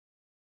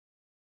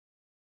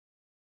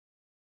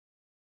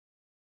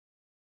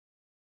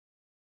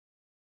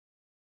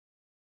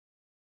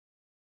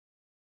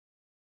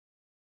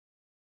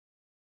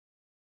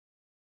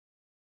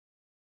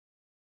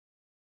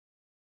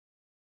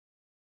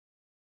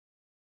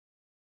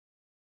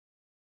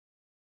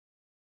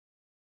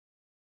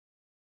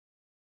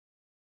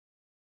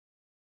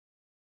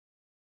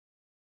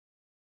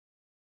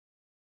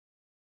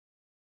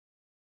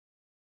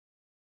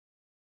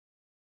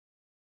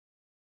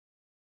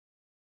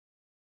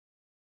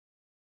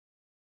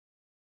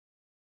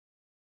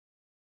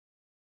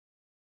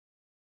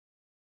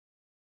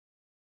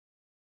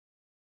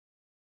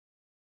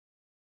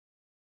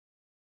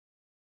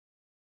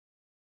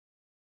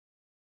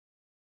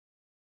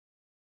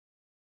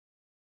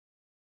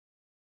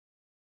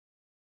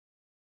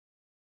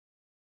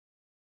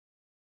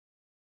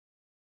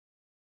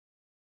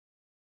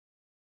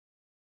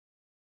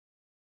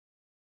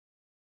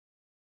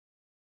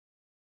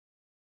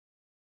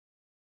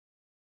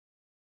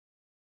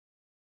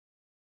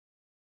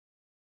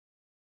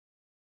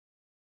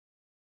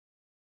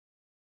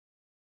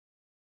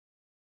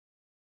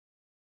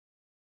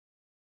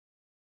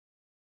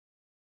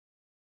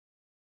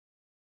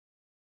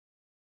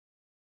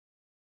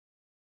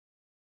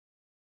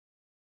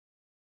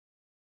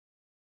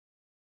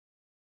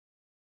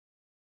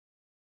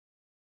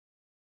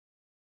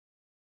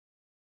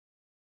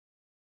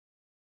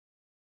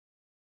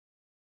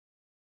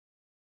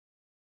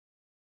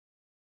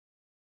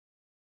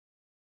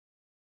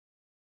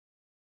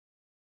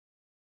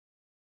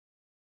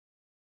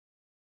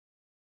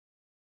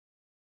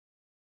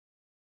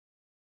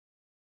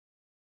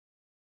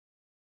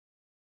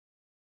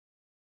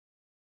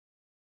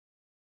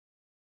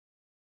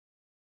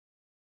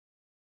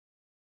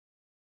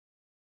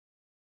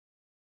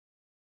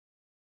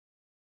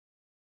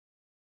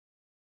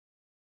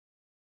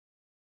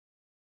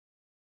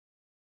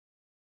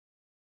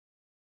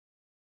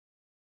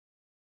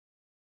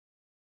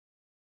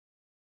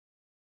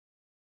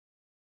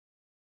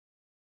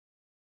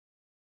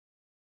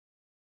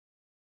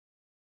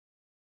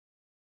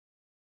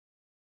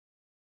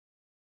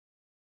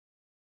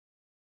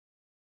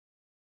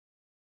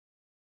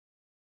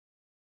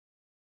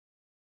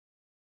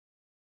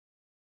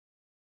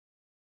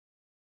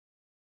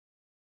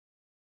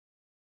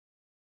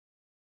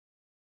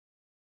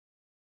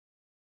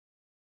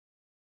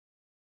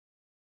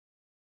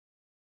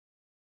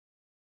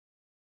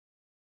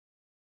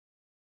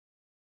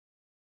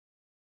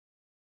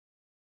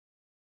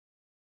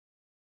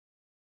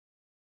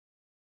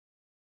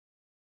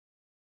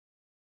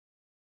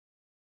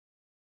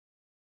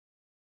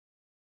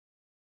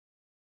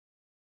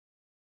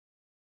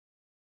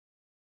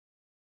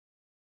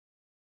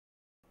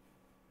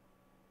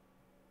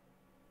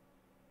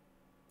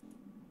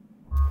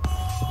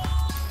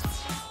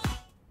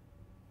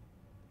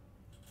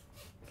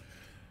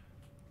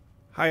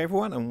Hi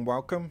everyone and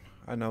welcome.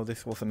 I know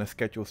this wasn't a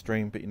scheduled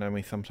stream, but you know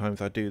me,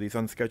 sometimes I do these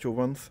unscheduled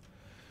ones.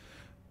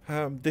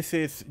 This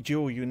is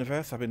Dual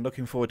Universe. I've been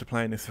looking forward to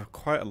playing this for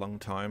quite a long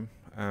time.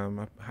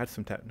 I had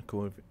some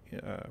technical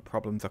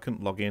problems. I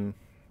couldn't log in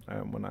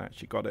when I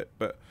actually got it,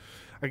 but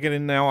I get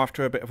in now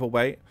after a bit of a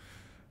wait.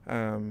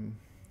 Um,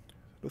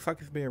 Looks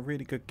like it's been a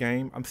really good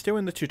game. I'm still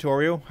in the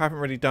tutorial. Haven't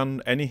really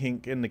done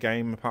anything in the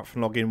game apart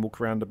from log in, walk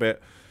around a bit,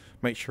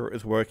 make sure it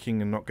is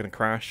working and not going to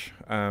crash.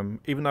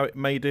 Even though it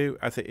may do,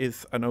 as it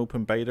is an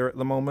open beta at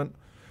the moment.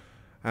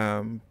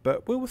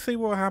 But we will see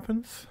what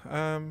happens.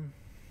 So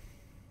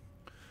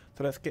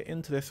let's get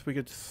into this. We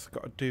just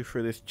got to do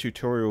through this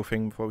tutorial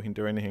thing before we can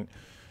do anything.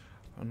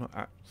 I'm not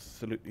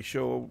absolutely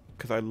sure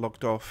because I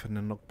logged off and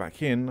then logged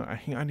back in. I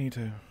think I need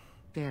to...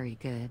 Very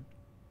good.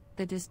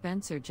 The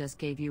dispenser just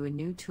gave you a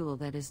new tool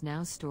that is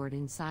now stored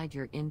inside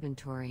your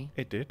inventory.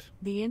 It did.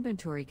 The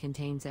inventory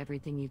contains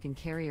everything you can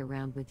carry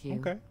around with you.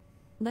 Okay.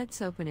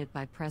 Let's open it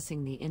by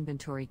pressing the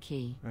inventory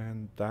key.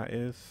 And that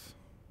is...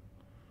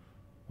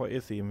 What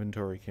is the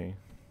inventory key?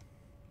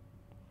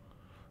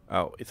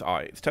 Oh, it's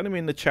I. It's telling me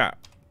in the chat.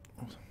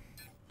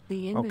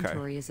 The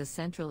inventory is a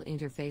central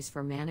interface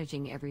for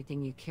managing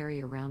everything you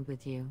carry around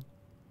with you.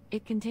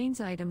 It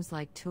contains items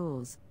like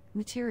tools,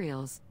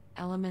 materials,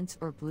 elements,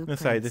 or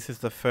blueprints. Say this is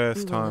the first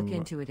we will time. Look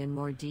into it in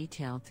more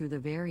detail through the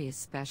various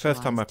specialized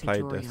First time I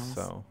played tutorials. this,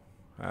 so.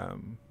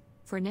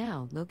 For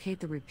now, locate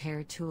the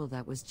repair tool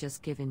that was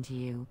just given to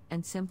you,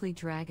 and simply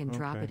drag and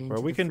drop it into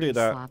well, we the can free do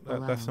that. slot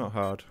below. That's not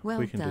hard. Well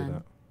we can done. do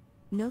that.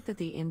 Note that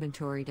the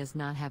inventory does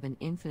not have an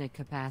infinite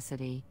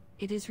capacity,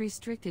 it is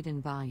restricted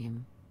in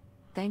volume.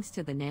 Thanks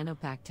to the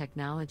Nanopack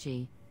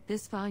technology,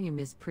 this volume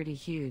is pretty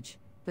huge,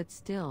 but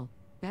still,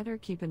 better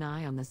keep an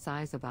eye on the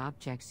size of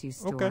objects you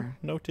store. Okay,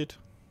 noted.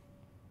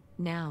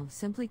 Now,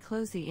 simply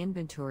close the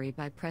inventory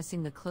by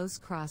pressing the close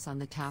cross on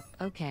the top.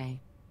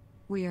 Okay.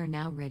 We are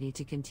now ready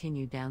to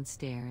continue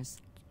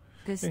downstairs.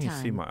 This Can you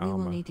time, see my we will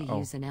armor? need to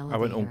use an elevator. I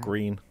went on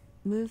green.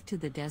 Move to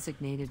the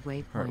designated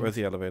waypoint. Alright, where's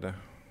the elevator?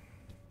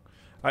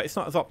 It's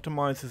not as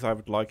optimized as I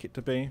would like it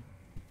to be.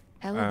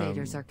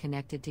 Elevators are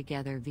connected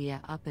together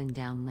via up and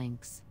down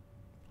links.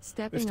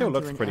 Stepping still onto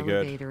looks an pretty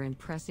good. elevator and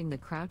pressing the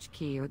crouch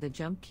key or the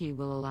jump key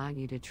will allow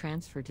you to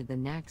transfer to the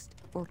next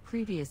or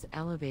previous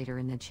elevator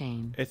in the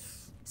chain.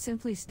 It's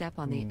Simply step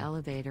on the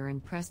elevator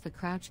and press the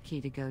crouch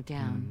key to go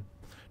down.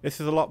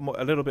 this is a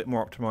little bit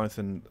more optimized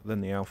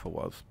than the alpha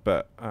was,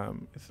 but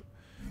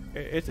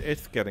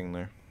it's getting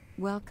there.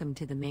 Welcome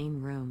to the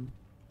main room.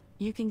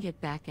 You can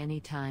get back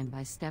anytime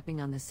by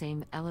stepping on the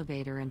same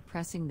elevator and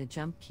pressing the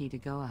jump key to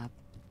go up.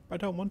 I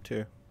don't want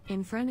to.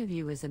 In front of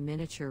you is a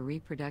miniature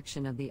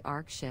reproduction of the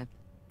Ark ship.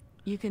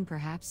 You can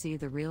perhaps see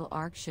the real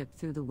Ark ship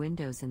through the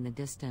windows in the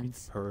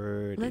distance.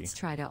 Pretty. Let's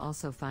try to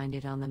also find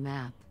it on the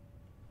map.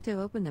 To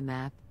open the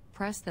map,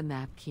 press the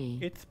map key.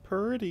 It's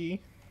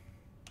pretty.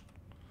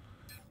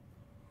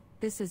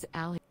 This is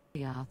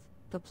Alioth,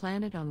 the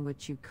planet on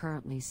which you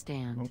currently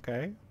stand.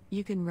 Okay.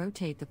 You can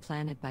rotate the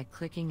planet by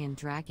clicking and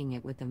dragging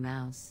it with the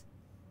mouse.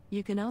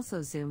 You can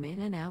also zoom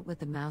in and out with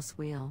the mouse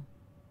wheel.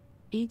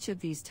 Each of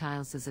these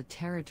tiles is a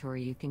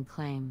territory you can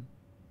claim.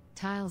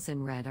 Tiles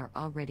in red are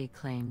already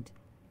claimed.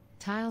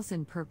 Tiles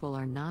in purple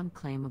are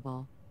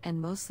non-claimable,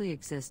 and mostly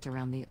exist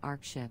around the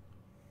Ark ship.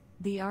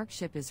 The Ark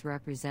ship is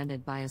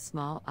represented by a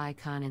small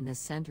icon in the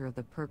center of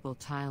the purple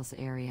tiles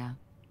area.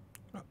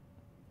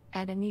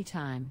 At any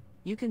time,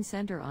 you can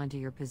center onto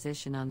your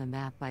position on the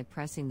map by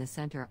pressing the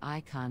center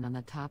icon on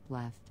the top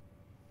left.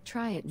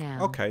 Try it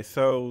now. Okay,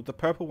 so the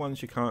purple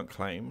ones you can't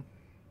claim.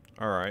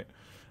 Alright.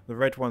 The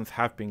red ones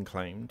have been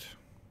claimed.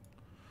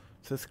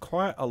 So there's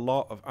quite a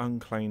lot of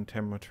unclaimed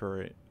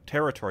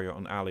territory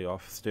on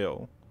Alioth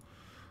still,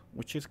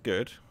 which is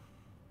good.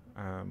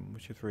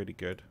 Which is really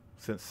good,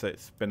 since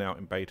it's been out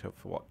in beta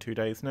for, what, 2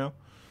 days now?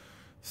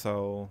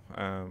 So,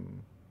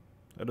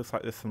 it looks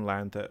like there's some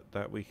land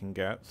that we can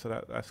get,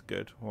 so that's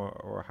good.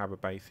 Or have a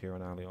base here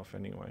on Alioth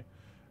anyway,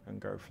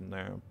 and go from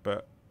there.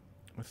 But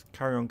let's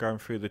carry on going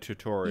through the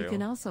tutorial. You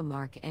can also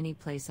mark any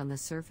place on the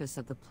surface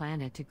of the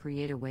planet to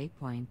create a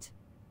waypoint.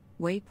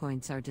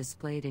 Waypoints are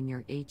displayed in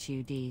your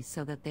HUD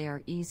so that they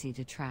are easy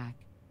to track.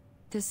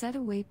 To set a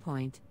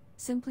waypoint,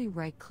 simply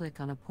right-click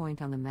on a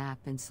point on the map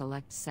and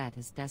select Set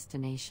as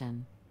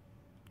Destination.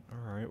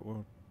 Alright,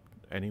 well,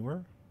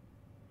 anywhere?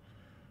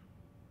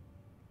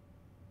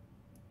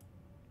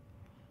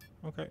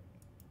 Okay.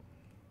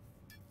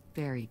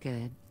 Very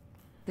good.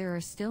 There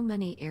are still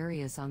many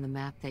areas on the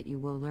map that you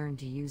will learn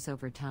to use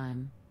over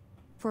time.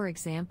 For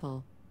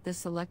example, the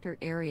selector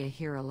area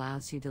here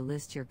allows you to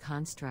list your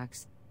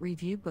constructs,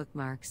 review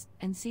bookmarks,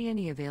 and see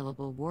any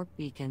available warp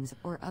beacons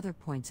or other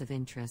points of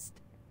interest.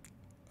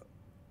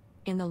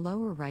 In the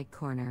lower right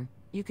corner,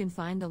 you can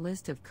find a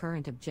list of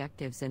current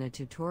objectives in a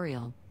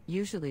tutorial,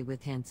 usually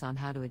with hints on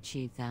how to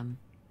achieve them.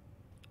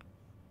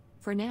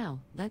 For now,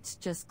 let's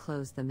just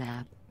close the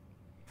map.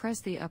 Press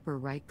the upper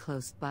right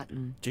close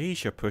button.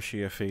 Geez, you're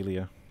pushy,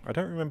 Ophelia. I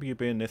don't remember you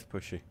being this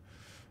pushy.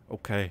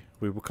 Okay,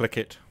 we will click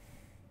it.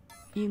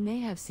 You may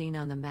have seen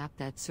on the map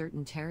that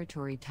certain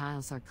territory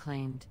tiles are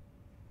claimed.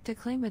 To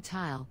claim a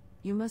tile,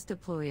 you must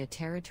deploy a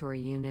territory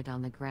unit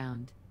on the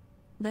ground.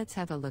 Let's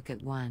have a look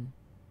at one.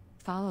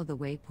 Follow the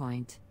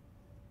waypoint.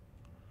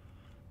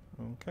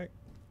 Okay.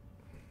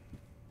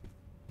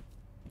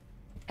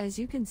 As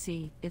you can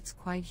see, it's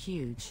quite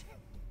huge.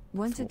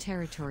 Once a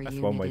territory That's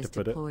one unit way is to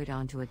put it. deployed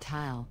onto a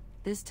tile,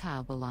 this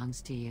tile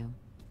belongs to you.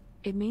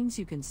 It means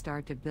you can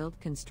start to build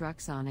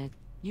constructs on it,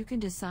 you can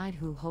decide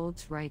who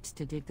holds rights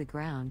to dig the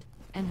ground,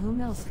 and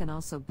whom else can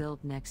also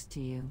build next to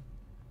you.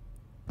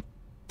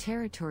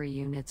 Territory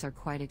units are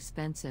quite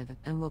expensive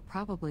and will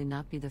probably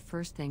not be the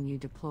first thing you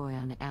deploy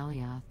on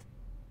Alioth.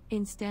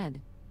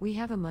 Instead, we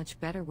have a much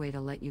better way to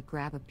let you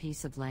grab a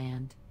piece of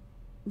land.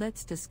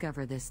 Let's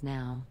discover this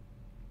now.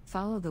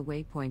 Follow the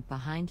waypoint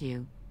behind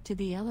you, to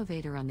the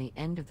elevator on the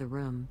end of the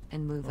room,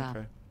 and move up.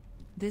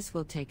 This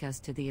will take us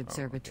to the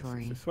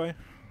observatory. This way.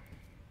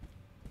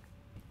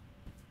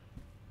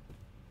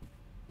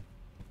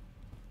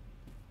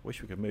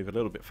 Wish we could move a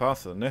little bit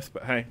faster than this,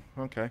 but hey,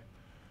 okay.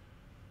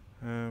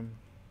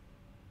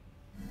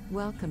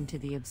 Welcome to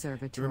the It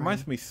observatory.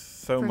 reminds me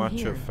so From much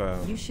here,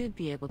 of... you should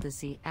be able to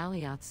see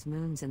Alioth's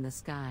moons in the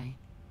sky.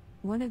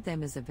 One of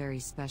them is a very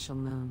special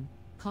moon,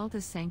 called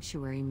a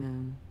sanctuary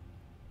moon.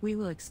 We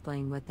will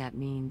explain what that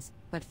means,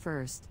 but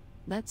first,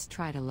 let's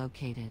try to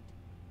locate it.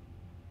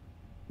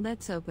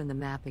 Let's open the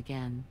map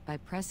again, by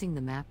pressing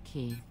the map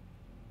key.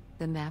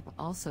 The map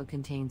also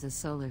contains a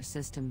solar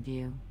system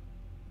view.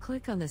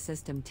 Click on the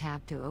System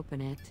tab to open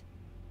it.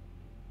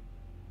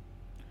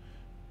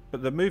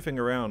 But the moving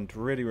around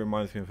really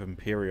reminds me of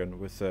Empyrean,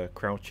 with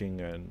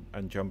crouching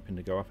and jumping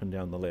to go up and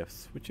down the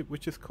lifts,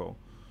 which is cool.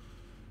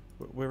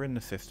 We're in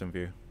the system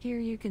view. Here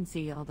you can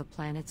see all the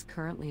planets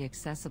currently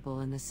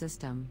accessible in the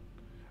system.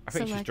 I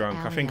think she's Select drunk.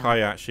 I think Alioth, I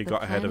actually the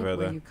got ahead of planet her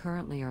where there. you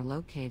currently are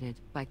located,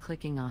 by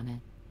clicking on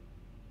it.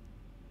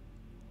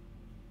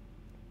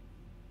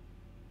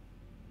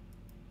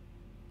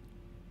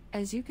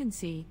 As you can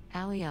see,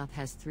 Alioth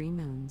has 3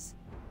 moons.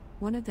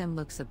 One of them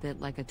looks a bit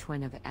like a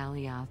twin of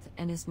Alioth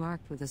and is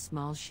marked with a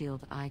small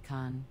shield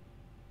icon.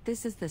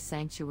 This is the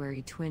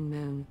Sanctuary Twin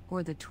Moon,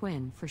 or the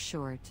Twin for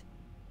short.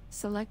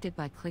 Select it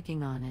by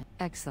clicking on it.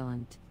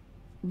 Excellent.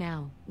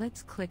 Now,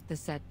 let's click the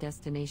Set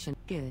Destination.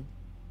 Good.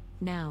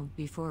 Now,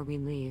 before we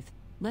leave,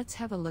 let's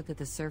have a look at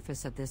the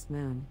surface of this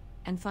moon,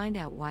 and find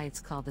out why it's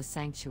called a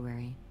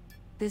sanctuary.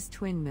 This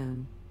twin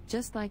moon,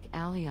 just like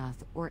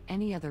Alioth or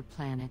any other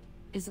planet,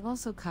 is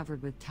also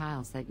covered with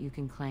tiles that you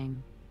can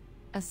claim.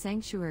 A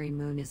sanctuary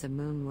moon is a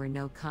moon where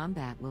no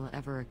combat will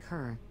ever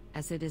occur,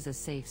 as it is a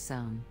safe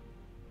zone.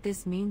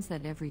 This means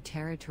that every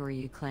territory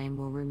you claim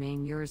will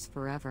remain yours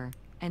forever,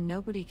 and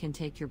nobody can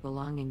take your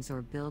belongings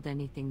or build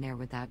anything there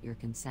without your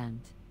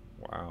consent.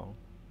 Wow.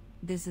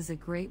 This is a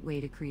great way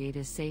to create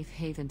a safe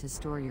haven to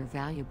store your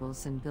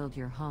valuables and build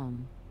your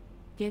home.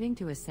 Getting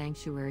to a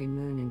sanctuary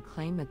moon and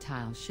claim a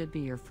tile should be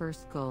your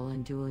first goal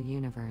in Dual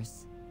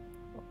Universe.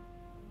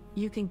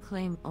 You can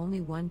claim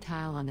only 1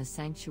 tile on a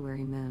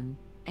sanctuary moon,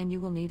 and you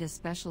will need a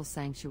special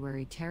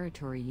sanctuary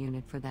territory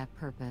unit for that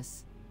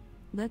purpose.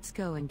 Let's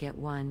go and get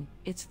one.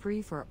 It's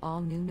free for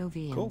all new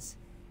Novians. Cool.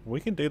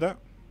 We can do that.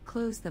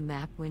 Close the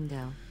map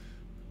window.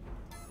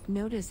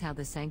 Notice how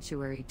the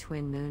sanctuary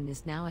twin moon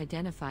is now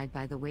identified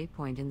by the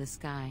waypoint in the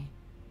sky.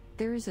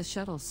 There is a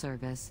shuttle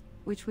service,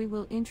 which we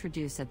will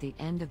introduce at the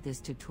end of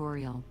this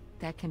tutorial,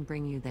 that can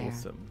bring you there.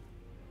 Awesome.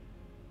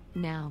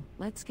 Now,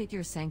 let's get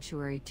your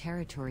sanctuary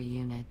territory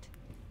unit.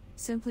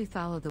 Simply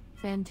follow the...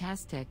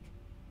 Fantastic.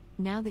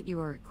 Now that you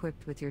are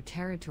equipped with your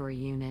territory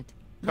unit,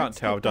 Can't let's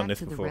tell get I've done back this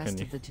to before, the rest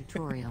can of you? the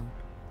tutorial.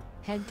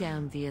 Head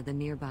down via the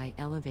nearby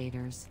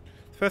elevators.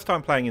 First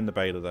time playing in the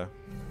beta though.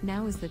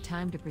 Now is the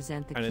time to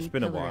present the And it's key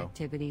been a pillar while.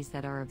 activities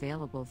that are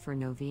available for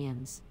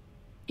Novians.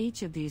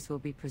 Each of these will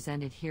be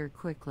presented here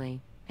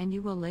quickly, and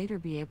you will later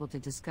be able to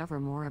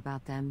discover more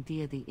about them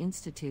via the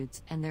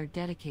institutes and their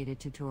dedicated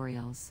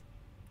tutorials.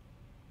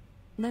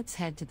 Let's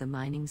head to the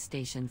mining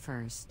station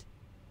first.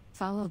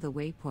 Follow the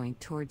waypoint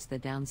towards the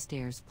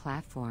downstairs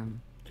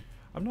platform.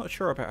 I'm not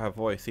sure about her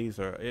voice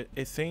either.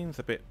 It seems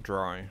a bit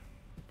dry,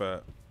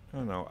 but I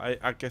don't know.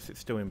 I guess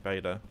it's still in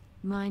beta,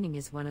 Mining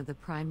is one of the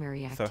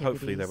primary activities. so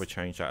hopefully they will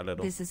change that a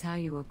little. This is how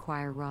you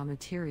acquire raw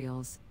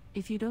materials,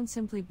 if you don't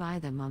simply buy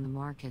them on the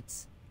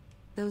markets.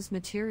 Those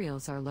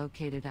materials are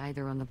located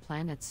either on the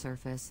planet's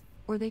surface,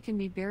 or they can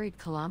be buried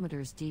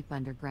kilometers deep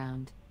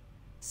underground.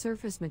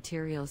 Surface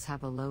materials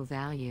have a low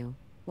value,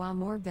 while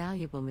more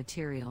valuable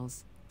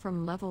materials,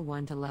 from level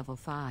 1 to level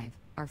 5,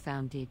 are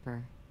found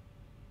deeper.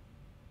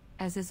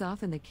 As is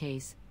often the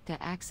case,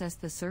 to access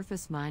the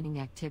surface mining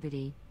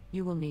activity,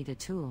 you will need a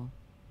tool.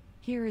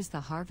 Here is the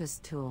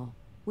Harvest tool,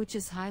 which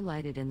is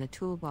highlighted in the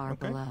toolbar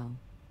below.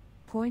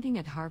 Pointing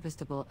at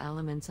harvestable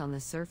elements on the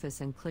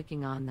surface and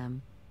clicking on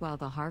them, while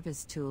the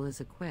Harvest tool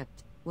is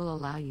equipped, will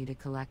allow you to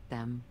collect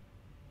them.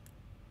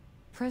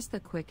 Press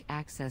the Quick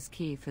Access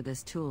key for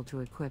this tool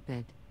to equip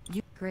it.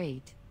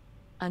 Great.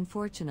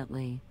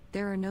 Unfortunately,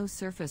 there are no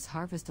surface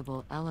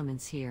harvestable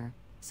elements here,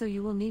 so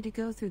you will need to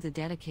go through the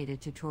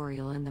dedicated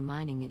tutorial in the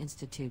Mining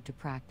Institute to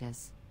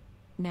practice.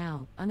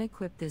 Now,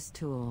 unequip this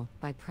tool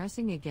by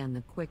pressing again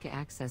the quick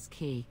access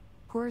key,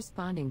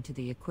 corresponding to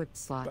the equipped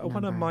slot But I number.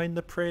 want to mine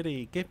the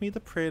pretty. Give me the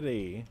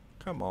pretty.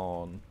 Come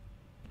on.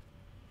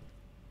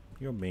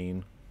 You're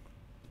mean.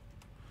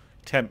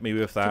 Tempt me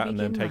with that and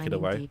then take it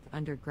away. Deep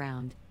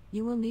underground,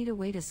 you will need a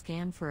way to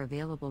scan for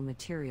available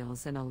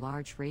materials in a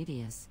large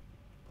radius.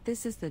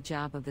 This is the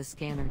job of the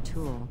scanner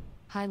tool,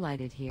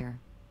 highlighted here.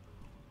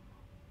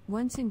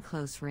 Once in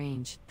close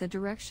range, the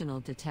directional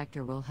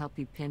detector will help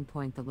you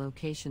pinpoint the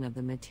location of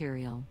the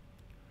material.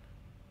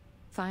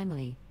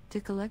 Finally, to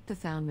collect the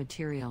found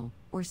material,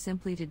 or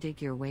simply to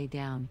dig your way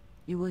down,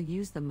 you will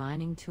use the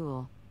mining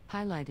tool,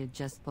 highlighted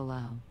just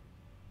below.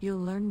 You'll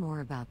learn more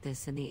about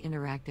this in the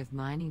interactive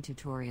mining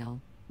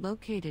tutorial,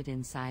 located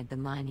inside the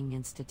Mining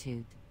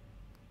Institute.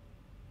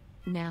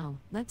 Now,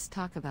 let's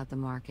talk about the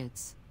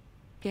markets.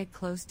 Get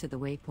close to the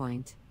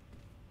waypoint.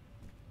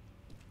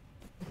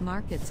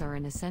 Markets are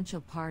an essential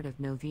part of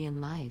Novian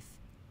life.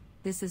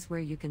 This is where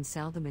you can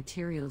sell the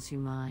materials you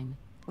mine,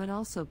 but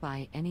also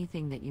buy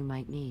anything that you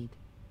might need.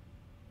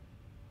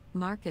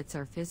 Markets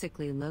are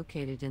physically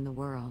located in the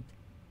world.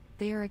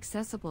 They are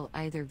accessible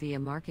either via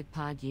market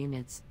pod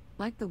units,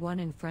 like the one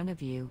in front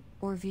of you,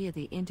 or via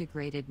the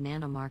integrated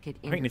nanomarket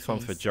interface. I think this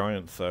one's for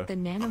giants, though. The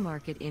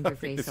nanomarket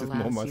interface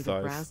allows you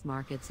to browse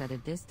markets at a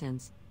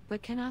distance,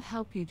 but cannot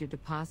help you to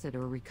deposit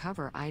or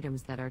recover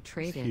items that are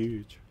traded. It's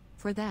huge.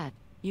 For that,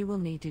 you will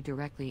need to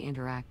directly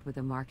interact with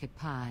a market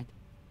pod.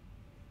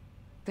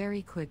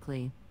 Very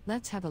quickly,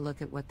 let's have a look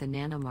at what the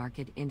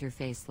nanomarket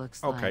interface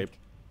looks like. Okay,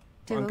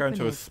 To I'm going open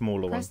to a it,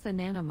 smaller one. press the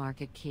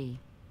nanomarket key.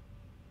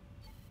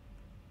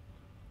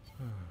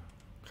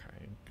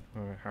 Okay,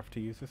 I have to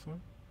use this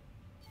one?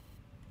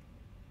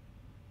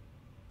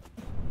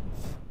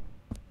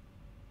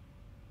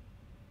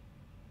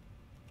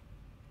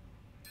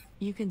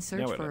 You can search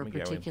Now it for let a me go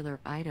in. particular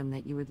item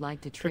that you would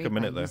like to Took a trade by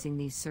minute there. using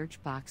these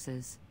search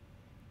boxes.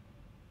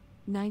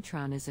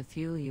 Nitron is a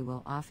fuel you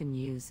will often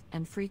use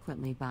and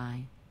frequently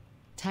buy.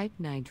 Type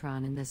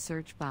nitron in the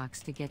search box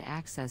to get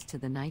access to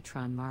the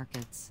nitron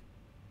markets.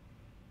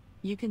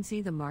 You can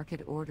see the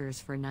market orders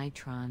for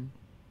nitron.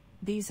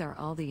 These are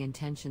all the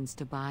intentions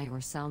to buy or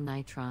sell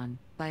nitron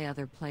by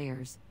other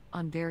players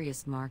on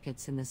various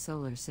markets in the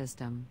solar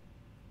system.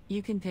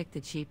 You can pick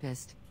the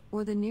cheapest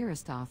or the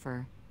nearest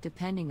offer,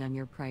 depending on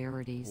your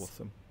priorities.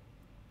 Awesome.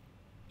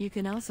 You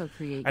can also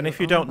create And your if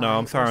you own don't know, buy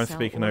I'm sorry or I'm sell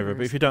speaking over, but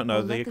orders, if you don't know,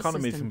 or the let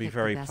economies system can be pick the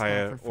very best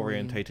player offer for you.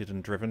 orientated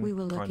and driven, We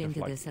will look kind of into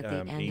like this at the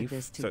end of Eve.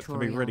 this So it's going to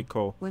tutorial, be really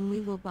cool. when we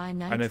will buy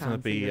nitron And there's going to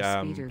for be your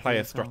speeder player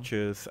vehicle.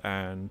 structures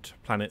and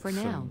planets For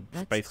now, and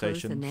let's space close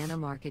stations. the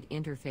nanomarket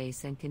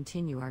interface and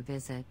continue our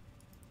visit.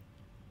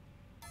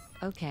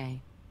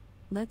 Okay.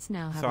 Let's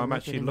now have So a I'm look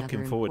actually at looking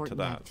another forward to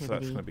important that, so that's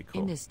activity, gonna be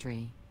cool.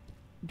 Industry.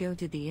 Go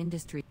to the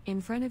industry. In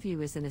front of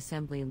you is an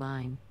assembly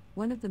line,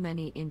 one of the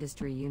many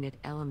industry unit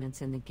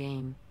elements in the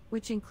game,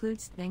 which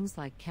includes things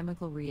like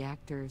chemical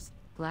reactors,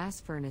 glass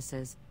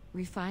furnaces,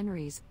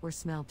 refineries, or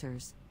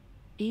smelters.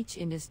 Each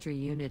industry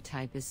unit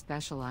type is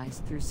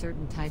specialized through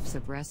certain types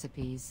of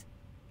recipes.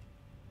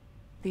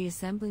 The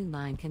assembly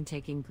line can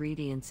take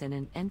ingredients in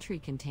an entry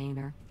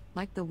container,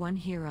 like the one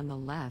here on the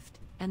left,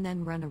 and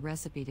then run a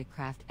recipe to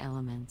craft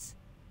elements.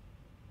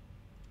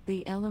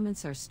 The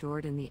elements are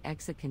stored in the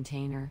exit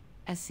container,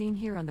 as seen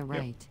here on the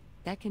right,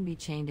 that can be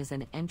chained as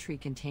an entry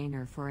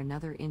container for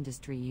another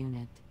industry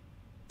unit.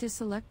 To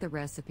select the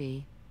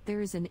recipe,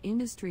 there is an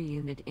industry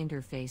unit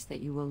interface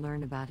that you will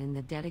learn about in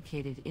the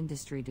dedicated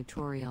industry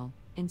tutorial,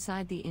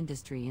 inside the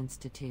Industry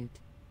Institute.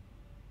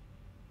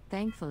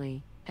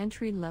 Thankfully,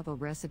 entry-level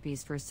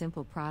recipes for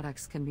simple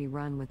products can be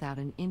run without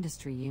an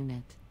industry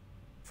unit.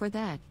 For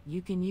that,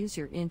 you can use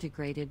your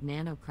integrated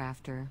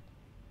nanocrafter.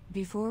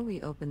 Before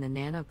we open the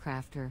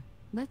nanocrafter,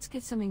 let's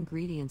get some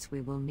ingredients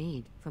we will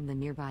need from the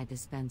nearby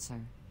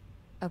dispenser.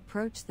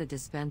 Approach the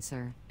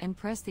dispenser and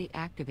press the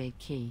activate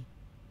key.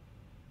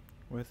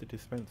 Where's the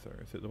dispenser?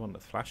 Is it the one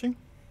that's flashing?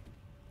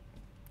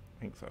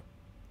 I think so.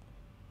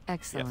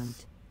 Excellent.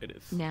 Yes, it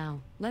is.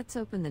 Now, let's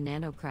open the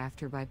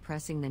nanocrafter by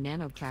pressing the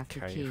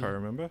nanocrafter Okay, key. if I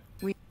remember.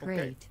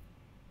 Great.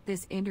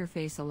 This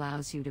interface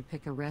allows you to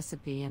pick a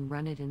recipe and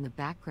run it in the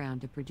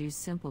background to produce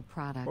simple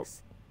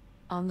products.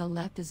 On the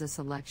left is a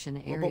selection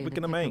what area we to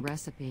gonna pick make? a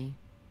recipe.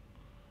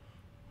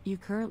 You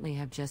currently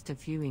have just a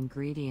few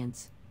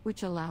ingredients,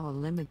 which allow a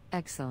limit.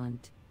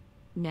 Excellent.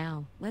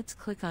 Now, let's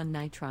click on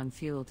Nitron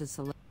Fuel to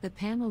select. The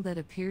panel that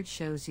appeared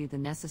shows you the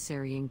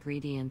necessary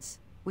ingredients,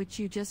 which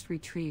you just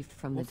retrieved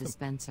from the Awesome.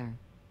 dispenser.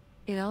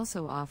 It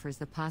also offers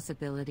the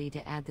possibility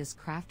to add this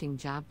crafting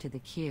job to the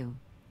queue.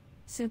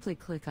 Simply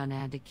click on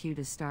Add to Queue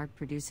to start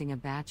producing a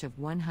batch of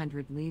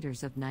 100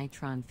 liters of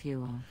nitron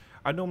fuel.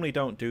 I normally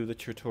don't do the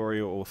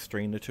tutorial or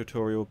stream the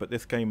tutorial, but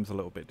this game's a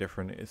little bit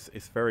different. It's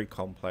very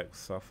complex,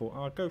 so I thought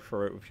I'll go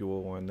through it with you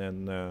all, and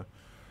then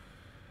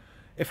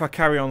if I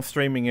carry on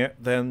streaming it,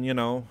 then you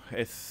know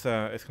it's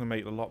going to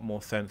make a lot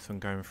more sense than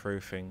going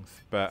through things.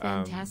 But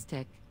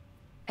Fantastic.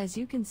 As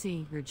you can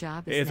see, your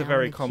job It is is a now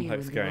very in the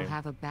complex queue, and game, you'll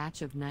have a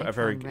batch of but night a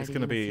very, fun it's ready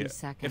going to in a be, few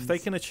seconds. if they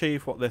can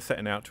achieve what they're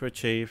setting out to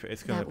achieve,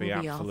 it's going to That be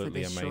will be all for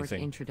absolutely this short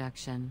amazing.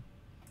 introduction.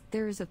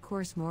 There is of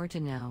course more to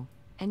know,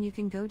 and you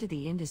can go to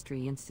the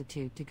Industry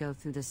Institute to go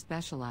through the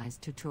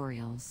specialized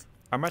tutorials.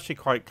 I'm actually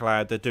quite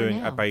glad they're doing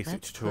now, a basic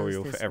let's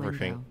tutorial close for this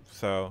everything. window.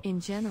 So, In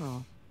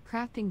general,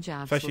 crafting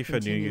jobs especially will for new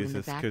continue in the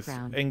users, because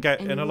background, in and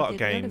a you lot will of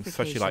get games,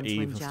 especially like notifications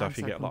when Eve and stuff, jobs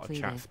you are get a lot of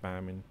chat completed.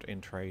 spam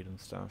in trade and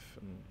stuff,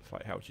 and it's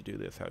like, how would you do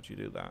this? How would you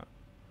do that?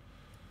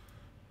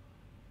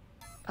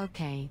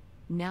 Okay,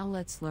 now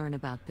let's learn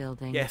about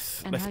building.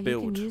 Yes, and let's how you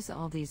build. can use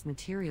all these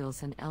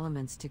materials and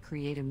elements to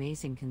create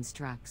amazing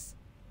constructs.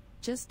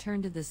 Just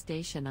turn to the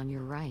station on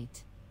your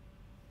right.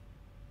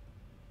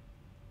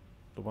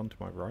 The one to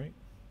my right?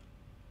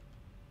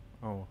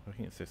 Oh, I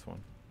think it's this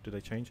one. Did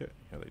they change it?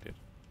 Yeah, they did.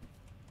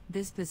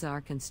 This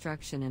bizarre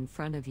construction in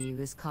front of you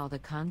is called a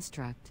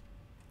construct.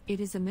 It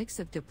is a mix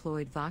of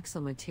deployed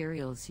voxel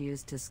materials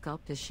used to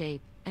sculpt a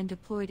shape, and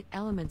deployed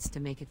elements to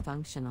make it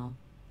functional.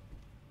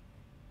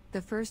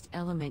 The first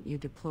element you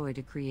deploy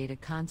to create a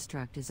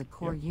construct is a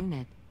core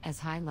unit, as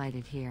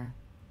highlighted here.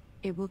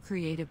 It will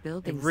create a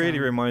building It really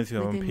zone reminds me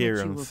of within which you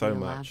Imperium will so be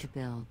allowed much. to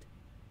build.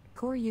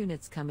 Core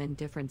units come in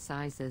different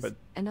sizes, But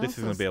and this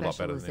is also gonna be a lot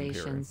better than Imperium.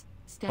 specializations.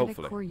 Static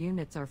Hopefully. core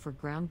units are for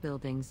ground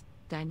buildings,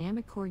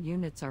 dynamic core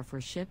units are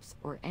for ships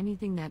or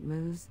anything that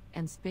moves,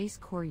 and space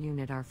core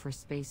unit are for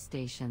space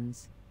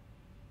stations.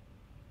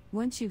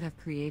 Once you have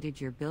created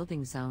your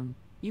building zone,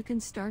 you can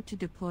start to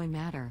deploy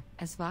matter,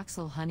 as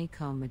voxel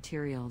honeycomb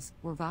materials,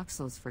 or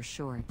voxels for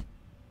short.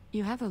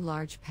 You have a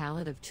large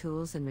palette of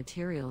tools and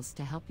materials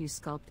to help you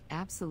sculpt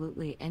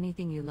absolutely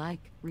anything you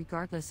like,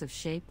 regardless of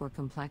shape or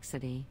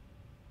complexity.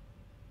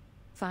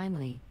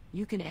 Finally,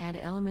 you can add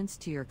elements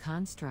to your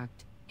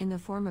construct, in the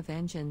form of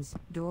engines,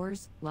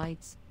 doors,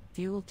 lights,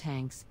 fuel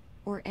tanks,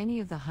 or any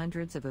of the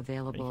hundreds of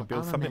available build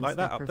elements something like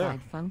that that up there.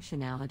 provide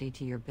functionality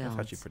to your builds.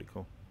 That's actually pretty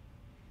cool.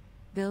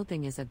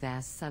 Building is a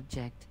vast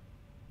subject.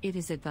 It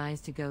is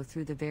advised to go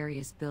through the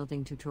various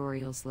building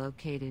tutorials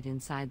located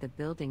inside the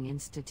Building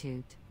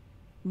Institute.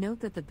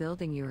 Note that the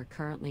building you are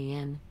currently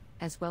in,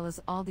 as well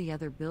as all the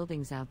other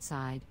buildings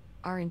outside,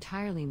 are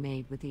entirely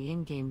made with the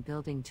in-game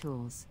building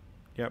tools.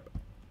 Yep.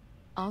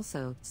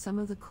 Also, some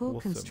of the cool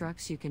Awesome.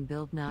 constructs you can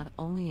build not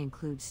only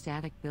include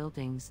static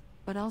buildings,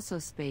 but also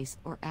space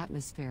or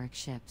atmospheric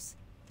ships.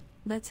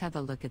 Let's have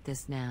a look at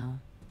this now.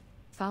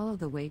 Follow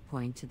the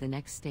waypoint to the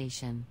next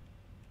station.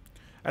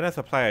 And as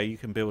a player, you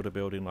can build a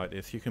building like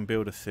this. You can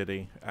build a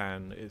city,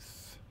 and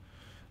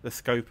the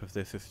scope of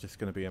this is just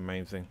going to be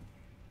amazing.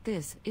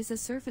 This is a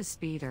surface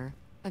speeder,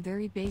 a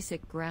very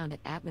basic ground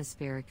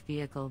atmospheric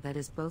vehicle that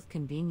is both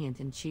convenient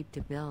and cheap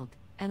to build,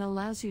 and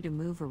allows you to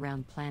move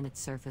around planet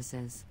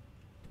surfaces.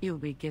 You'll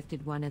be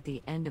gifted one at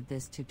the end of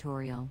this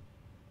tutorial.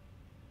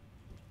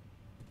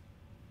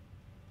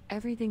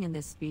 Everything in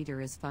this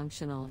speeder is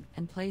functional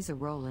and plays a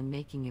role in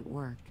making it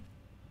work.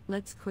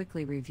 Let's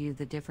quickly review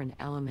the different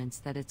elements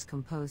that it's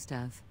composed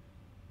of.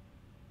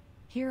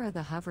 Here are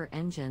the hover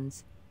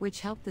engines,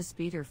 which help the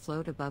speeder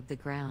float above the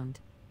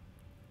ground.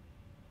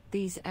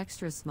 These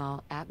extra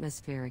small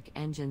atmospheric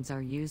engines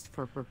are used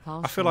for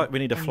propulsion. I feel like we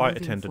need a and flight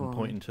moving attendant forward.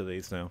 pointing to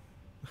these now.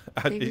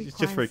 They It's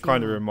just require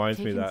kind of fuel reminds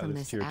me of taken that from of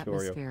this this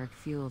tutorial. atmospheric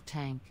fuel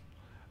tank.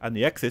 And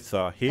the exits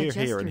are here,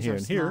 here, and Adjusters here, are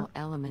and here. small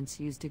elements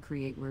used to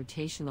create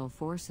rotational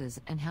forces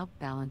and help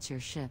balance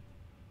your ship.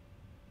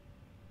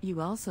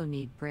 You also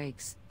need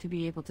brakes to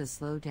be able to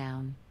slow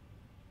down.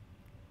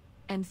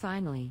 And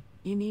finally,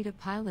 you need a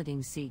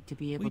piloting seat to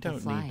be able We to don't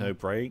fly. need no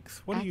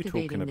brakes. What are you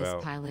talking Activating about?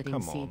 this piloting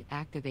Come seat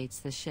on.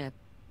 activates the ship,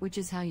 which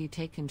is how you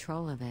take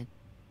control of it.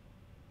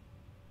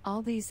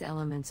 All these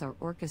elements are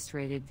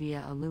orchestrated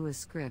via a Lua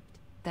script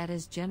that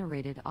is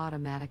generated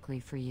automatically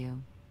for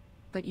you.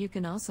 But you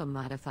can also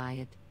modify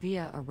it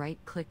via a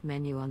right-click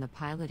menu on the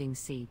piloting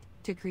seat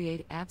to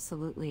create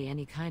absolutely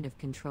any kind of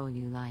control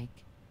you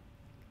like.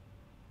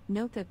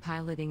 Note that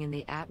piloting in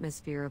the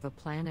atmosphere of a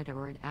planet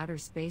or in outer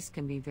space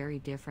can be very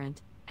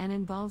different, and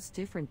involves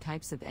different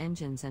types of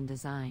engines and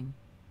design.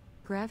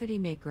 Gravity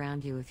may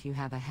ground you if you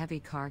have a heavy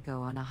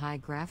cargo on a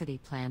high-gravity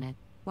planet,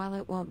 while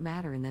it won't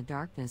matter in the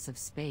darkness of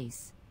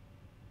space.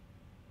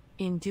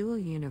 In Dual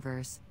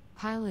Universe,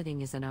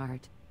 piloting is an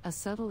art, a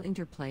subtle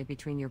interplay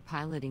between your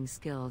piloting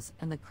skills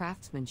and the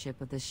craftsmanship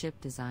of the ship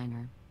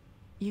designer.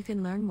 You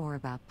can learn more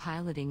about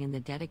piloting in the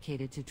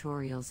dedicated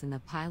tutorials in the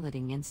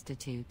Piloting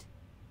Institute.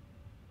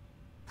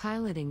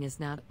 Piloting is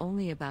not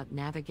only about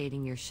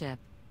navigating your ship,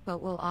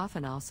 but will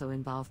often also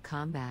involve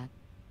combat.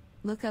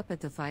 Look up at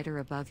the fighter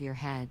above your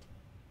head.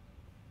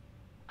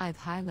 I've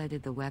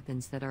highlighted the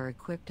weapons that are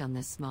equipped on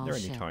this small They're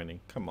only ship. tiny.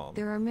 Come on.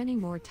 There are many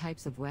more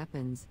types of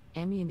weapons,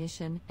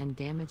 ammunition, and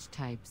damage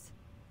types.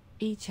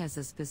 Each has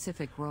a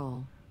specific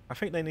role. I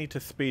think they need to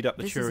speed up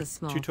the This is a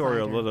small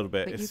tutorial fighter, a little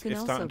bit. but you It's can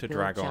also starting to build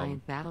drag giant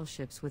on.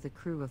 battleships with a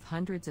crew of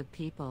hundreds of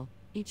people,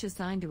 each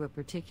assigned to a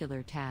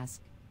particular task.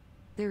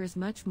 There is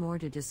much more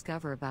to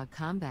discover about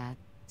combat,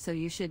 so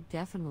you should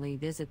definitely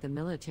visit the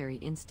Military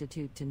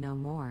Institute to know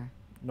more.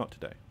 Not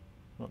today.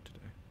 Not today.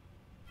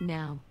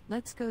 Now,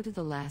 let's go to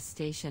the last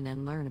station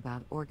and learn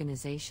about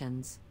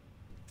organizations.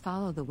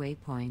 Follow the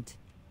waypoint.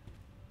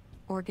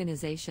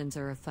 Organizations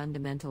are a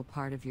fundamental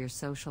part of your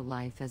social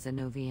life as a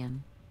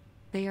Novian.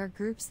 They are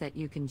groups that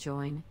you can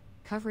join,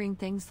 covering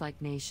things like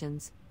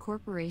nations,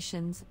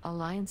 corporations,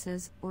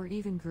 alliances, or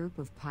even group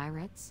of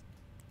pirates.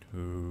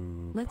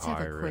 Let's have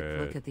a quick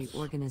look at the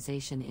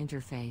organization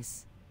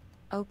interface.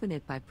 Open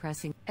it by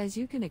pressing. As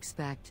you can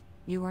expect,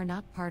 you are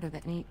not part of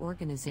any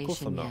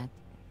organization yet.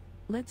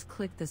 Let's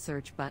click the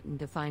search button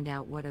to find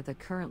out what are the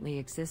currently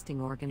existing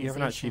organizations.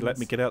 You haven't actually let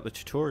me get out the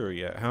tutorial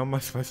yet. How am I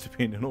supposed to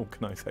be in an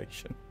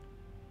organization?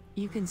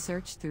 You can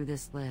search through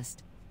this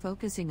list,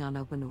 focusing on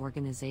open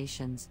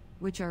organizations,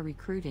 which are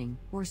recruiting,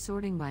 or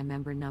sorting by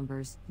member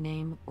numbers,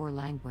 name, or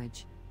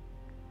language.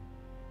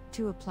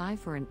 To apply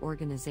for an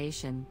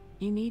organization,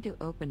 you need to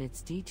open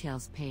its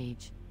details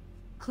page.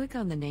 Click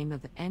on the name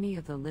of any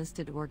of the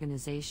listed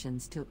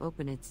organizations to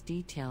open its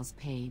details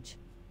page.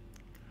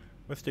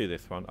 Let's do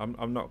this one.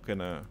 I'm not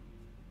gonna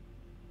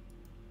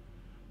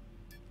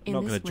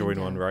join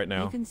one right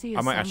now.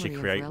 I might actually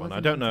create one. I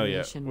don't know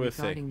yet. We'll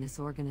see. This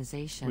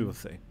organization. We will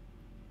see.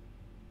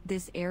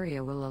 This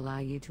area will allow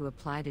you to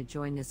apply to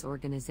join this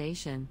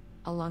organization,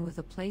 along with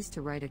a place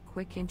to write a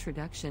quick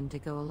introduction to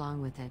go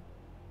along with it.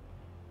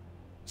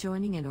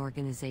 Joining an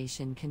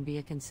organization can be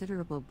a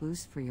considerable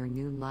boost for your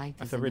new life.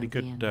 That's a really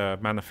good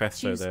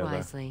manifesto. Choose there.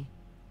 Wisely.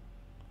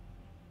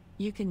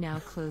 You can now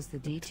close the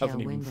detail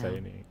Doesn't even window. say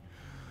anything.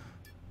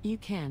 You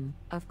can,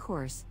 of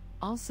course,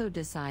 also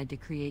decide to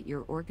create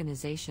your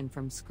organization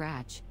from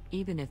scratch,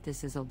 even if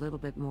this is a little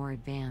bit more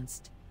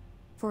advanced.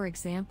 For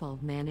example,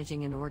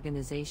 managing an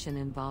organization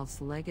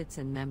involves legates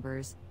and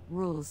members,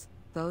 rules,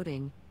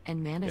 voting,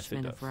 and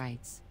management of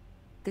rights.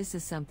 This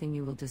is something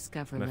you will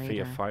discover later. And a fee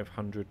of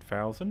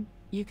 500,000.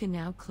 You can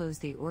now close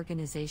the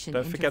organization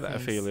Don't interface. forget that,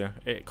 Ophelia.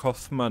 It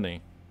costs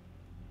money.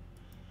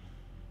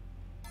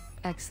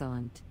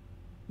 Excellent.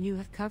 You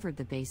have covered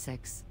the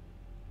basics.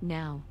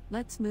 Now,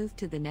 let's move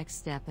to the next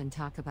step and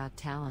talk about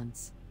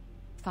talents.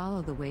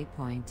 Follow the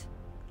waypoint.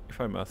 If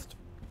I must.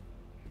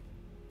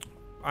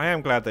 I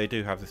am glad they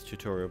do have this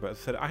tutorial, but as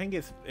I said, I think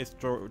it's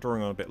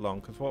drawing on a bit long,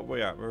 because what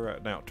we're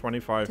at now,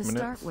 25 minutes. To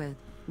start with,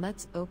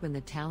 let's open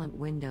the talent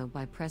window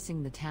by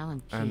pressing the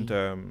talent key. And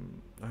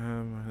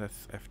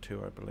that's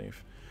F2, I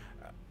believe.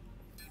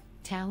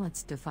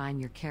 Talents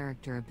define your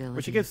character ability.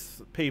 Which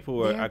gives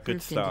people a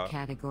good start. Into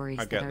categories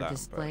that are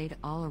displayed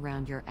all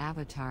around your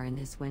avatar in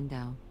this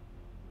window.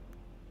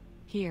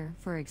 Here,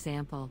 for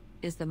example,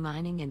 is the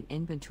mining and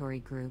inventory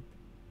group.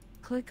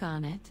 Click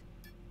on it.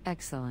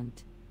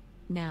 Excellent.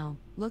 Now,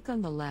 look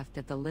on the left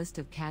at the list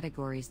of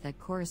categories that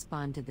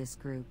correspond to this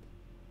group.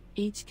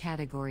 Each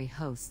category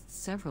hosts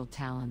several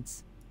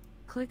talents.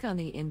 Click on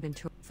the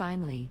inventory.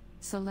 Finally,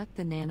 select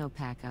the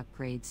Nanopack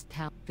upgrades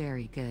talent.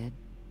 Very good.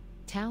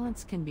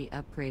 Talents can be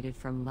upgraded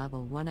from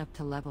level 1 up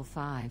to level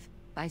 5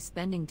 by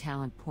spending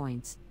talent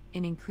points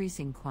in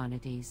increasing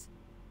quantities.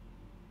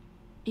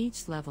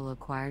 Each level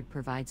acquired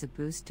provides a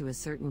boost to a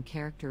certain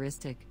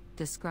characteristic,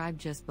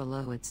 described just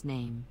below its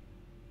name.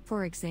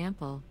 For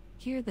example,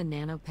 here the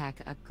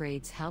Nanopack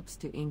upgrades helps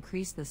to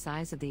increase the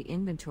size of the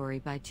inventory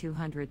by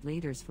 200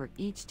 liters for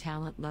each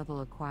talent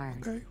level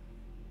acquired. Okay,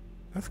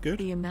 that's good.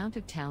 The amount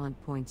of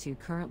talent points you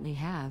currently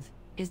have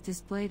is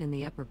displayed in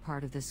the upper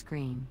part of the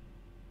screen.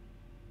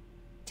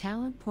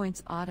 Talent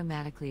points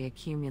automatically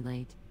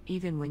accumulate,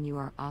 even when you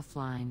are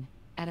offline,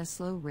 at a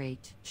slow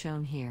rate,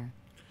 shown here.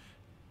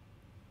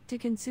 To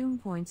consume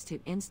points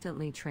to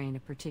instantly train a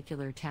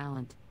particular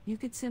talent, you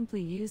could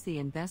simply use the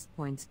Invest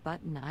Points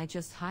button I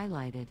just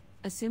highlighted,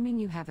 assuming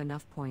you have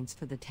enough points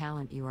for the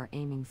talent you are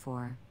aiming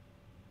for.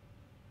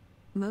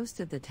 Most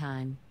of the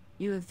time,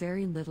 you have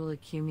very little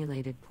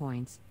accumulated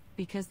points,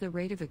 because the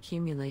rate of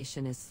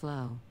accumulation is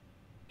slow.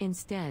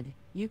 Instead,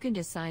 you can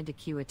decide to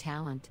queue a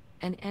talent,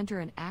 and enter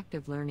an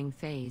active learning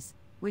phase,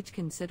 which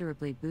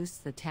considerably boosts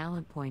the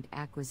talent point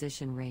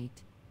acquisition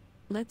rate.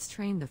 Let's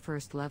train the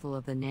first level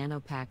of the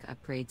Nanopack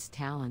upgrades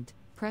talent.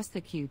 Press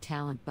the Queue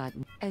Talent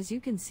button. As you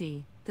can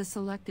see, the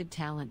selected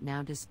talent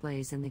now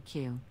displays in the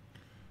queue.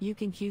 You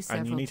can queue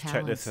several and you need to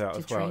check this out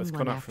as well. It's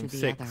gone up from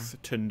 6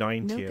 to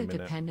 90 a minute. Note that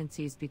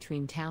dependencies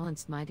between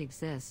talents might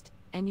exist,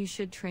 and you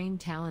should train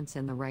talents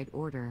in the right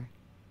order.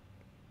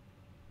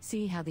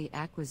 See how the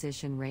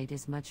acquisition rate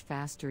is much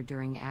faster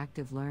during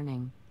active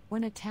learning,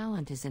 when a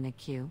talent is in a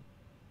queue.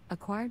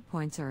 Acquired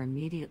points are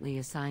immediately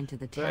assigned to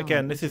the talent. But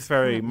again, this is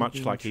very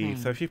much like Eve.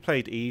 So if you've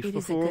played Eve before, it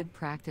is a good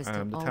practice to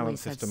the always talent have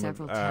system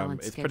several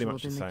talents is pretty much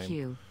scheduled the in the same.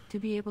 queue to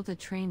be able to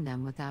train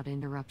them without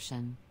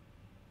interruption.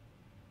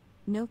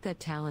 Note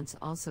that talents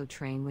also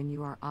train when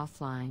you are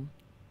offline.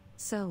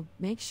 So,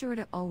 make sure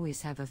to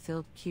always have a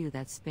filled queue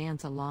that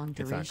spans a long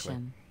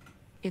duration.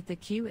 Exactly. If the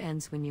queue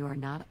ends when you are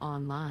not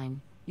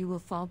online, you will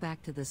fall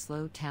back to the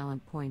slow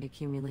talent point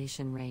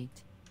accumulation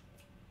rate.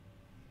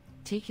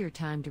 Take your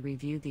time to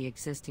review the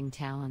existing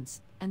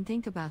talents, and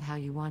think about how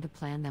you want to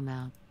plan them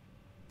out.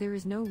 There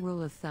is no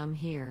rule of thumb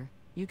here.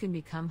 You can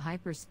become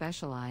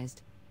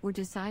hyper-specialized, or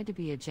decide to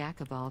be a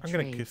jack of all I'm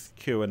going to trades.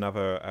 queue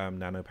another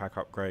nano pack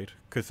upgrade,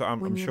 because I'm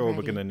When you're sure we're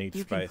ready, going to need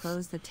you can space.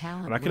 close the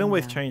talent And I can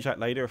always window. change that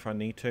later if I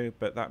need to,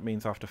 but that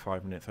means after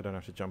 5 minutes I don't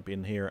have to jump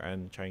in here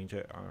and change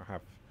it. I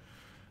have,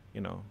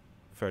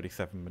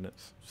 37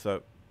 minutes.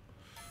 So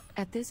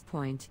At this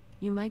point,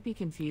 you might be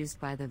confused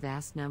by the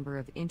vast number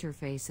of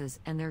interfaces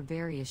and their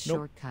various Nope.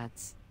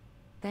 shortcuts.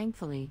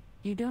 Thankfully,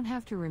 you don't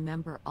have to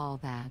remember all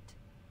that.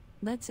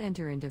 Let's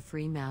enter into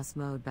free mouse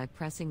mode by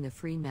pressing the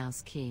free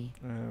mouse key.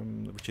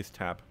 which is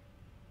tab.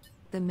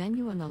 The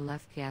menu on the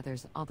left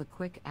gathers all the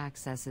quick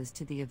accesses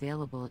to the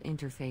available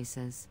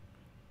interfaces.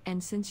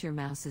 And since your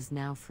mouse is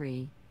now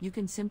free, you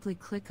can simply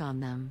click on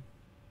them.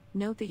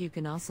 Note that you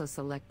can also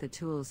select the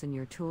tools in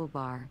your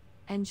toolbar,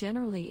 and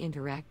generally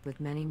interact with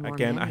many more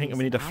Again, I think menus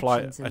we need a and flight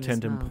options in this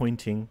attendant mode.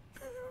 pointing,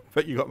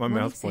 but you got my One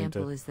mouse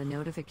example pointer. is the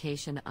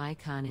notification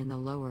icon in the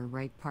lower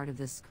right part of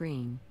the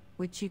screen,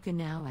 which you can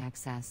now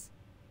access.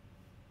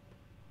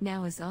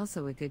 Now is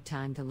also a good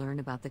time to learn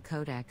about the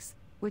Codex,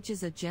 which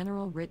is a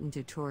general written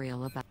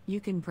tutorial about.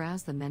 You can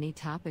browse the many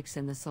topics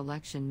in the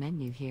selection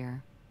menu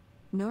here.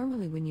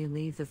 Normally when you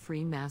leave the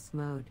free mouse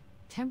mode,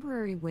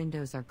 temporary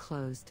windows are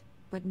closed,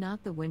 but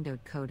not the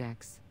windowed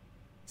Codex.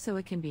 So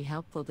it can be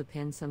helpful to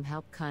pin some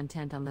help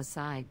content on the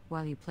side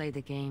while you play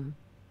the game.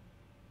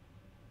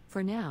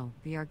 For now,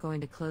 we are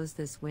going to close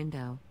this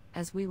window,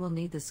 as we will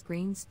need the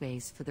screen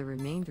space for the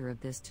remainder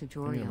of this You're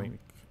tutorial. gonna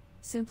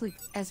Simply,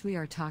 as we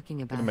are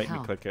talking about make me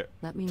help, click it.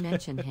 let me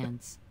mention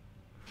hints.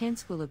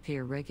 Hints will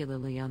appear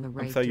regularly on the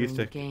right so during used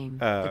the to, game,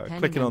 clicking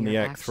depending on the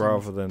your X actions,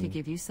 rather than to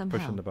give you some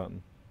pushing help. the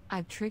button.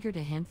 I've triggered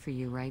a hint for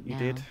you right You now.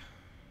 did?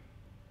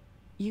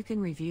 You can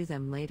review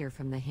them later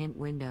from the hint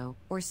window,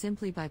 or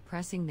simply by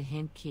pressing the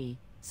hint key,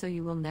 so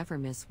you will never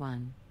miss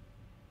one.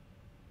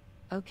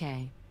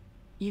 Okay.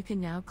 You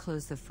can now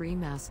close the free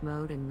mouse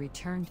mode and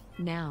return.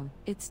 Now,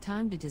 it's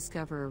time to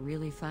discover a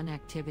really fun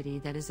activity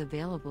that is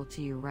available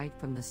to you right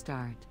from the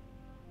start.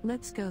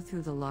 Let's go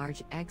through the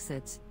large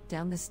exits,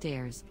 down the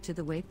stairs, to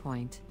the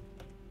waypoint.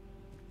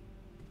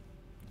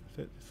 Is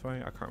it this way?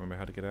 I can't remember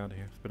how to get out of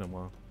here. It's been a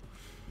while.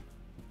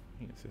 I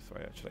think it's this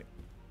way, actually.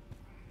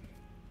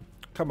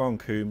 Come on,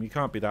 Coom. You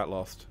can't be that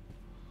lost.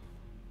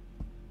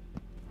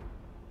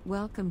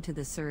 Welcome to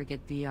the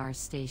Surrogate VR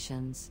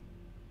stations.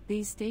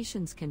 These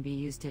stations can be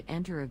used to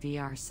enter a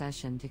VR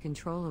session to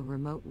control a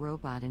remote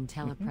robot in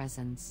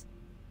telepresence.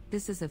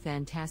 This is a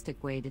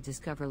fantastic way to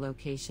discover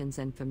locations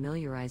and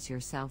familiarize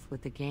yourself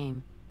with the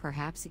game,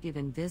 perhaps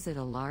even visit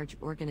a large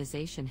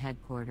organization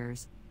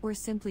headquarters, or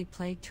simply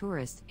play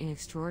tourist in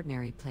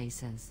extraordinary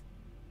places.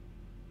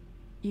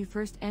 You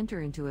first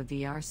enter into a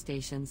VR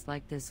stations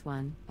like this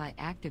one by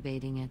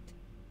activating it.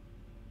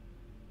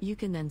 You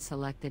can then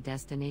select the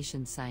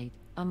destination site,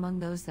 among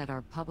those that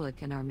are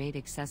public and are made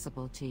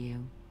accessible to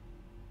you.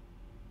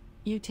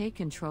 You take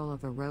control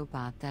of a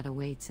robot that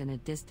awaits in a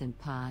distant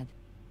pod.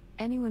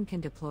 Anyone can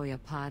deploy a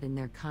pod in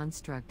their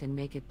construct and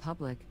make it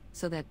public,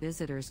 so that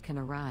visitors can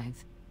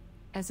arrive.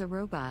 As a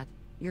robot,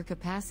 your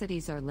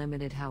capacities are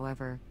limited,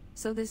 however,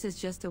 so this is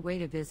just a way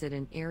to visit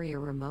an area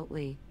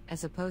remotely,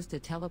 as opposed to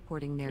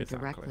teleporting there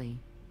directly.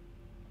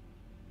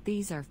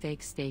 These are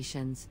fake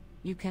stations,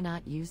 you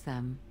cannot use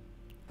them.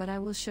 But I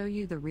will show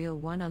you the real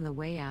one on the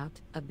way out,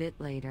 a bit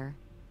later.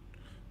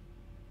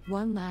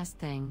 One last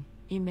thing,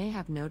 you may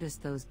have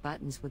noticed those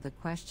buttons with a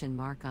question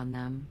mark on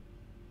them.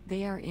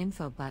 They are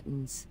info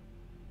buttons.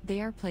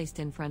 They are placed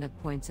in front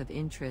of points of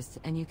interest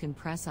and you can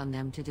press on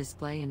them to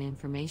display an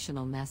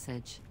informational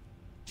message.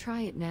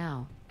 Try it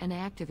now, and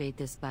activate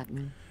this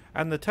button.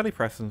 And the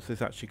telepresence is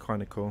actually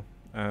kind of cool.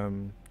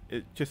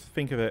 Just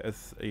think of it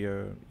as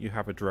you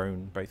have a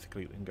drone,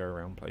 basically, that can go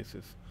around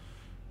places.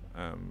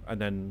 And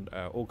then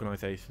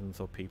organizations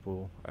or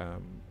people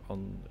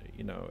on,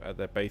 at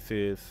their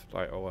bases,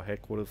 or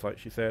headquarters, like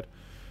she said,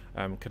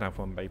 can have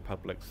one made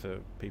public so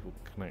people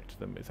can connect to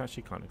them. It's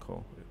actually kind of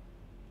cool.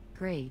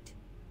 Great.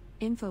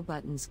 Info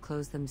buttons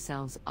close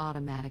themselves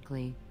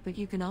automatically, but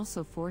you can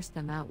also force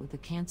them out with the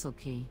cancel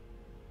key.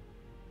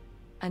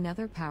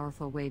 Another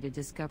powerful way to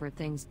discover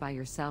things by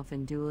yourself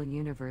in Dual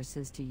Universe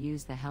is to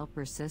use the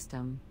helper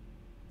system.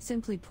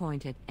 Simply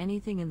point at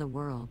anything in the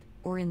world,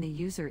 or in the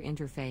user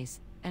interface,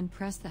 and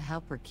press the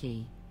helper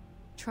key.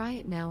 Try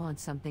it now on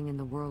something in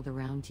the world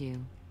around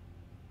you.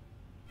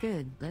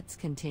 Good, let's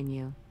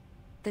continue.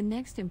 The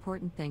next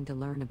important thing to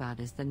learn about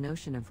is the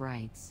notion of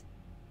rights.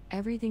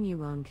 Everything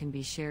you own can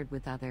be shared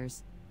with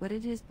others, but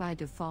it is by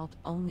default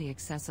only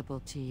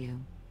accessible to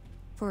you.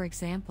 For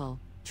example,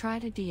 try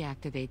to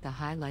deactivate the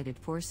highlighted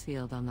force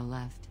field on the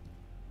left.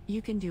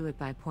 You can do it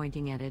by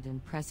pointing at it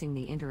and pressing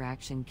the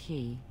interaction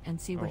key, and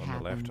see what on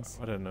happens. the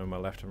left. I don't know my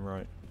left and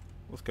right.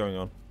 What's going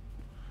on?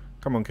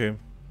 Come on, Coom.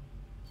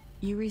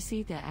 You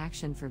received an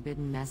action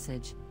forbidden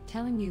message,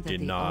 telling you that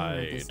the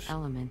owner of this Denied.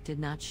 element did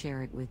not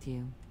share it with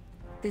you.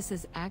 This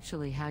is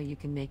actually how you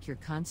can make your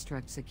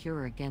construct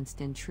secure against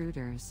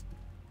intruders.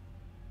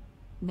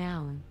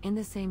 Now, in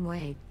the same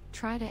way,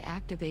 try to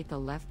activate the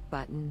left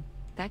button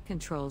that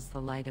controls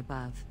the light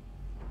above.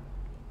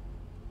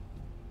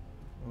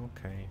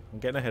 Okay, I'm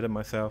getting ahead of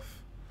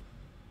myself.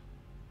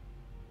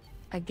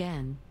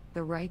 Again,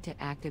 the right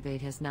to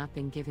activate has not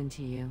been given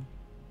to you.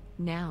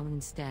 Now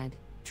instead,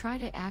 try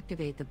to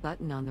activate the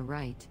button on the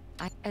right.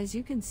 As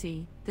you can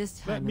see, this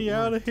time Let me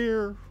out of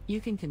here! You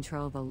can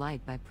control the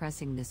light by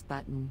pressing this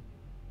button.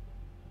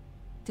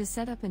 To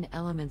set up an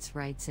element's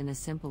rights in a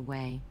simple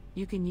way,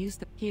 you can use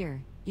the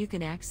here. You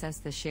can access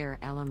the share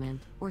element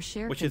or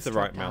share which is the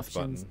right construct mouse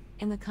options button,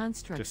 in the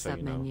construct just so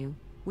you know. submenu,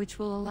 which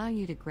will allow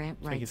you to grant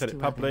So you can rights set to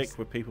it public others.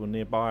 with people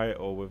nearby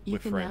or with You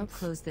can now friends.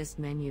 close this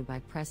menu by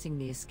pressing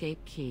the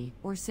escape key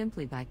or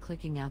simply by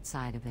clicking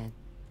outside of it.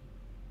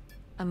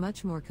 A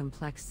much more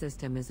complex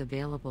system is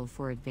available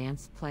for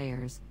advanced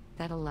players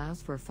that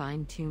allows for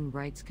fine-tuned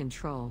rights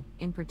control,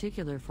 in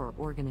particular for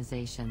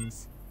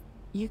organizations.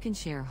 You can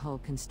share whole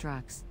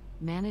constructs,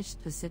 manage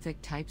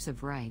specific types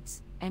of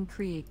rights, and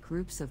create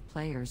groups of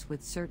players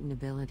with certain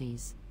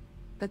abilities.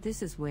 But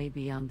this is way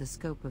beyond the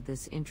scope of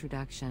this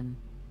introduction.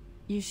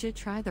 You should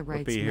try the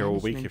rights be here all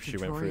week management if she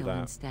went through tutorial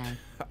that. instead.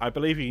 I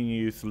believe you can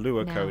use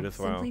Lua Now, code as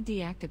well. simply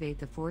deactivate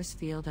the force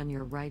field on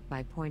your right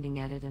by pointing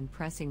at it and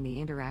pressing the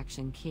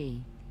interaction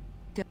key.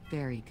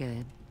 Very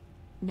good.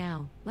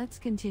 Now, let's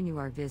continue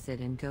our visit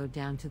and go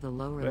down to the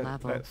lower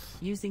level,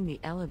 using the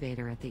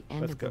elevator at the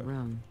end of the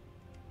room.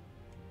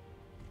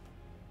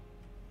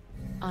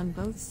 On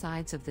both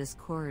sides of this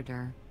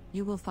corridor,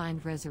 you will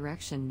find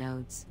resurrection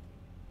nodes.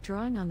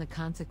 Drawing on the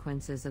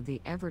consequences of the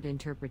Everett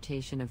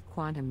interpretation of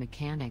quantum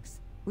mechanics,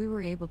 we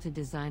were able to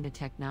design a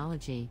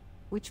technology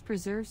which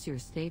preserves your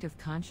state of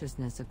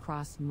consciousness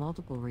across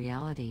multiple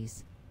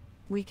realities.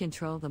 We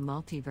control the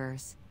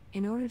multiverse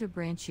in order to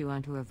branch you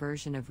onto a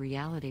version of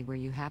reality where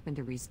you happen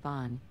to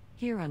respawn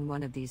here on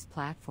one of these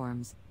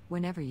platforms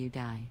whenever you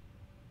die.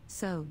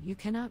 So, you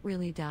cannot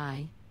really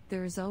die.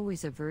 There is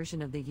always a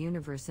version of the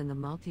universe in the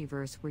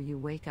multiverse where you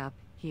wake up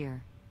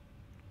here.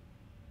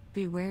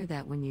 Beware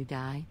that when you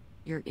die,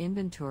 your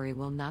inventory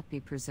will not be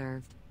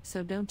preserved,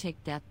 so don't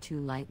take death too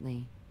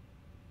lightly.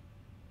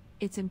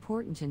 It's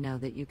important to know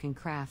that you can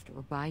craft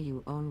or buy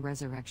your own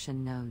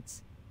resurrection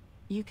nodes.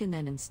 You can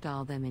then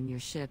install them in your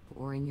ship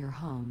or in your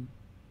home.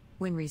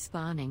 When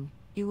respawning,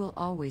 you will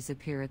always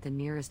appear at the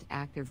nearest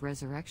active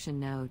resurrection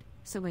node,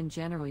 so in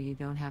general you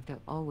don't have to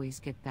always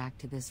get back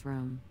to this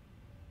room.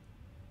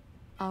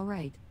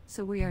 Alright,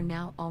 so we are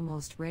now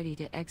almost ready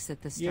to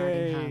exit the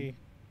starting hub.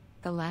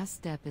 The last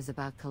step is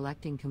about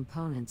collecting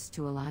components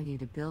to allow you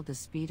to build a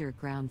speeder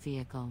ground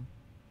vehicle.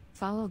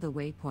 Follow the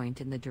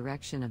waypoint in the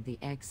direction of the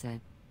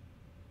exit.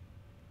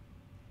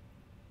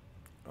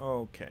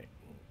 Okay,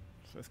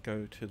 so let's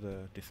go to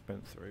the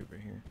dispenser over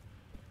here.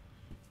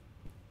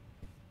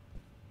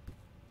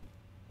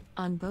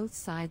 On both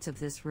sides of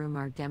this room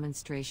are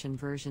demonstration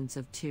versions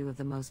of two of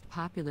the most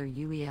popular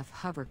UEF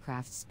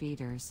hovercraft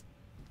speeders.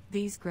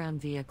 These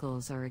ground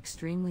vehicles are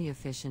extremely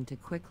efficient to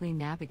quickly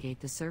navigate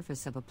the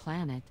surface of a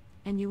planet,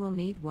 and you will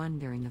need one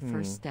during the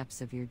first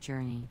steps of your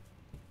journey.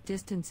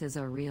 Distances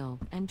are real,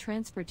 and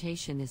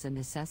transportation is a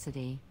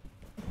necessity.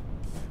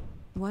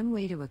 One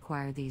way to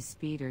acquire these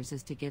speeders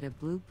is to get a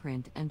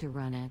blueprint and to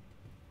run it.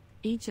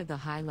 Each of the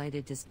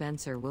highlighted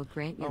dispenser will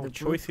grant you the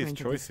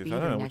blueprint of the speeder I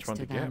don't know next which one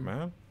to to get, them.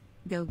 man.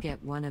 Go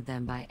get one of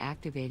them by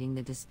activating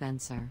the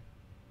dispenser.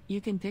 You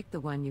can pick the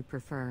one you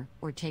prefer,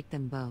 or take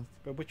them both.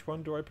 But which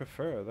one do I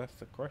prefer? That's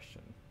the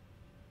question.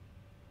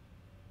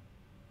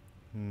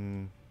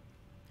 I'm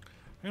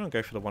gonna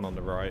go for the one on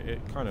the right. It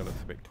kind of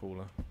looks a bit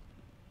cooler.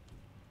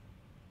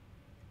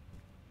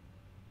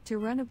 To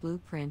run a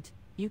blueprint,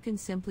 you can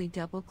simply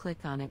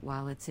double-click on it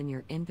while it's in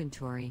your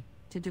inventory,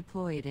 to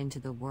deploy it into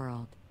the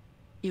world.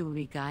 You will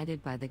be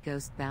guided by the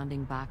ghost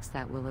bounding box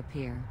that will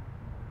appear.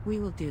 We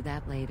will do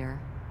that later.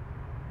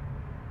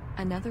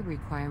 Another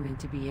requirement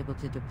to be able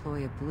to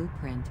deploy a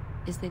blueprint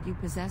is that you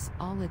possess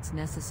all its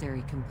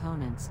necessary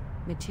components,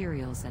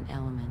 materials and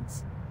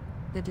elements.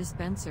 The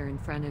dispenser in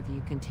front of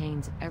you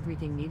contains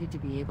everything needed to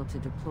be able to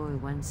deploy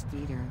one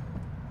speeder.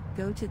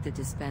 Go to the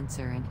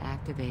dispenser and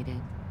activate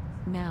it.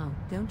 Now,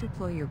 don't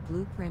deploy your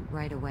blueprint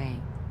right away,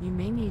 you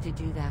may need to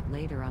do that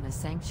later on a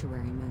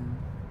sanctuary moon.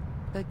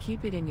 But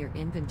keep it in your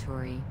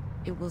inventory,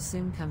 it will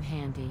soon come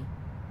handy.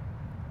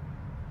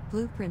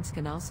 Blueprints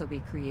can also be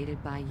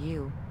created by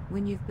you,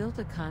 when you've built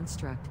a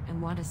construct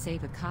and want to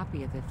save a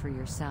copy of it for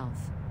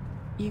yourself.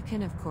 You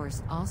can of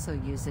course also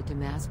use it to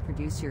mass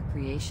produce your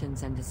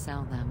creations and to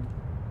sell them.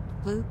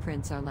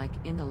 Blueprints are like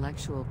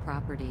intellectual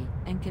property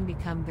and can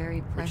become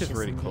very precious. Which is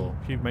really cool.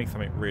 If you make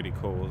something really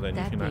cool, then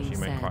you can actually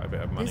make quite a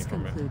bit of money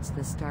from it. This concludes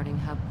the starting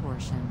hub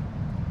portion.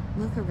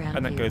 Look around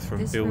And that you. goes from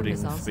This room buildings,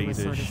 is also a speeders,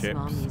 sort of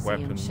small ships, museum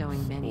weapons,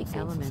 showing many all sorts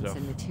of elements stuff.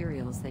 and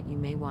materials that you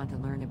may want to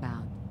learn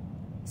about.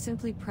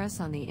 Simply press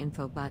on the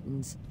info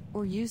buttons,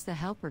 or use the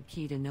helper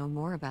key to know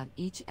more about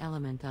each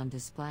element on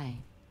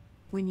display.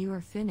 When you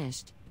are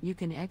finished, you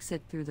can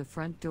exit through the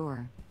front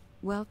door.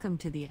 Welcome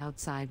to the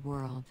outside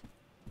world.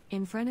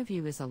 In front of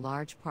you is a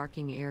large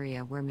parking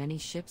area where many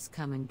ships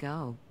come and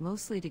go,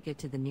 mostly to get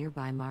to the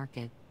nearby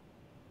market.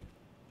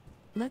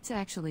 Let's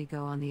actually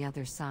go on the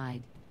other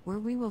side, where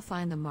we will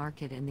find the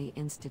market and the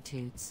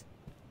institutes.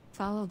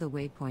 Follow the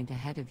waypoint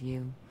ahead of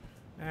you.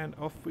 And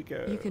off we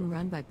go. You can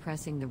run by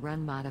pressing the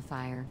run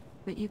modifier,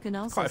 but you can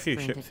also Quite a few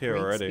sprint ships at here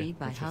great already, speed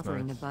by which is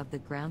hovering nice. above the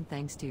ground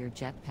thanks to your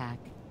jetpack.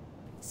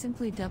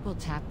 Simply double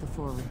tap the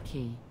forward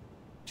key.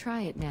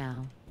 Try it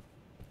now.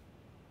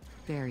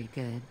 Very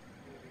good.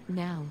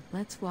 Now,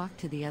 let's walk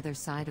to the other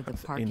side of the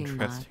That's parking lot.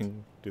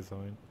 interesting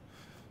design.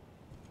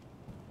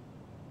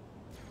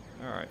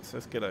 Alright, so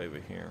let's get over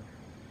here.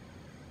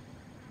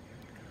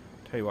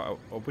 Tell you what,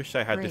 I wish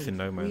they had this in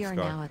No Man's We are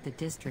Sky. now at the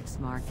district's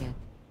market.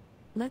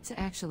 Let's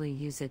actually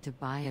use it to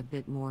buy a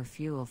bit more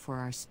fuel for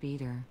our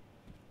speeder.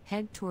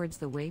 Head towards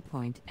the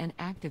waypoint and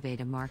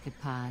activate a market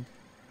pod.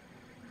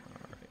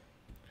 Alright.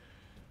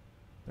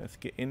 Let's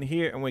get in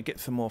here and we get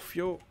some more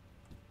fuel.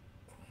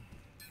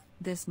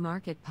 This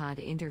market pod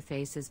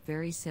interface is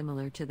very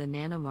similar to the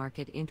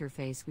nanomarket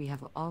interface we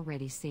have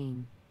already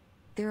seen.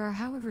 There are,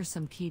 however,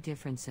 some key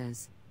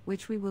differences,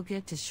 which we will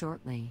get to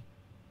shortly.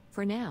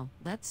 For now,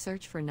 let's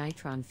search for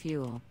nitron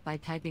fuel by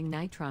typing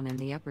nitron in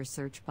the upper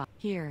search box.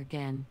 Here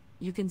again,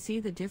 you can see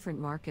the different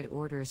market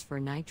orders for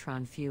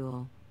nitron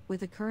fuel,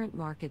 with the current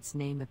market's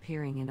name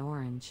appearing in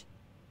orange.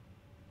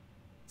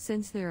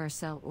 Since there are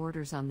sell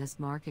orders on this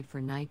market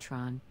for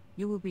nitron,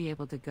 you will be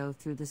able to go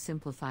through the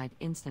simplified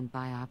instant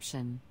buy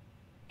option.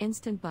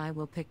 Instant buy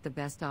will pick the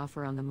best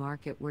offer on the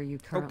market where you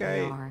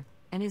currently are,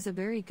 and is a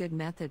very good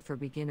method for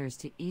beginners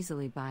to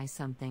easily buy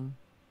something.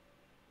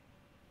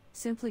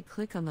 Simply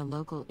click on the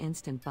local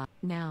instant buy.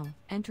 Now,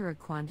 enter a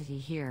quantity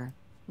here,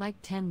 like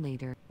 10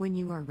 liter. When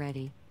you are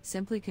ready,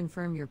 simply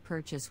confirm your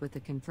purchase with the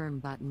confirm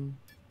button.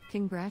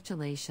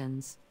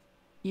 Congratulations!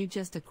 You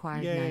just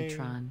acquired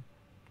nitron.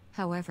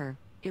 However,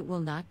 it will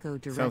not go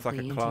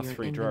directly into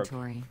your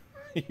inventory.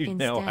 You Instead,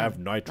 now have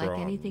nitron. like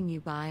anything you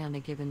buy on a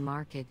given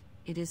market,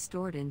 it is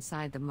stored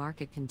inside the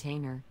market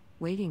container,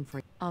 waiting for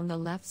you. On the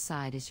left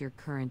side is your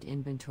current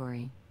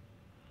inventory.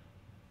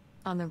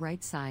 On the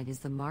right side is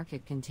the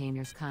market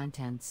container's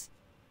contents.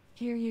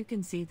 Here you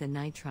can see the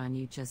nitron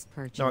you just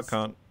purchased. No, I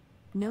can't.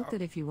 Note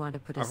that if you want to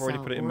put a I've already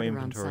sell put it in my order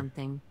on inventory.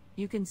 something,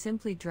 you can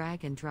simply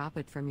drag and drop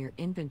it from your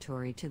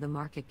inventory to the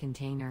market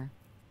container.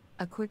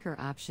 A quicker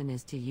option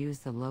is to use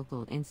the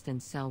local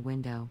instant sell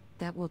window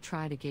that will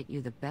try to get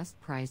you the best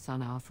price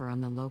on offer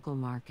on the local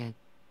market.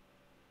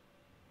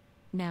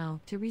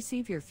 Now, to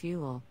receive your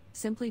fuel,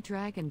 simply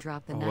drag and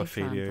drop the nitron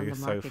from the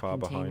market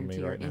container to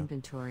your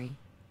inventory.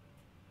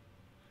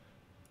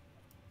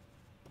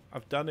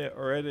 I've done it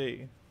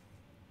already.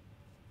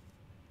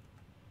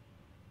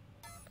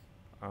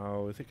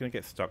 Oh, is it going to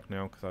get stuck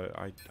now?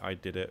 Because I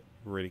did it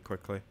really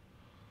quickly.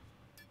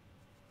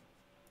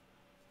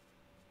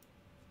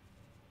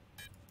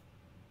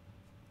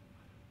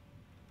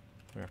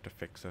 We have to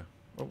fix her.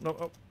 Oh, no,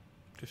 oh.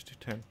 Just do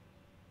 10.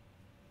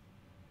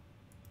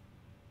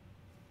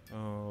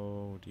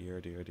 Oh, dear,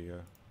 dear,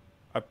 dear.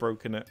 I've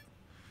broken it.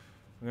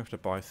 I'm going to have to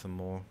buy some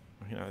more.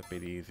 I think that would be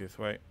the easiest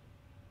way.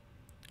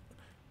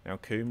 Now,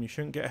 Coom, you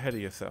shouldn't get ahead of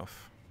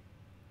yourself.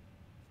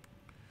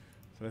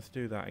 So let's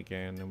do that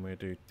again, and we'll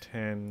do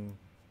 10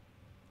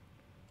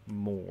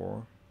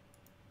 more.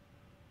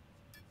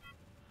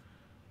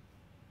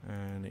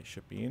 And it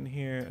should be in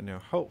here, and now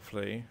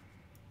hopefully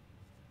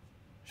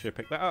should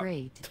pick that up.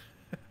 Great.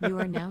 You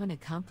are now an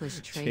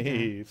accomplished trader.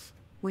 Jeez.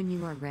 When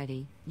you are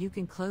ready, you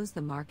can close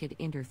the market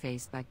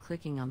interface by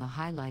clicking on the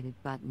highlighted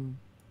button.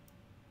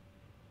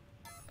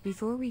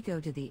 Before we go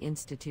to the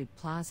Institute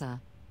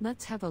Plaza,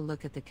 let's have a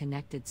look at the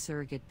connected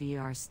surrogate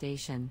VR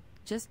station,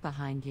 just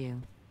behind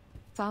you.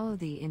 Follow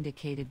the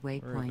indicated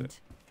waypoint.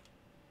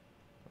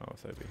 Oh,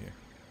 it's over here.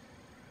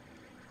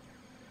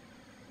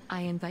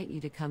 I invite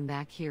you to come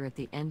back here at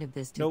the end of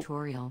this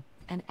tutorial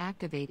and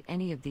activate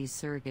any of these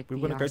surrogate VR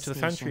stations. We want to go to the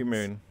Sanctuary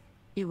Moon.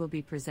 You will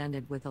be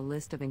presented with a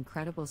list of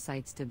incredible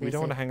sites to visit. We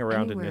don't want to hang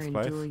around in anywhere this in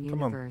place. Dual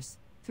Come on. Universe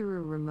through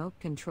a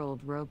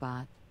remote-controlled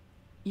robot.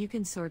 You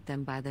can sort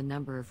them by the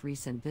number of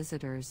recent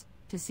visitors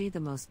to see the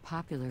most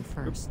popular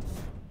first.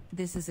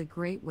 This is a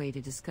great way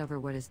to discover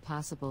what is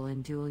possible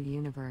in Dual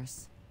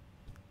Universe.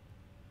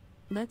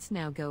 Let's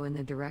now go in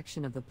the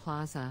direction of the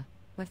plaza,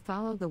 but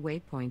follow the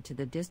waypoint to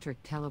the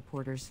district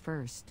teleporters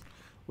first.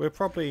 We'll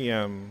probably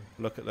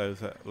look at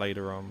those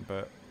later on,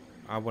 but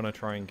I want to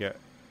try and get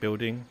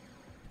building.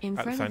 In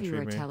front of you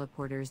are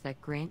teleporters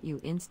that grant you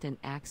instant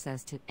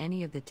access to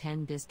any of the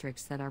 10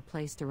 districts that are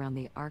placed around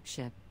the Ark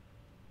ship.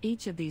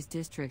 Each of these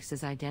districts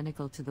is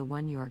identical to the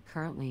one you are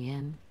currently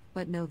in,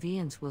 but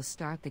Novians will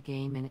start the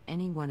game in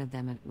any one of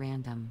them at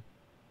random.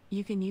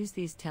 You can use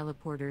these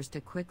teleporters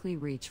to quickly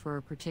reach for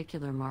a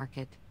particular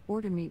market,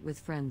 or to meet with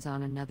friends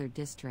on another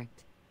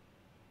district.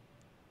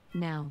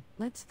 Now,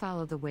 let's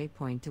follow the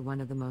waypoint to one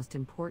of the most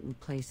important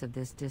places of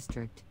this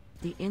district,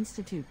 the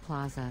Institute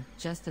Plaza,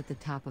 just at the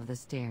top of the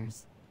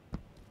stairs.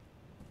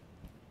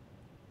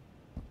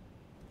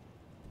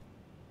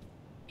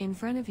 In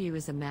front of you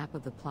is a map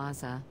of the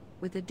plaza,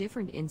 with the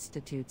different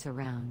institutes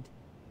around.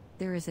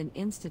 There is an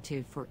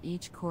institute for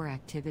each core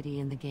activity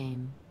in the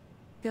game.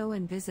 Go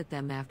and visit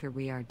them after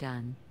we are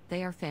done.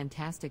 They are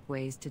fantastic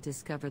ways to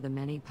discover the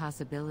many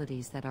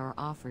possibilities that are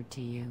offered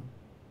to you.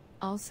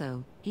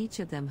 Also, each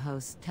of them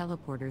hosts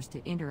teleporters to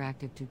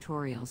interactive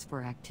tutorials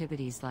for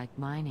activities like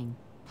mining,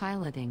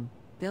 piloting,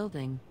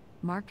 building,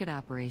 market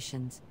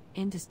operations,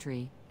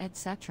 industry,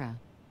 etc.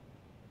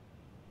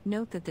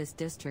 Note that this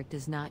district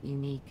is not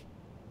unique.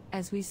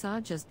 As we saw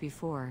just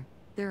before,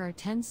 there are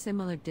 10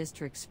 similar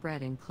districts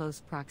spread in close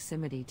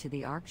proximity to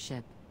the ARC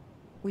ship.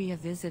 We have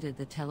visited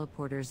the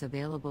teleporters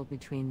available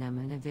between them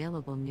and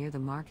available near the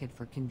market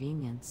for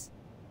convenience.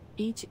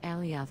 Each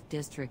Alioth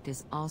district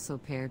is also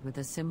paired with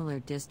a similar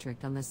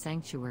district on the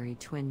Sanctuary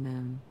Twin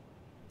Moon.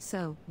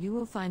 So, you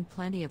will find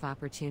plenty of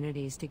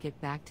opportunities to get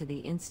back to the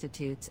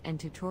institutes and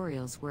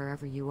tutorials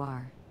wherever you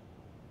are.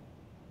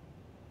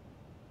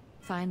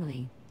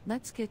 Finally,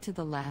 let's get to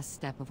the last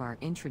step of our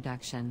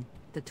introduction,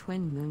 the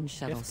Twin Moon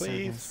Shuttle Yes,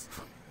 please. service.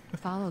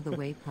 Follow the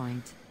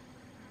waypoint.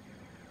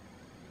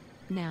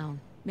 Now,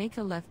 make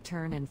a left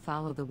turn and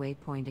follow the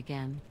waypoint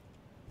again.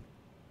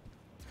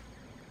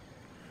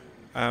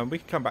 We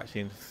can come back to the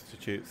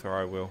institutes, or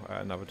I will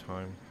at another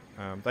time.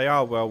 They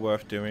are well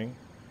worth doing.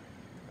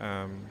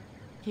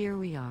 Here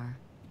we are.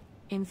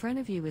 In front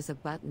of you is a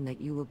button that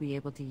you will be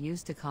able to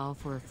use to call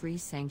for a free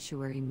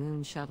Sanctuary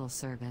Moon Shuttle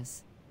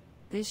service.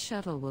 This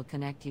shuttle will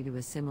connect you to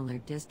a similar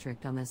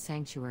district on the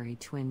Sanctuary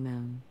Twin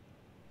Moon.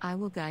 I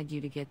will guide you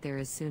to get there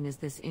as soon as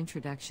this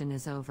introduction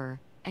is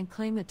over, and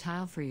claim a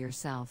tile for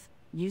yourself,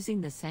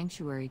 using the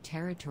Sanctuary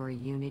Territory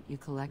unit you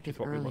collected Which is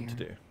what earlier. we want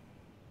to do.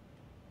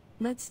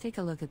 Let's take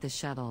a look at the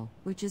shuttle,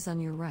 which is on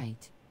your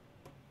right.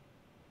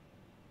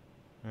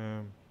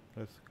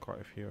 There's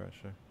quite a few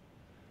actually.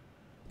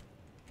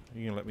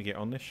 You gonna let me get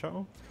on this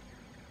shuttle?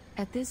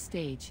 At this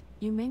stage,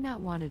 you may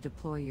not want to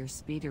deploy your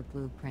speeder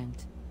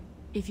blueprint.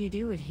 If you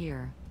do it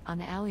here, on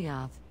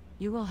Alioth,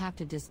 you will have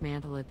to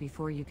dismantle it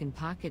before you can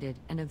pocket it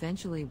and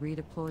eventually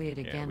redeploy it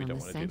again we on don't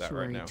the wanna do that right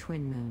Sanctuary now.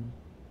 Twin Moon.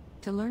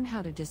 To learn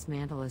how to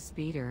dismantle a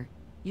speeder,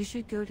 you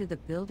should go to the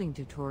building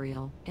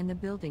tutorial in the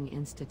Building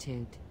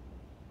Institute.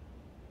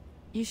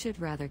 You should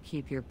rather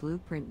keep your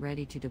blueprint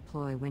ready to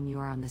deploy when you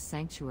are on the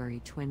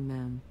Sanctuary Twin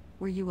Moon,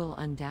 where you will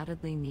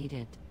undoubtedly need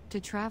it to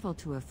travel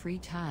to a free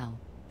tile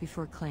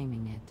before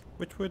claiming it.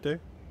 Which we'll do.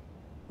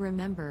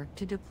 Remember,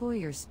 to deploy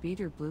your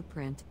speeder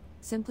blueprint,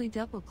 simply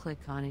double-click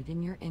on it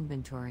in your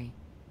inventory.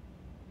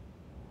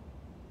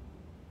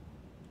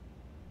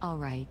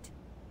 Alright.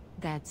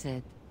 That's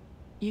it.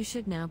 You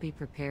should now be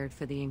prepared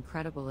for the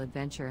incredible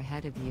adventure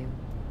ahead of you.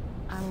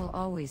 I will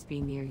always be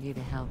near you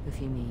to help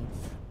if you need.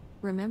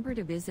 Remember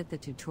to visit the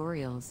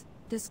tutorials,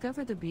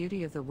 discover the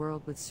beauty of the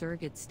world with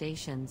surrogate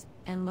stations,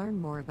 and learn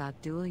more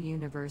about Dual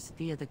Universe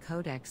via the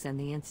Codex and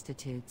the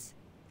Institutes.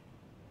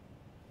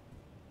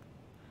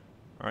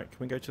 Alright, can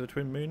we go to the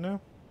Twin Moon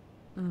now?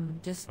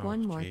 Just Oh,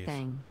 one more jeez.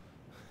 thing.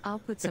 I'll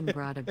put some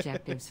broad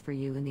objectives for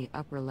you in the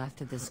upper left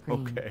of the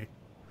screen. Okay.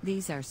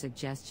 These are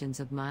suggestions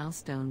of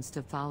milestones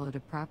to follow to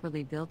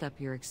properly build up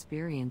your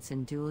experience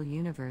in Dual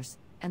Universe,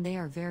 and they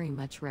are very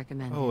much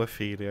recommended. Oh,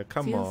 Ophelia,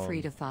 come Feel on.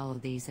 free to follow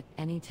these at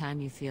any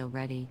time you feel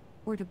ready,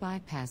 or to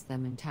bypass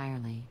them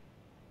entirely.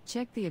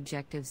 Check the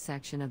objectives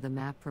section of the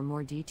map for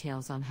more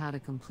details on how to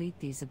complete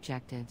these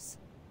objectives.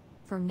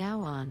 From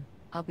now on,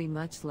 I'll be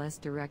much less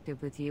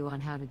directive with you on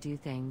how to do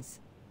things.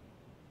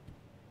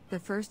 The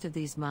first of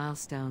these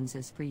milestones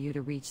is for you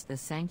to reach the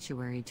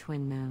Sanctuary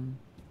Twin Moon.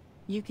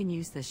 You can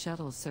use the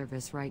shuttle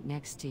service right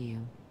next to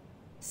you.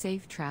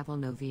 Safe travel,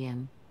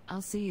 Novian.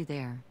 I'll see you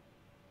there.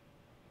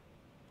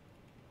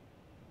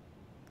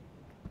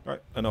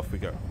 Right, and off we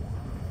go.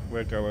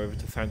 We'll go over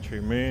to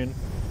Sanctuary Moon,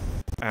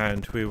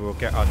 and we will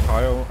get our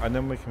tile, and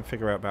then we can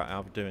figure out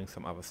about doing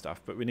some other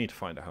stuff, but we need to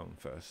find a home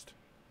first.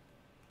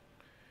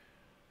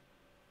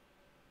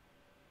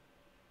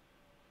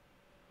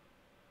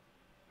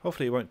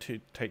 Hopefully it won't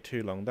take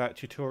too long. That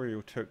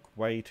tutorial took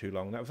way too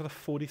long. That was a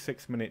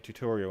 46-minute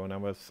tutorial, and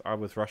I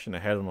was rushing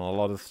ahead on a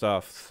lot of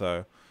stuff,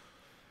 so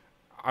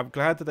I'm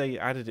glad that they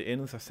added it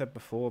in, as I said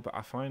before, but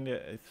I find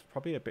it's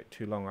probably a bit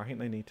too long. I think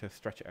they need to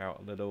stretch it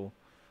out a little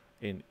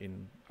in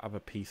other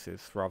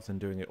pieces rather than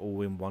doing it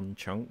all in one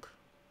chunk.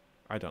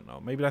 I don't know.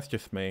 Maybe that's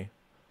just me.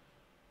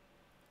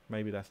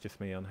 Maybe that's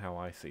just me on how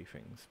I see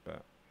things,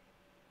 but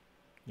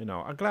you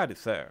know, I'm glad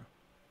it's there.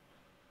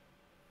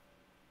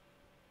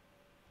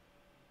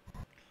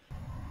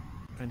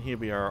 And here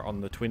we are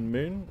on the Twin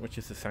Moon, which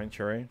is the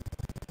Sanctuary.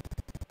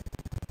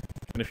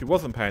 And if you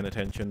wasn't paying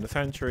attention, the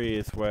Sanctuary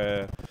is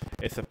where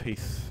it's a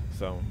peace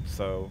zone.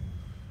 So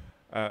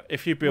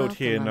if you build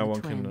Welcome here, on no the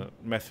one Twin. can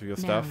mess with your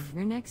Now, stuff.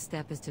 your next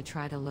step is to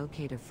try to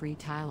locate a free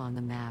tile on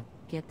the map,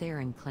 get there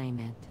and claim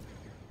it.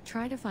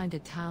 Try to find a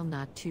tile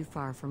not too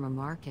far from a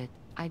market,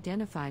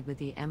 identified with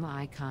the M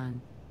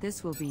icon.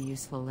 This will be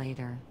useful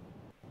later.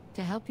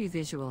 To help you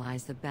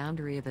visualize the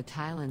boundary of a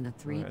tile in the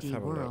 3D Let's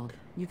have a world, look.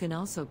 you can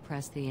also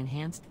press the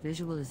Enhanced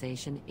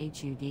Visualization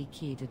HUD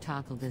key to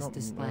toggle this Not-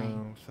 display.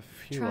 no, it's a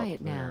few Try up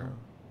it now. there.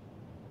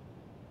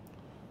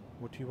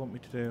 What do you want me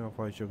to do?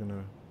 Otherwise you're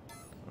gonna...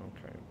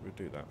 Okay, we'll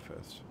do that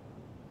first.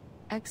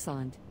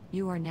 Excellent,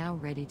 you are now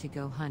ready to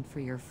go hunt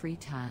for your free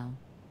tile.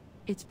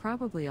 It's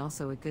probably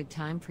also a good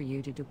time for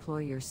you to deploy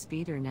your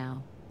speeder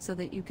now, so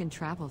that you can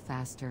travel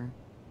faster.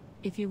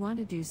 If you want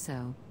to do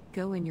so,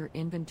 go in your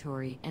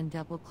inventory and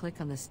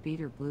double-click on the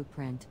speeder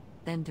blueprint,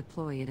 then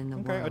deploy it in the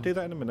world. Okay, I'll do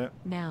that in a minute.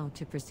 Now,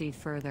 to proceed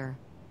further,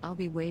 I'll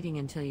be waiting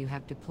until you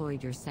have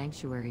deployed your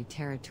Sanctuary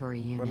Territory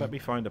unit. Well, let me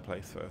find a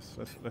place first.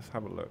 Let's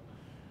have a look.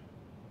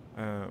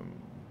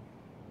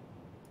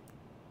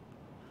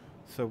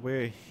 So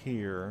we're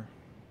here.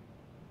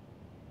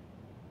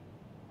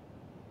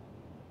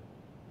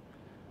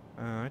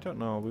 I don't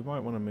know. We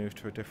might want to move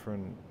to a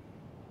different.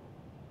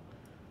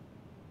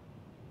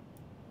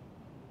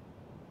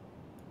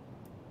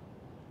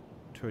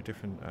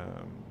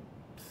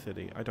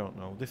 City. I don't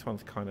know. This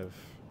one's kind of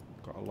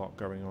got a lot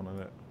going on in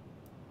it.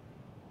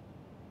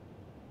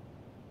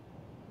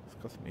 It's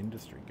got some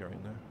industry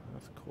going there.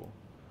 That's cool.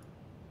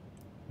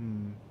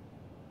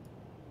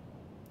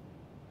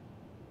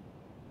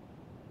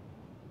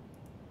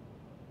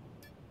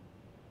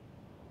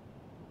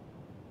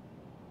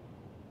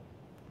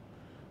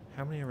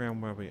 How many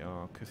around where we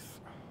are? Because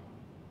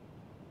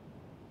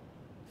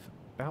it's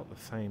about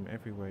the same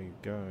everywhere you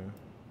go.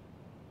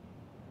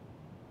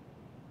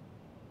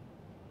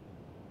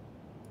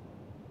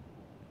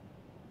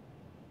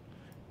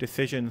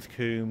 Decisions,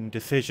 Coombe.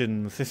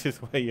 Decisions. This is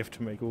where you have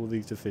to make all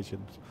these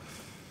decisions.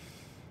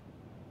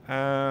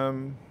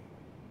 Yeah.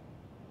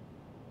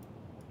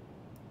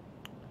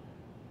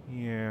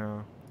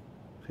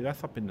 See,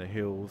 that's up in the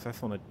hills.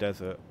 That's on a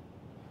desert.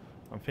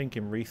 I'm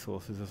thinking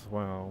resources as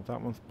well. That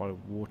one's by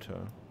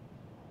water.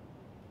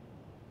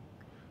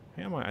 I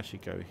think I might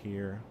actually go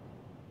here.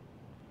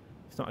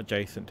 It's not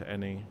adjacent to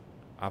any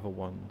other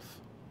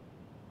ones.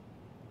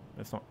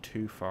 It's not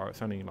too far.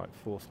 It's only like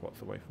 4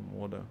 spots away from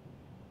water.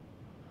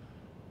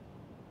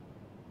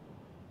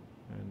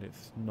 And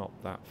it's not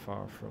that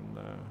far from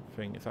the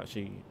thing. It's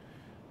actually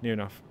near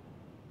enough.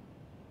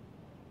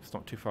 It's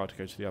not too far to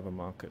go to the other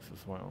markets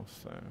as well,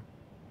 so.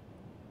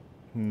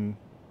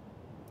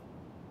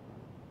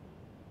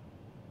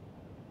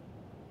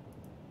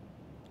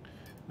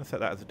 Let's set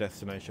that as a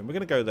destination. We're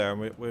going to go there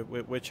and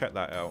we'll check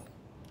that out.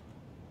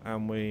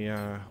 And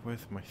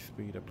where's my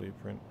speeder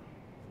blueprint?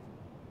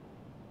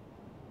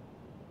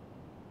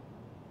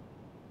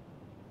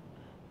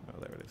 Oh,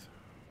 there it is.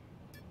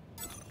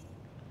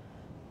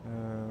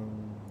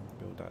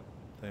 Build that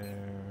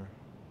there.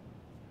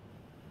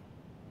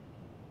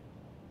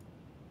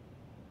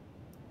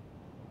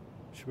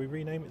 Should we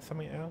rename it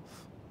something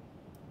else?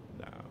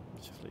 No,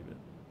 let's just leave it.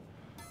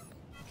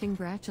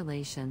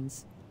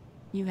 Congratulations.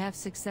 You have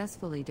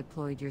successfully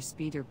deployed your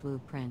speeder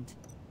blueprint.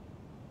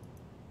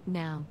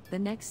 Now, the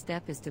next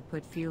step is to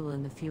put fuel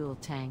in the fuel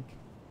tank.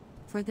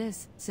 For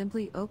this,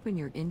 simply open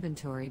your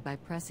inventory by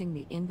pressing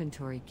the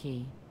inventory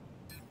key.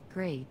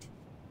 Great.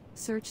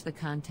 Search the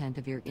content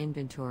of your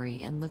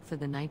inventory and look for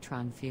the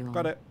nitron fuel.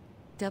 Got it.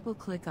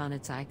 Double-click on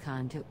its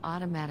icon to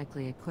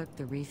automatically equip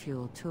the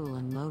refuel tool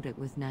and load it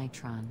with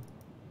nitron.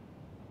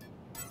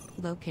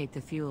 Locate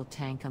the fuel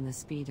tank on the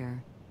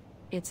speeder.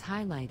 It's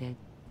highlighted.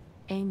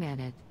 Aim at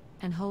it,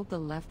 and hold the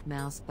left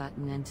mouse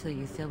button until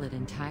you fill it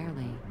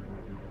entirely.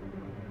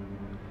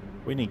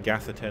 We need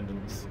gas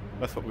attendants.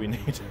 That's what we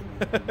need.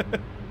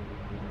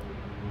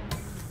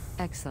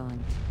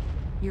 Excellent.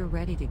 You're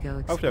ready to go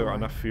explore. Hopefully I've got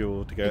enough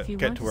fuel to get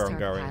to where I'm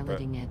going, but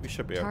we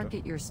should be able to.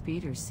 Target your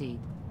speeder seat,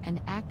 and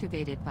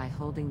activate it by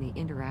holding the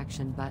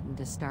interaction button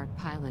to start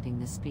piloting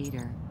the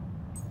speeder.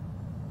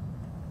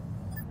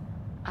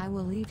 I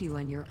will leave you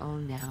on your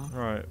own now.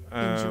 Right.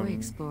 Enjoy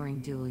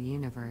exploring Dual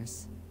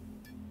Universe.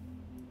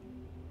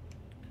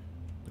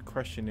 The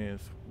question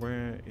is,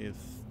 where is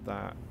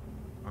that?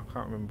 I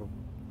can't remember.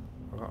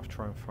 I've got to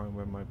try and find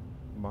where my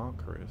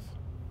marker is.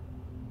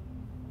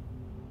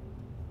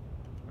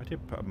 I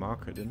did put a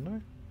marker, didn't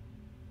I?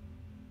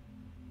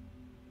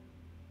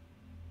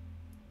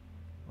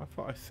 I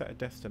thought I set a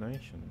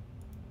destination.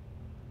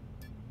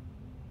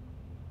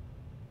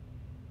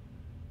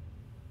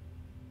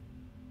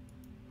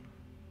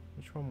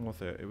 Which one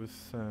was it? It was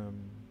this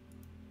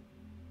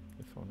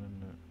one,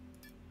 isn't it?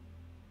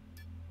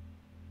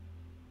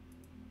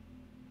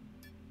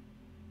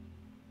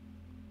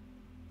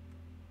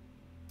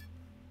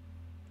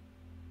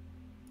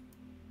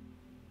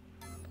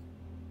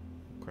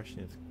 The question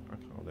is,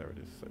 oh, there it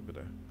is, over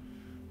there.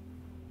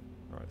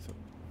 Right, so.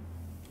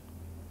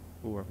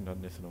 Oh, I haven't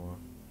done this in a while.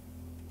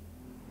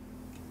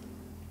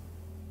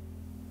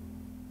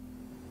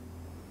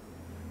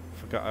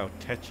 Forgot how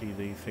tetchy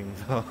these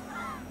things are.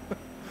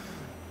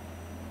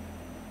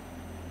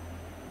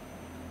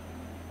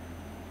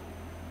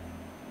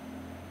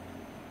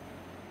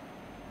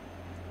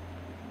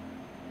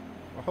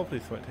 Well, hopefully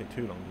this won't take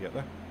too long to get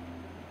there.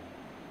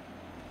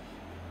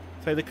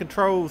 So the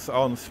controls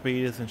on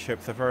speeders and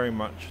ships are very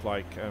much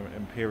like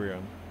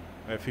Empyrean.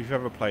 If you've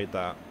ever played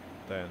that,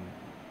 then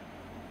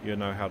you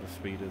know how the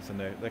speeders, and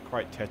they're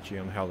quite tetchy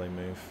on how they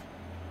move.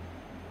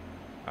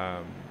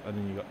 And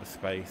then you got the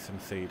space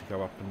and C to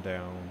go up and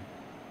down.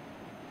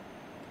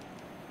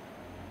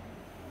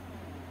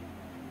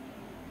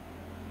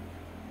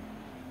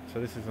 So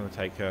this is going to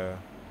take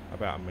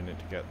about a minute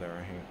to get there,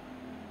 I think.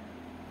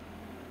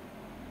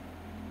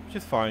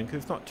 which is fine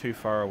because it's not too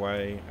far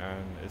away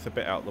and it's a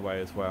bit out of the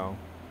way as well,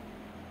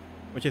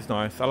 which is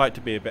nice. I like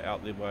to be a bit out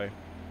of the way,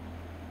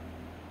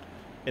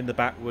 in the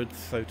backwoods,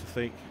 so to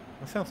speak.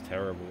 That sounds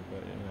terrible,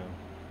 but you know,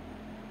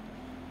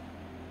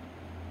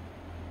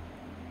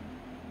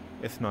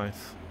 it's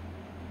nice.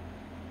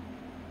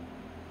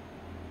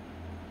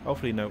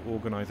 Hopefully no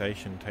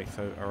organisation takes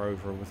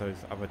over with those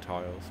other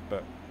tiles,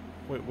 but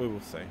we will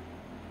see.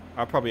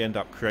 I'll probably end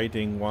up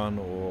creating one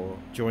or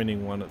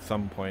joining one at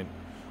some point.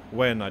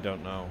 When, I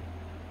don't know.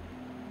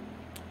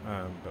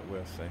 But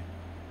we'll see.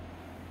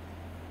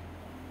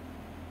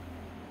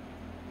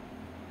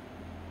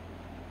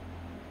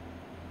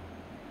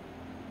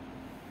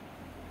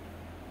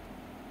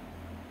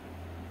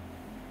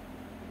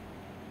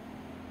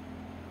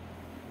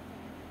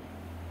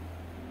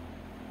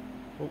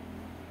 Oh,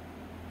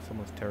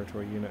 someone's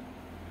territory unit.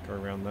 Go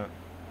around that.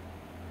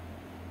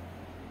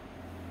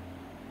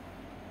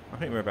 I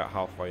think we're about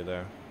halfway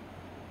there.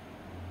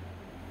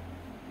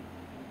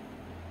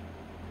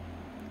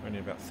 Only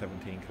about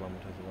 17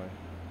 kilometers away.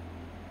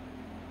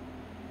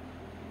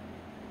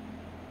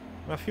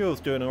 My fuel's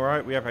doing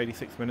alright. We have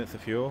 86 minutes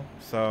of fuel,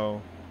 so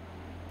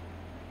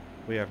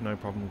we have no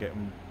problem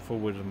getting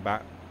forward and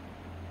back.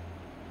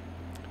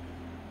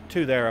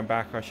 To there and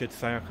back, I should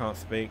say. I can't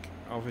speak.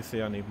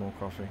 Obviously, I need more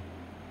coffee.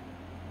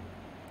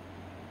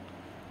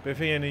 But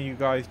if any of you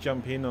guys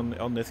jump in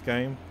on this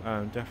game,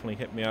 definitely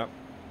hit me up.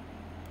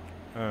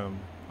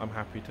 I'm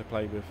happy to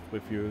play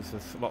with viewers.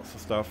 There's lots of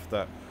stuff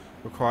that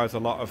requires a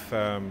lot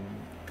of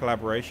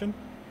collaboration,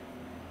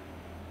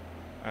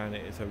 and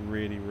it is a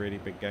really, really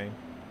big game.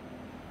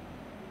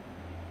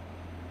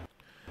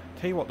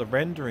 Tell you what, the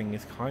rendering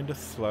is kind of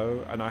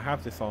slow, and I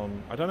have this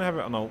on, I don't have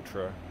it on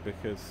ultra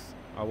because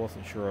I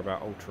wasn't sure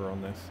about ultra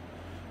on this,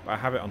 but I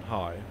have it on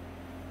high.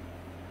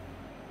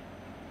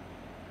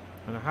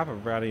 And I have a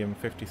Radeon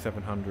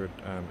 5700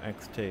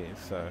 XT,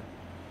 so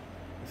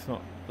it's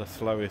not the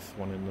slowest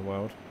one in the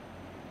world.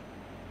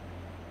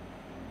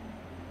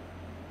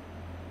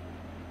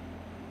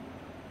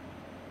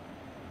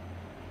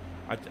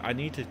 I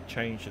need to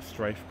change the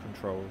strafe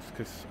controls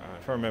because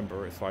if I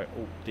remember, it's like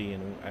Alt D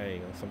and Alt A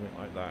or something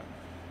like that,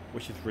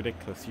 which is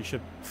ridiculous. You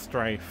should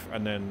strafe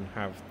and then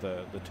have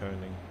the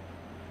turning.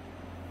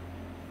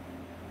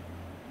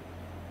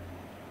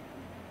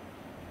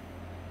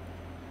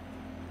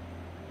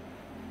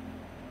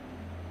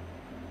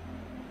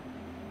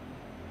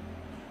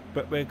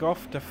 But we're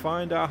off to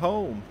find our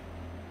home.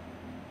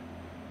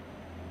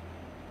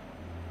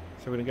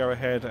 So we're going to go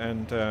ahead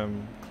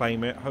and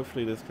claim it.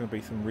 Hopefully there's going to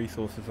be some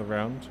resources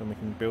around and we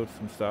can build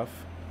some stuff.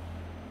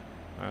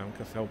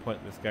 Because the whole point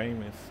of this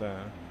game is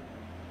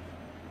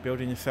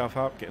building yourself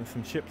up, getting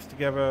some ships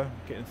together,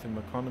 getting some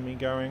economy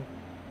going,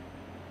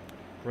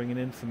 bringing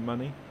in some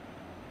money.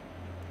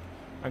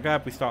 I'm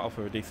glad we start off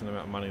with a decent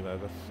amount of money though.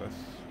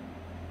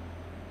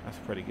 That's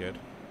pretty good.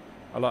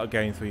 A lot of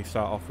games where you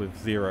start off with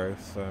zero,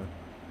 so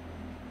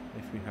at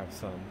least we have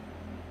some.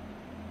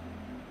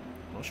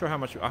 Not sure how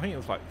much. I think it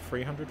was like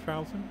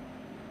 300,000.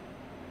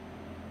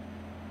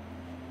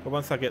 But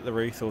once I get the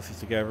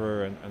resources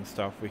together and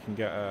stuff, we can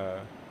get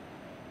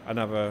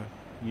another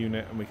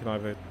unit, and we can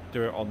either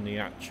do it on the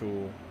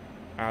actual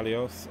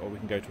Alios, or we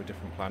can go to a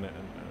different planet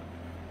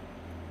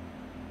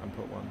and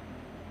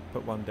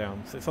put one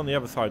down. So it's on the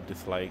other side of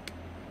this lake,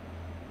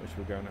 which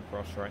we're going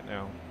across right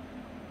now.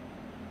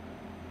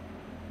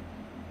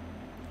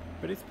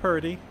 But it's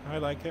pretty. I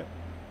like it.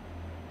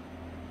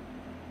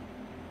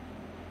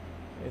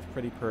 It's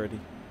pretty pretty.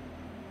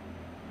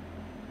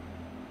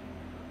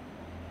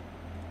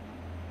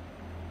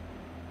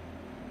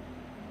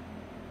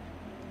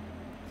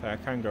 So I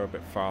can go a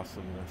bit faster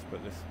than this,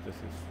 but this is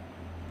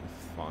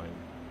fine.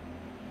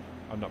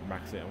 I'm not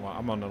maxing it.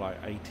 I'm on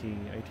like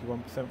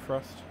 81%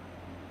 thrust.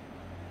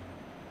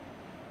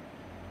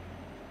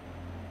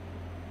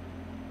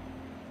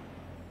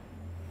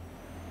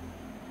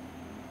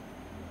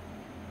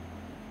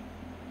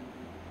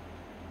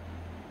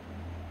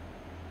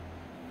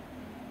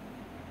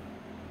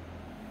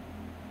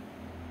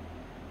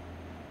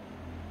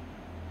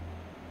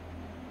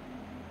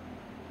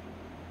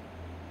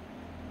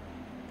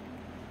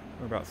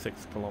 We're about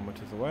 6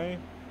 kilometers away,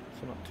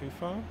 so not too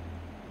far.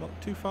 Not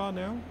too far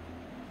now.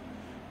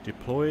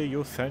 Deploy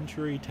your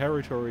Century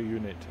Territory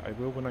unit. I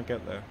will when I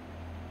get there.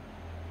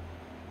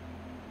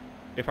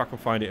 If I can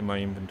find it in my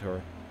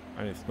inventory,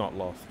 and it's not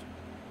lost.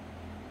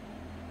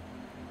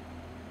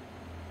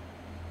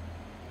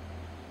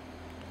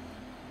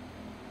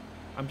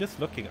 I'm just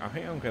looking. I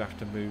think I'm going to have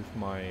to move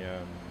my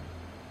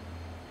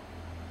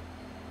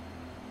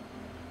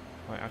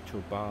my actual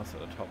bars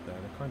at the top there.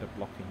 They're kind of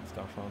blocking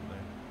stuff, aren't they?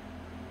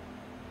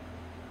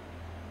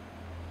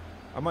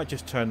 I might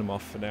just turn them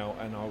off for now,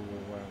 and I will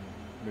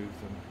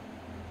move them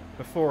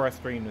before I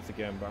stream this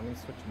again, but I'm going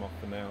to switch them off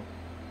for now.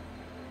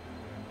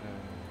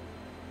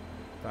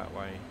 And that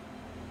way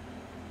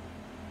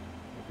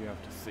we'll be able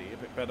to see a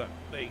bit better.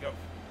 There you go.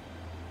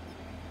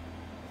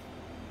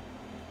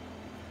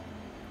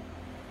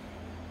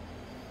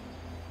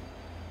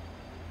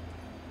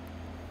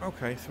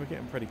 Okay, so we're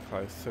getting pretty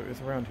close. So it's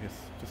around here,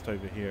 just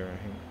over here, I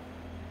think.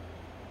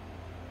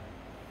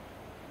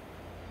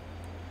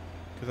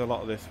 Because a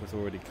lot of this was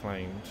already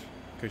claimed.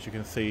 Because you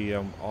can see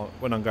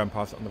when I'm going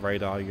past it on the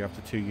radar, you have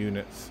the 2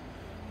 units.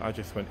 I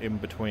just went in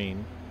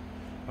between.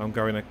 I'm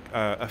going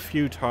a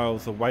few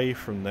tiles away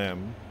from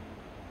them.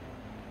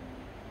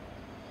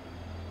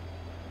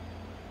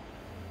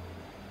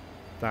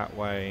 That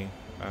way.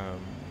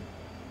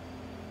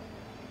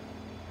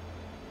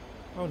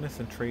 Oh, and there's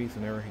some trees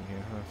and everything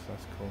here.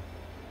 That's cool.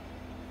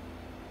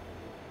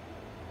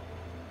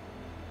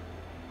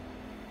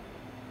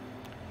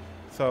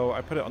 So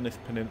I put it on this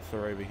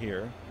peninsula over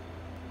here,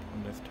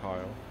 on this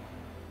tile.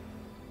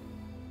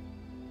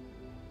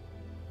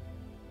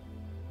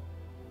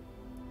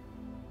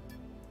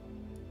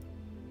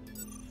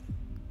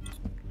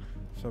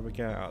 So we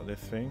get out of this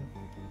thing.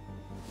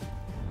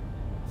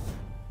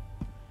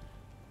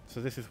 So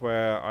this is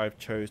where I've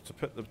chose to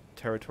put the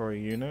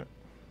territory unit.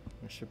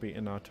 It should be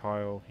in our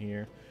tile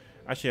here.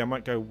 Actually, I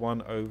might go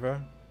one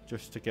over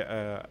just to get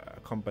a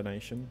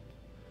combination.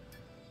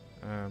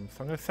 So I'm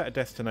going to set a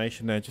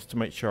destination there just to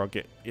make sure I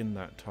get in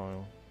that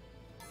tile.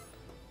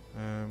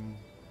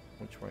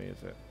 Which way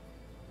is it?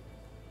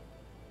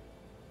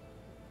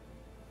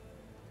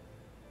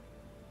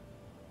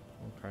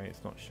 Okay,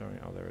 it's not showing.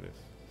 Oh, there it is.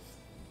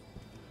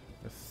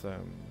 Let's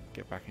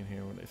get back in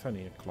here. It's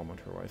only a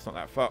kilometre away. It's not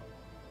that far.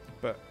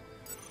 But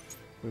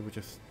we will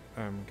just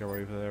go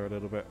over there a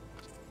little bit.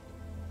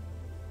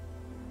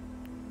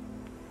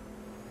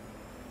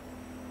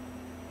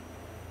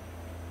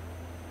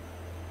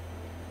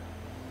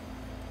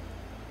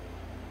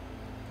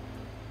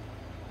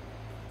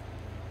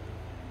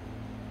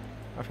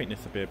 I think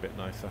this will be a bit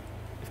nicer.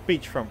 It's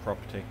beachfront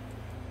property.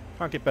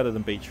 Can't get better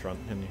than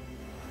beachfront, can you?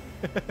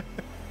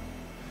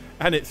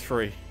 And it's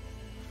free.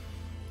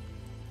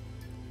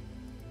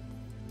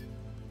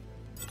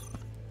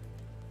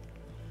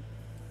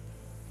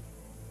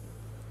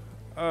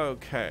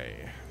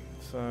 Okay,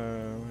 so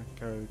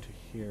go to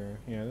here.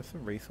 Yeah, there's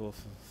some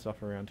resources and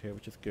stuff around here,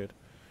 which is good.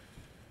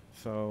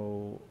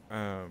 So,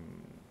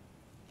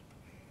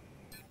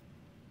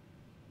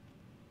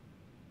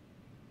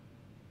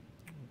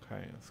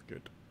 okay, that's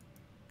good.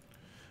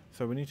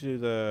 So we need to do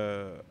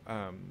the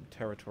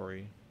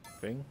territory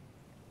thing.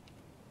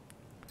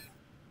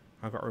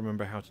 I've got to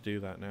remember how to do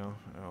that now.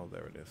 Oh,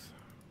 there it is.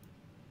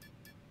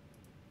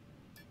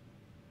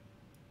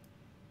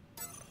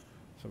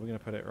 So we're going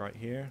to put it right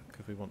here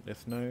because we want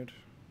this node.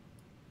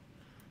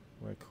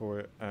 We'll call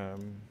it, I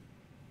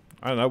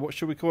don't know, what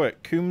should we call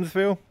it?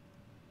 Coombsville?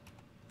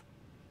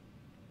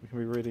 We can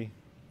be really,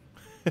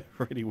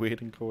 really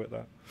weird and call it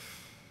that.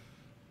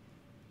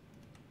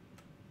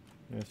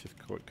 Yeah, let's just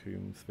call it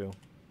Coombsville.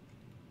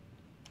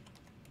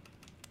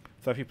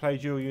 So if you play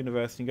Dual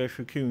Universe and you go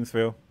through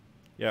Coombsville,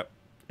 yep,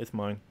 it's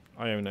mine.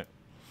 I own it.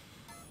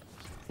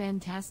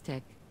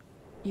 Fantastic.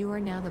 You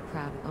are now the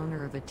proud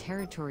owner of a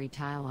territory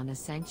tile on a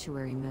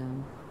sanctuary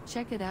moon.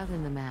 Check it out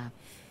in the map.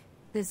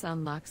 This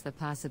unlocks the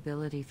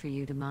possibility for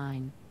you to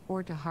mine,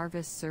 or to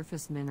harvest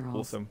surface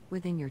minerals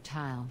within your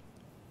tile.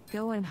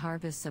 Go and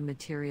harvest some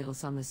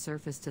materials on the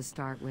surface to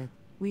start with.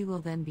 We will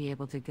then be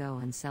able to go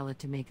and sell it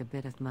to make a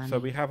bit of money. So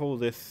we have all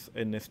this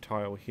in this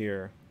tile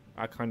here.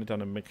 I kind of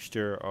done a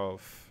mixture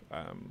of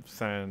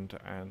sand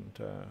and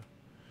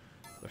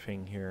the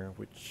thing here,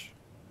 which,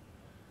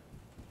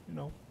 you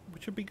know,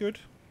 which would be good,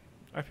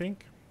 I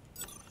think.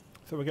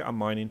 So we get our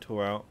mining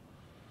tool out,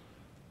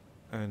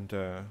 and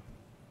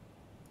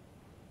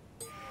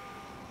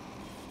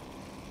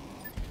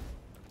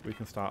we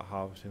can start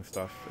harvesting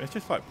stuff. It's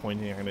just like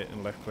pointing at it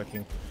and left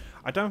clicking.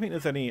 I don't think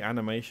there's any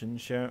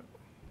animations yet.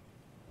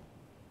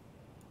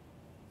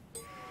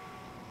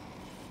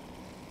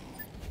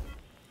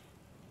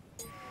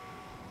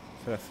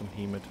 So that's some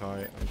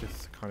hematite. I'm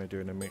just kind of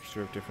doing a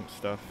mixture of different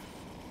stuff.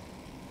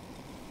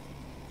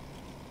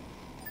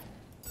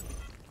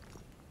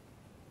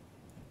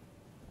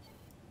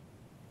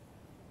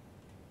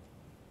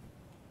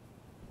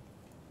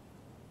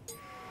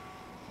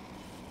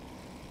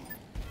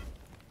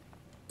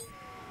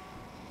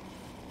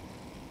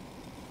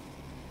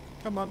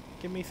 Come on,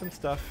 give me some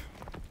stuff.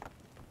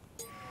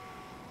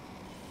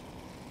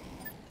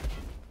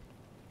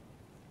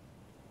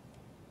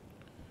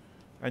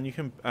 And you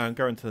can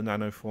go into the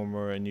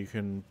nanoformer and you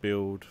can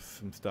build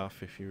some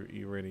stuff if you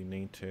really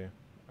need to.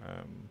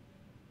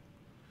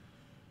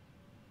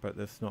 But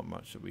there's not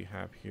much that we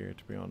have here,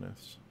 to be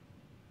honest,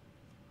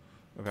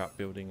 about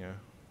building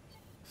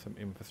some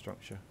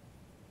infrastructure.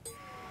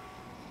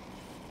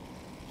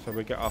 So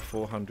we get our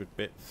 400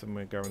 bits and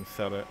we go and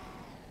sell it.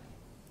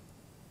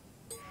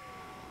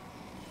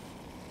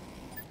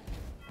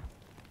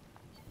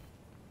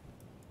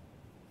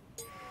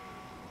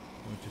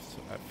 I'm just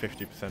at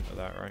 50% of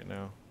that right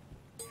now.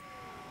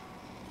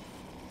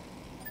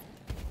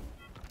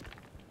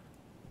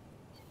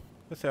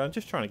 Let's say I'm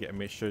just trying to get a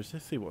mixture,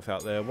 just see what's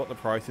out there, what the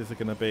prices are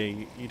going to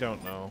be. You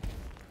don't know.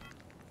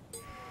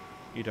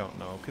 You don't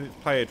know, because it's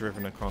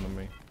player-driven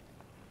economy.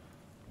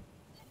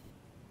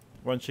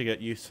 Once you get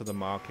used to the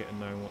market and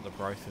knowing what the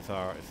prices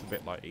are, it's a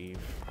bit like Eve.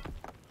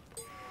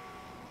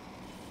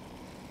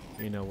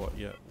 You know what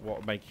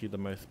will make you the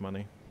most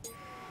money.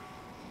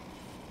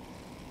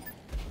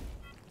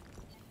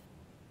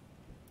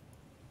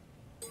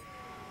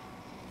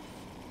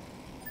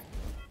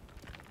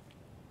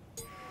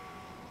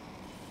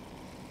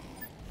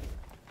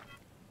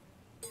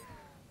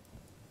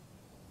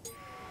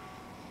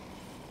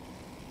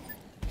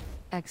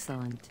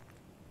 Excellent.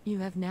 You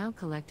have now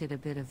collected a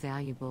bit of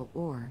valuable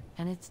ore,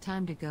 and it's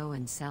time to go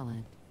and sell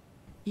it.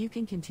 You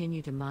can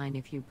continue to mine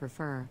if you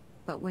prefer,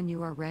 but when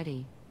you are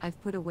ready, I've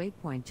put a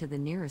waypoint to the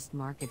nearest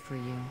market for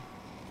you.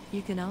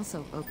 You can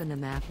also open the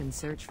map and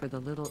search for the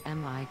little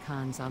M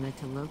icons on it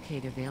to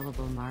locate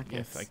available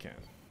markets. Yes, I can.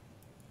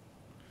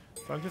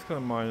 So I'm just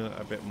going to mine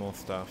a bit more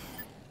stuff.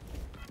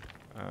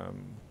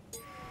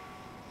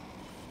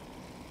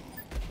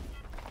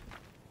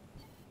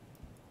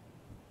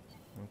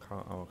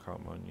 I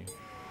can't mine you.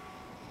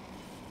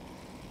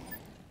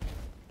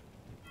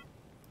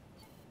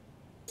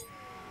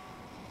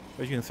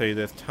 As you can see,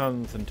 there's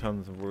tons and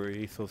tons of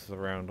resources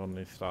around on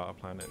these starter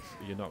planets.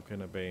 You're not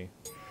going to be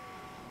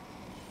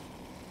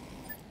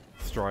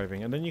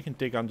striving. And then you can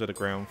dig under the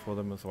ground for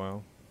them as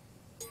well.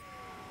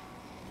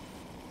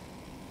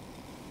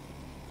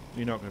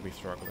 You're not going to be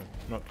struggling,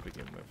 not to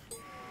begin with.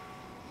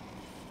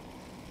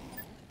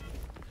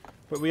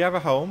 But we have a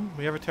home,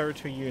 we have a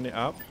territory unit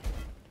up.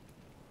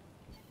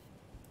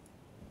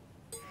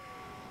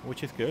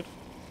 Which is good.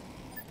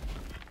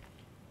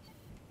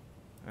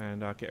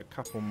 And I'll get a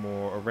couple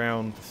more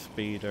around the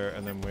speeder,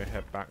 and then we'll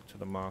head back to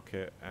the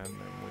market, and then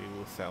we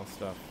will sell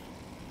stuff.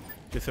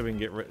 Just so we can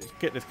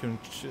get this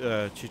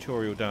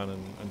tutorial done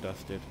and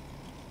dusted.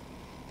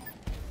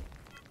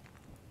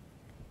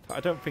 I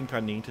don't think I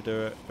need to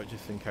do it, but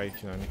just in case,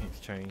 you know, anything's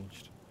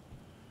changed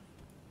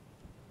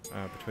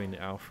between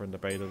the alpha and the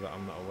beta that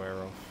I'm not aware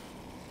of,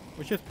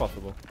 which is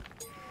possible.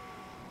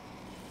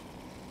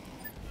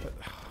 But,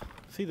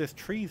 see, there's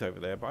trees over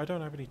there, but I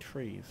don't have any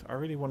trees. I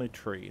really wanted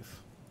trees.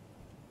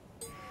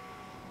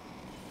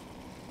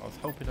 I was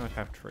hoping I'd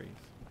have trees.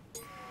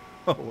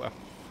 Oh well.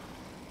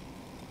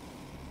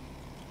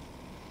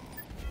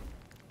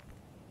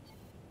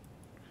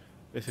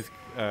 This is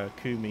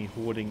Kumi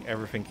hoarding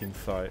everything in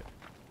sight.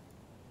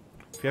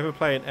 If you ever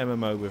play an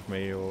MMO with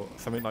me or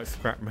something like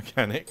Scrap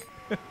Mechanic,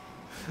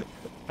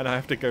 and I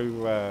have to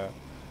go,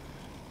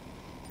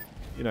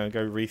 you know,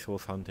 go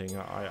resource hunting,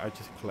 I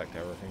just collect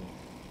everything.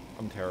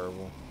 I'm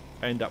terrible.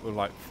 I end up with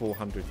like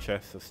 400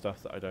 chests of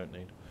stuff that I don't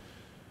need.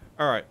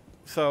 Alright,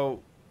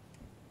 so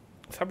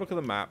let's have a look at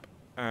the map,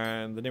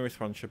 and the nearest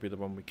one should be the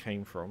one we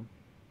came from,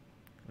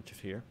 which is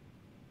here.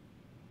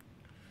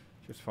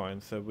 Which is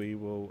fine, so we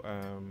will,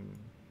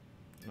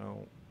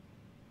 no.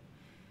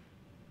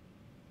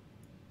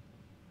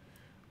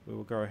 We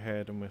will go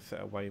ahead and we'll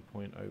set a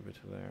waypoint over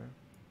to there.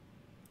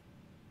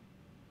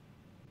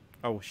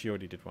 Oh, she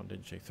already did one,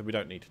 didn't she? So we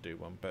don't need to do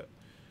one, but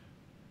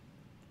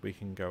we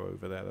can go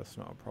over there, that's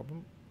not a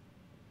problem.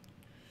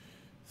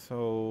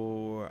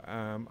 So,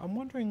 I'm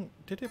wondering,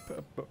 did it put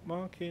a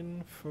bookmark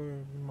in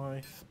for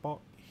my spot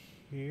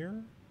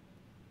here?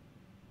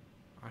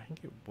 I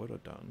think it would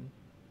have done.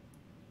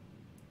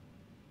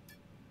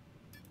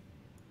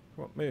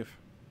 Come on, move.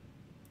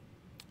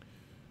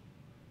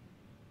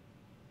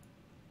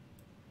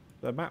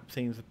 The map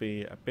seems to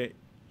be a bit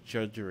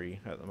judgery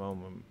at the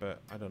moment,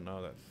 but I don't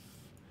know,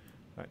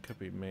 that could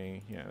be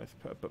me. Yeah, let's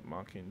put a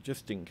bookmark in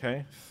just in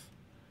case.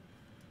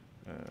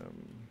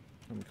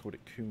 And we called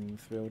it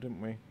Coombsville,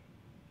 didn't we?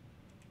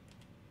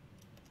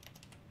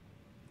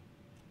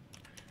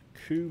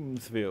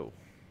 Coombsville.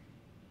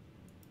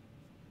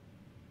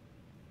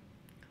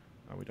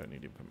 Oh, we don't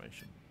need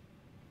information.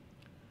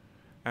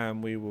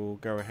 And we will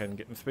go ahead and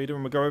get the speeder,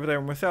 and we'll go over there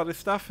and we'll sell this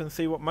stuff and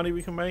see what money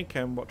we can make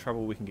and what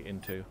trouble we can get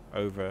into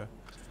over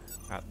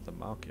at the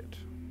market.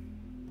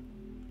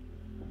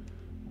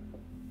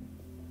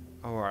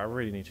 Oh, I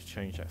really need to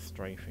change that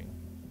strafing.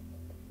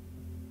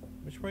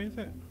 Which way is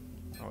it?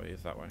 Oh, it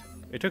is that way.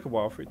 It took a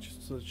while for it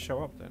just to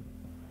show up then.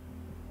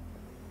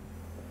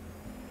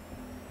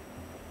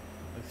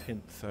 Those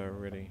hints are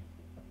really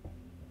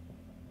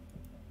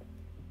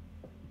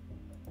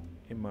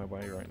in my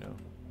way right now.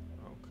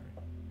 Okay.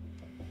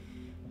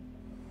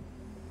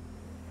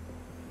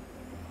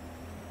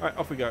 Alright,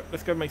 off we go.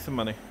 Let's go make some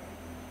money.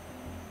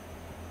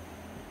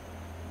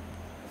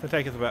 It's gonna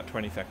take us about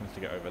 20 seconds to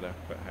get over there,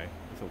 but hey,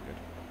 it's all good.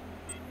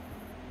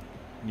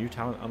 New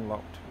talent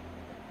unlocked.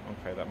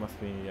 Okay, that must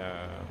be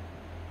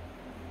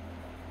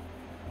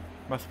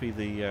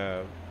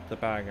the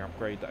bag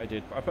upgrade that I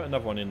did. But I put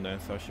another one in there,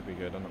 so I should be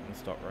good. I'm not going to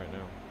stop right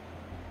now.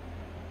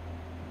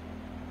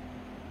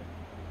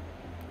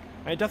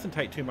 And it doesn't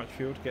take too much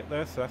fuel to get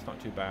there, so that's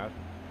not too bad.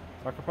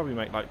 So I could probably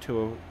make like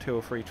two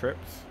or three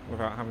trips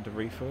without having to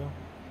refill,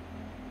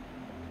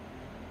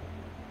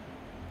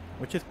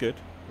 which is good.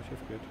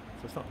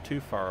 So it's not too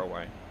far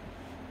away,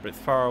 but it's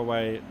far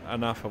away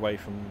enough away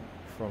from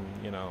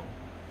you know,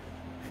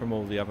 from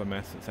all the other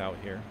mess that's out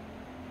here.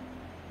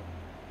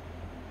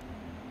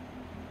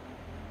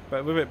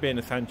 But with it being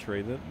a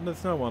sanctuary,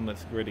 there's no one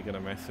that's really going to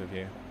mess with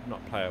you.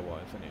 Not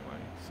player-wise, anyway.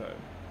 So,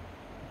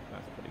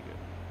 that's pretty good.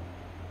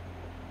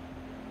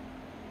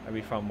 It'll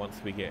be fun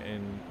once we get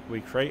in. We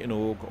create an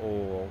org,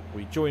 or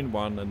we join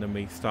one, and then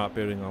we start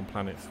building on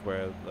planets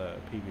where the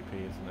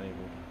PvP is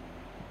enabled.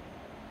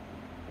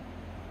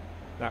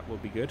 That will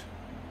be good.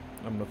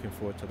 I'm looking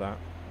forward to that.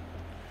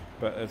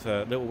 But there's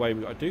a little way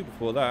we got to do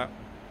before that.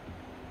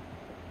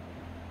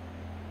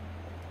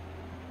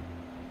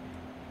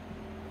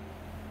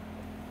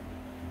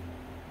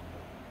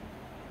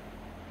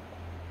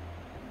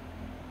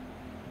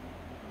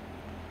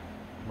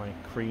 My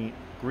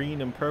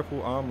green and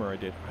purple armor I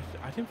did.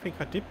 I didn't think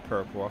I did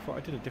purple. I thought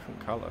I did a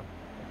different color.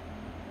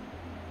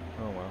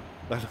 Oh well,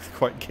 that looks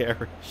quite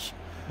garish.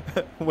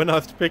 When I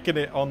was picking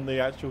it on the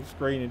actual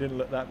screen, it didn't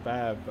look that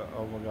bad, but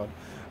oh my god.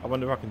 I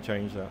wonder if I can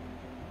change that.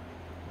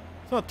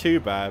 It's not too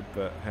bad,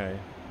 but hey.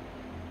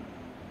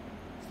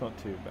 It's not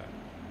too bad.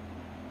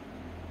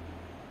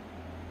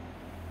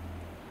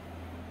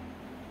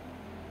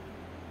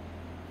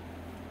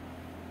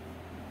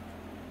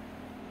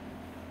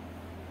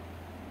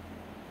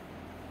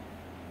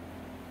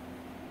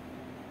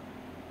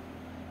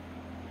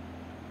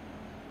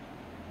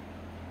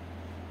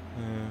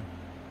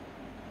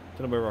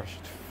 Don't know whether I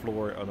should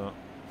floor it or not.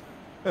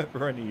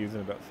 We're only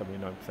using about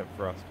 79%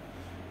 thrust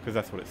because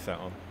that's what it's set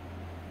on.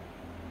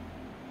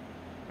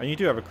 And you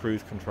do have a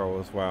cruise control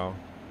as well,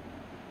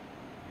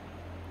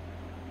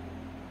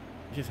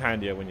 which is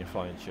handier when you're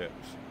flying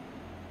ships.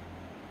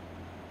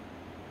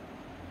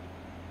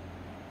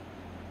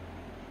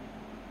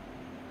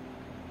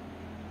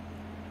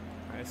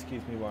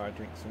 Excuse me while I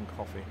drink some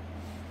coffee.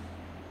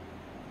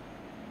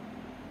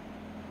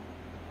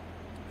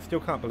 Still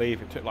can't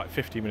believe it took like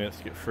 50 minutes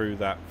to get through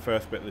that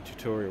first bit of the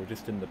tutorial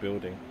just in the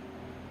building.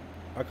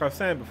 Like I was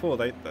saying before,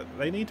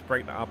 they need to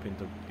break that up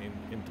into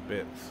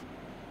bits.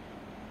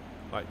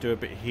 Like do a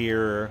bit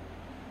here,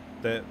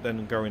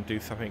 then go and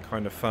do something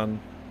kind of fun,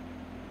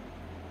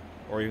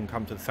 or even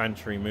come to the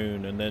Sanctuary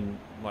Moon and then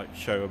like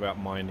show about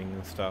mining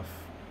and stuff,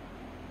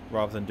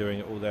 rather than doing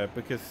it all there.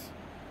 Because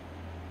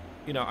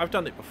you know I've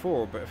done it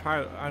before, but if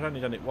I'd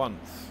only done it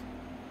once.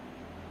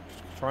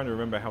 Trying to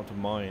remember how to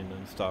mine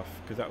and stuff,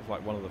 because that was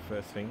like one of the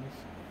first things,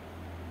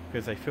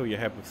 because they fill your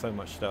head with so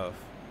much stuff.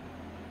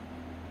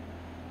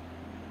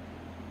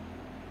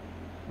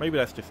 Maybe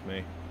that's just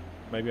me.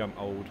 Maybe I'm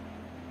old.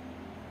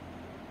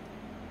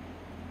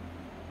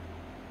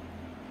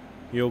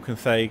 You all can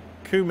say,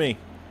 Kumi,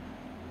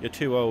 you're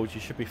too old,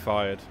 you should be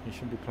fired. You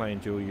shouldn't be playing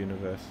Dual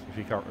Universe if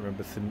you can't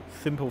remember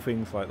simple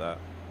things like that.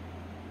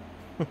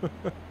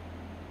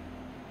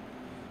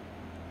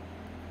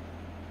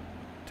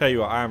 Tell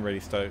you what, I am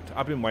really stoked.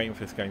 I've been waiting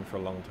for this game for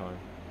a long time.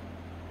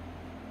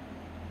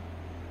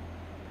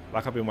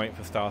 Like I've been waiting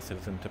for Star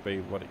Citizen to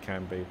be what it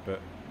can be, but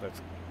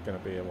that's going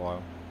to be a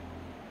while.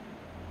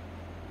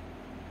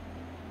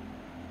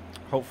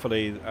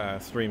 Hopefully,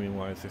 streaming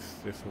wise,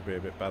 this will be a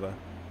bit better.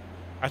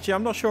 Actually,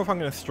 I'm not sure if I'm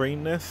going to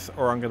stream this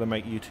or I'm going to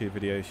make YouTube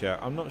videos yet.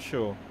 I'm not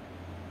sure,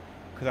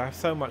 because I have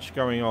so much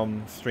going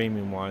on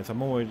streaming wise.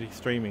 I'm already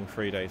streaming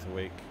 3 days a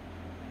week.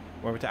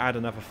 Whether to add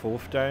another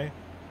 4th day,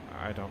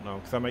 I don't know,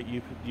 because I make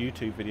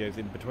YouTube videos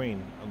in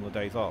between on the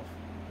days off.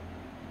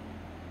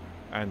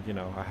 And, you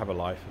know, I have a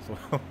life as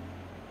well.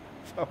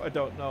 So I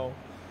don't know.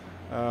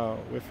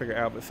 We'll figure it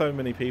out. But so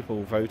many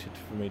people voted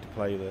for me to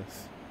play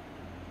this.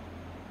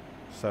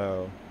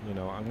 So, you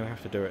know, I'm going to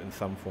have to do it in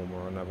some form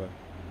or another.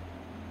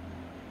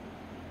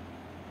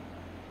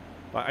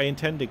 Like, I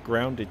intended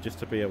Grounded just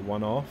to be a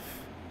one-off.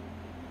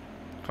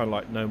 Kind of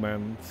like No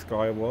Man's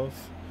Sky was.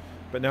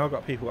 But now I've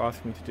got people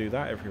asking me to do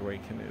that every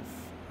week, and it's...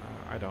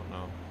 I don't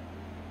know.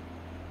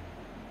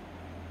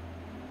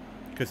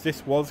 Because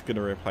this was going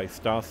to replace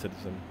Star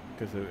Citizen,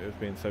 because it was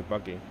being so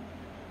buggy.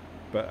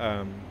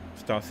 But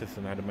Star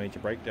Citizen had a major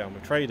breakdown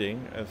with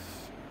trading, as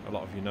a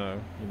lot of you know.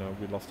 You know,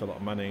 we lost a lot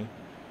of money.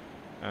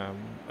 And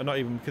not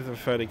even because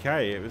of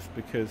 30k, it was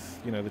because,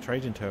 you know, the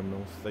trading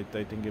terminals, they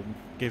didn't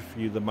give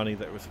you the money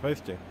that it was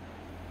supposed to.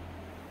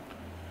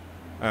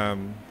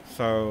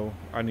 So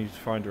I needed to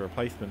find a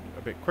replacement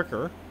a bit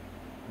quicker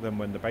than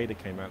when the beta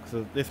came out,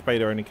 because this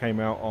beta only came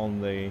out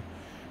on the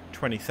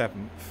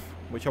 27th,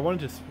 which I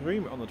wanted to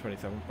stream it on the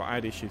 27th, but I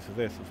had issues with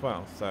this as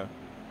well. So,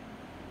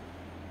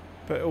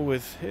 but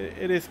always,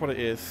 it is what it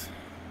is.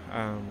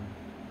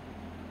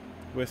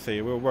 We'll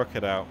see. We'll work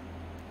it out.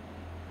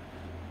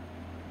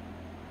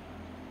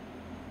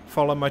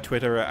 Follow my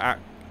Twitter at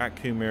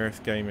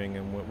Kumiris Gaming,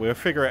 and we'll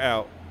figure it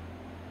out.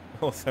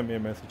 Or send me a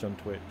message on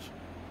Twitch,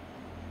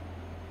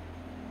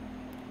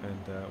 and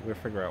we'll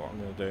figure out what I'm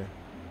going to do.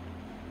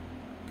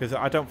 Because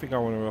I don't think I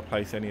want to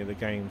replace any of the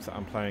games that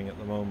I'm playing at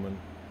the moment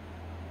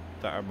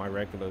that are my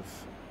regulars,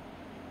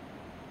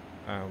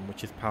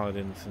 which is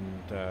Paladins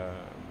and not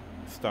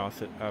Star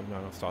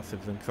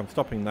Citizen, because I'm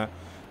stopping that.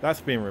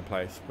 That's being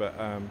replaced, but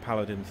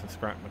Paladins and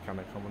Scrap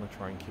Mechanic I'm going to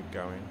try and keep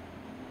going.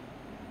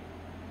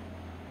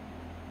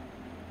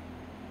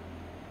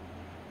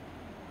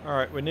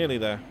 Alright, we're nearly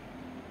there.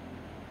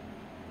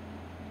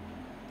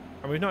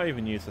 And we've not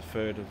even used a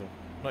third of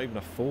Not even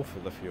a fourth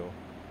of the fuel.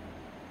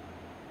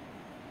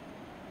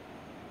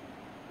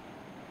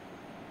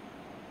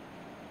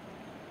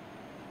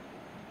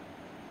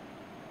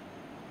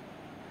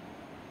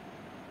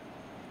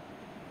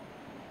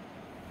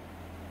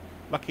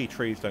 Lucky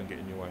trees don't get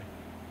in your way.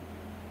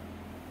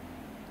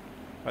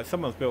 Like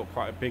someone's built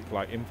quite a big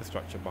like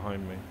infrastructure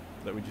behind me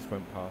that we just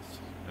went past.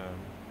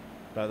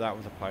 That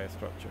was a player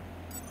structure.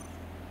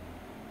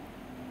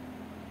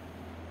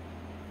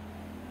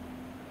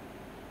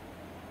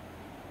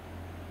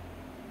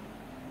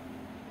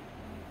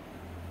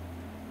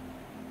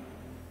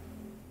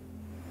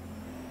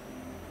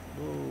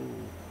 Whoa.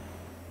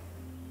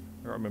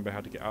 I don't remember how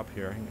to get up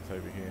here. I think it's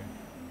over here.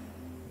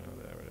 Oh,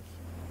 there it is.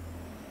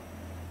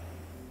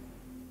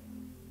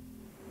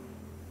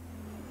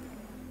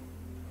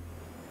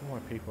 Why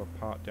people are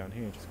parked down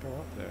here? Just go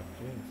up there,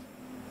 jeez.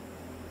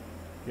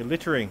 You're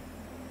littering.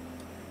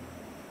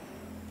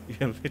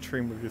 You're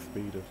littering with your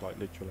speeders, like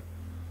literally.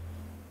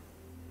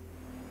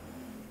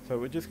 So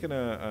we're just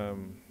gonna.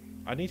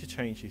 I need to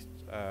change these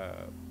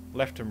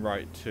left and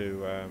right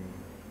to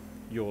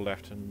your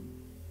left and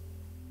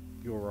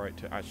your right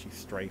to actually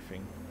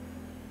strafing.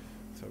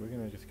 So we're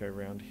gonna just go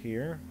around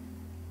here,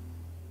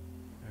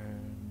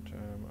 and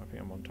I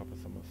think I'm on top of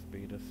some of the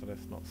speeders, so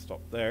let's not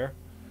stop there.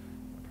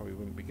 That probably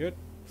wouldn't be good.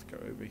 Let's go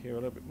over here a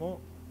little bit more,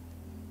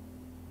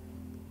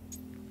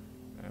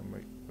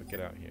 and we get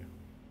out here.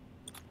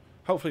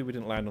 Hopefully we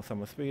didn't land on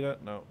someone's speeder.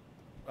 No.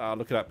 Ah,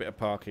 look at that bit of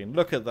parking.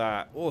 Look at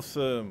that.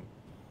 Awesome.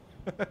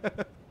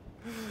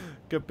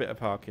 Good bit of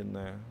parking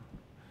there.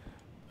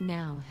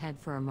 Now head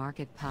for a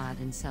market pod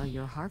and sell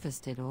your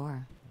harvested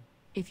ore.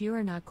 If you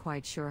are not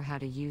quite sure how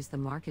to use the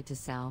market to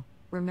sell,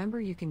 remember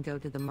you can go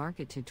to the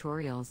market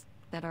tutorials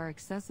that are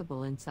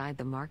accessible inside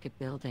the market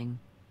building.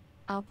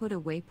 I'll put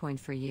a waypoint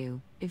for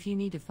you if you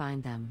need to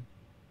find them.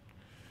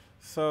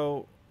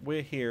 So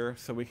we're here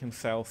so we can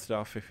sell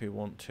stuff if we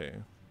want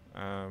to.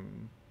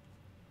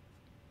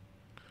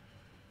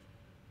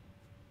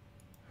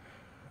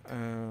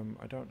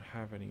 I don't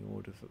have any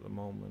orders at the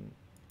moment.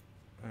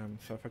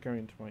 So if I go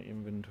into my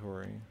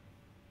inventory,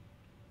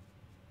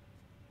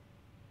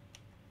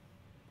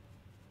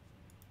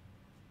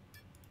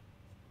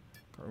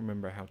 can't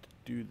remember how to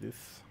do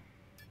this.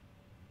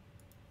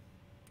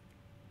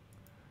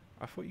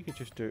 I thought you could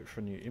just do it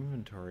from your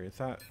inventory. Is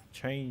that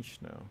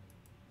changed now?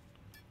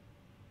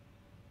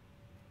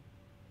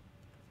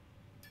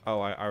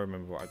 Oh, I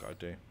remember what I gotta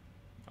do.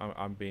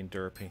 I'm being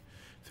derpy.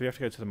 So we have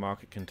to go to the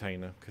market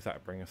container because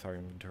that'll bring us our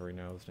inventory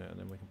now, isn't it? And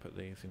then we can put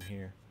these in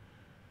here.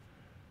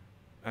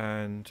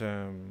 And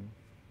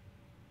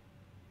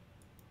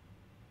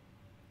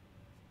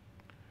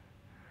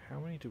how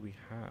many do we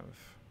have?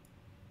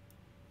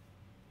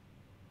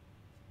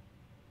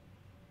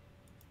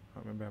 I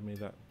can't remember how many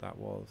that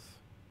was.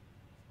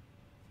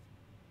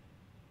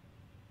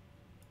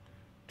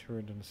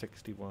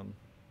 261.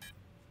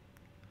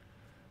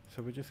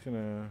 So we're just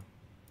gonna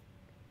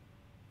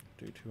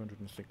do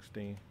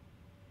 260.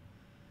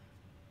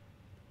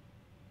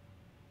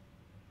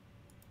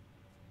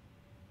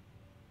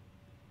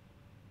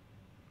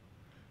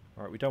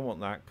 Alright, we don't want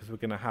that because we're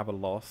gonna have a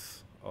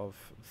loss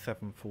of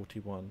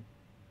 741.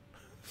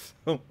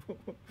 So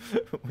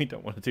we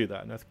don't want to do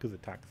that, and that's because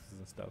of taxes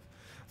and stuff.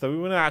 So we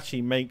want to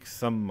actually make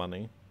some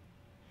money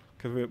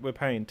because we're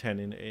paying 10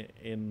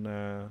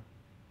 in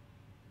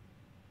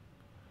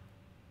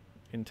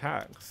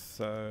tax.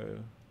 So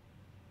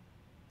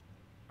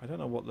I don't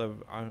know what the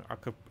I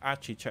could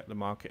actually check the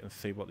market and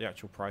see what the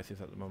actual price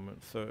is at the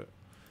moment. So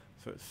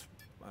it's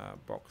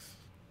box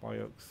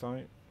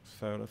bioxide.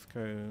 So let's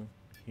go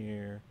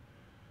here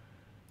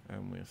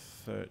and we'll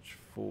search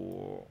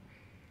for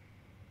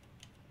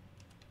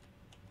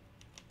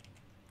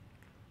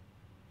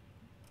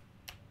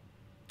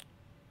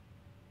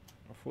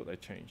I thought they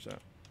changed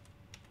that.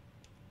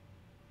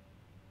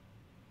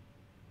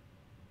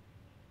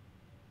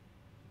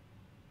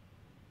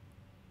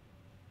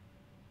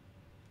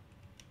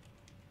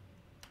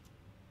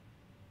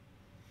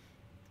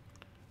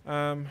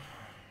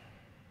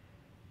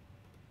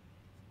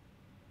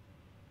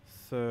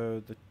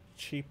 So the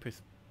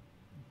cheapest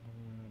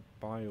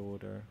buy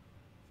order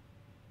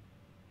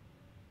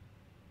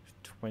is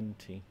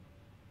 20,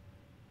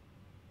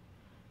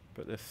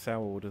 but there's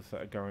sell orders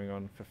that are going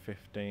on for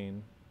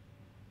 15.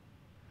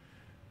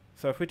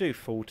 So if we do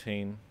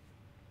 14,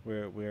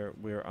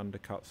 we're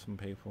undercut some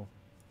people.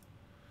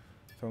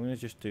 So I'm going to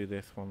just do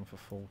this one for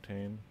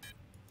 14,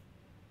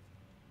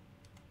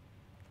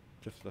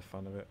 just for the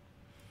fun of it.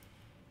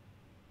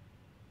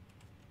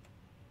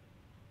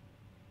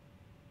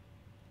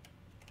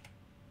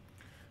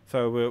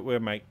 So we'll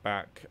make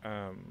back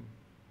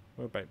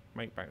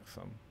make back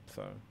some.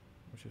 So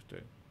let's just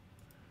do.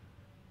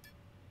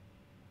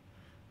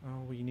 Oh,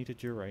 we need a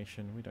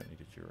duration. We don't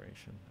need a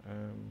duration.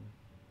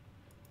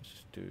 Let's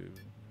just do.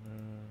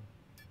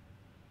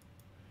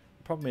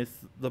 Problem is,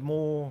 the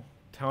more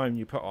time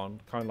you put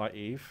on, kind of like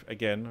Eve.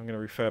 Again, I'm going to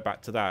refer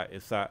back to that.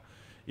 Is that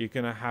you're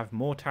going to have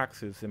more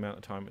taxes the amount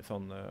of time it's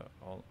on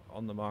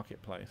on the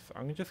marketplace.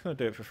 I'm just going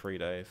to do it for 3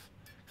 days.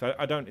 So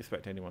I don't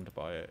expect anyone to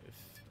buy it.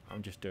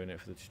 I'm just doing it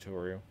for the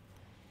tutorial.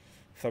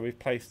 So we've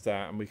placed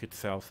that, and we could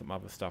sell some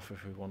other stuff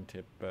if we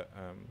wanted, but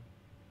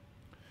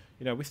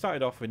you know, we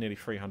started off with nearly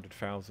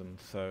 300,000,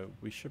 so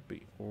we should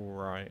be all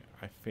right,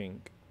 I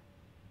think.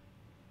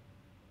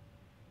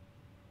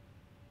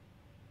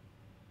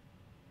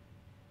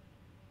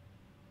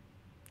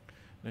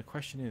 The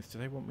question is, do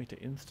they want me to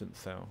instant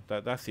sell?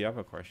 That's the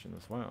other question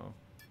as well.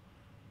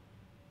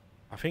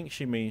 I think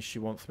she means she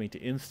wants me to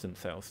instant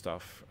sell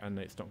stuff, and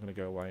it's not going to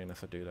go away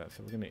unless I do that.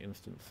 So we're going to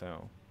instant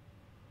sell,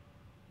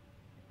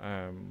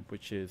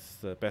 which is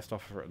the best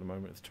offer at the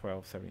moment. It's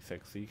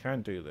 12.76. So you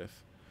can do this.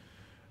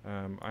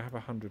 I have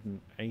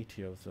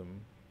 180 of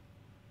them.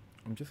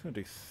 I'm just going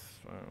to do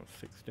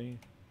 60.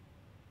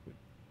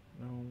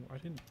 No, I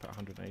didn't put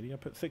 180. I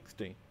put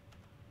 60.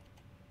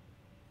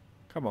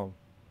 Come on.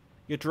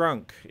 You're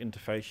drunk,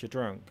 interface. You're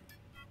drunk.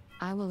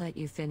 I will let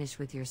you finish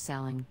with your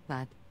selling,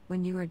 but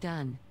when you are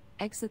done,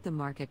 exit the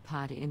Market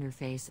Pod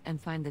interface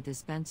and find the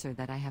dispenser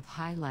that I have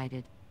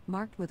highlighted,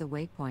 marked with a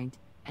waypoint,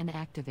 and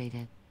activate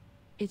it.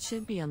 It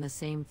should be on the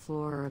same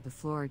floor or the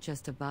floor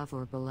just above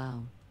or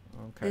below.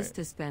 Okay. This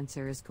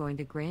dispenser is going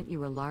to grant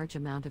you a large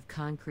amount of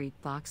concrete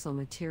voxel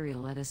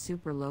material at a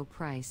super low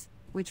price,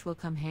 which will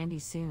come handy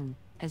soon,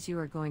 as you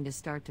are going to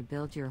start to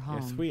build your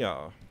home. Yes, we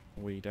are.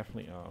 We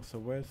definitely are. So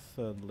where's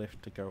the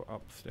lift to go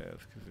upstairs?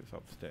 Because it's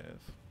upstairs.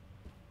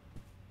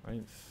 I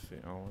didn't see.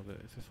 Oh,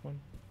 is this one?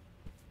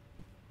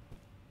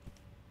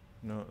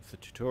 No, it's a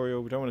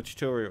tutorial. We don't want a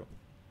tutorial.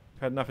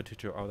 We've had enough of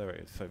tutorial. Oh, there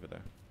it is. It's over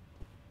there.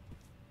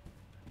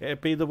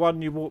 It'd be the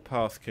one you walk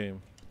past,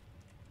 Coom.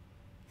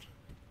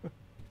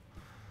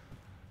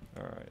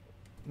 Alright.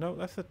 No,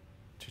 that's a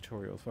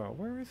tutorial as well.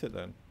 Where is it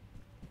then?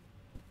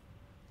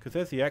 Because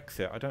there's the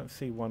exit. I don't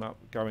see one up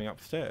going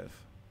upstairs.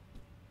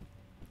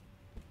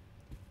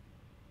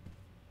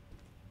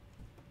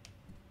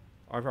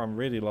 Either I'm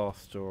really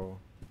lost or...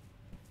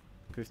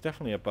 Because it's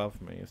definitely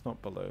above me. It's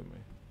not below me.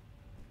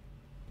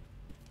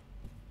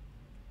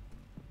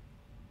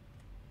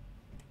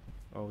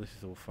 Oh, this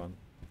is all fun.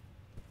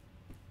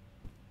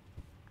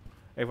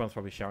 Everyone's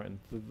probably shouting,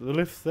 the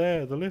lift's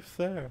there, the lift's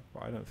there.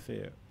 But I don't see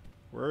it.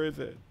 Where is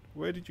it?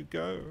 Where did you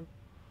go?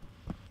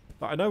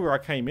 But I know where I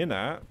came in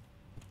at.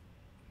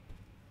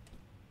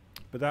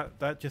 But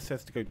that just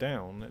says to go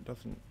down. It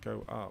doesn't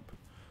go up.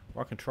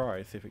 Well, I can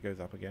try, see if it goes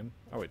up again.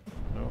 Oh, wait.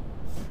 No.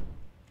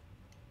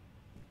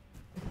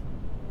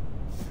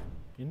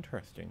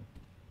 Interesting.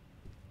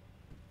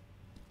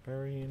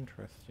 Very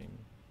interesting.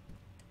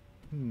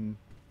 Is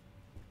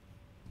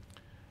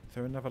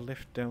there another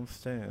lift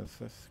downstairs?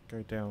 Let's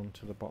go down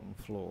to the bottom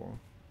floor.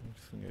 I'm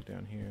just going to go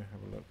down here,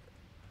 have a look.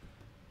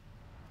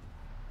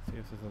 See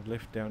if there's a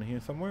lift down here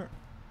somewhere.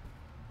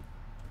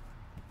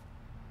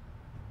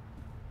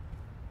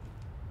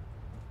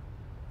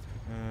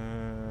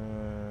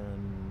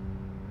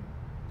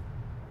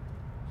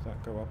 Does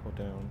that go up or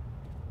down?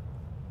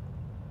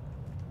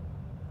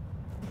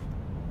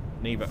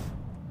 Neither.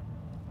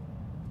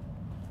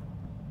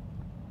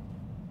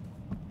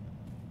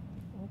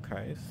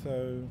 Okay,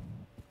 so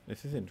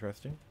this is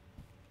interesting.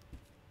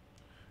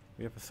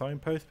 We have a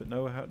signpost, but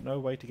no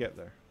way to get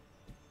there.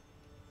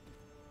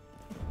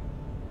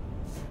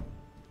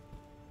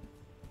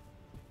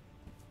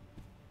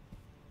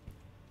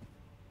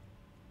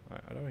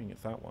 I don't think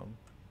it's that one.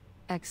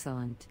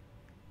 Excellent.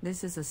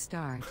 This is a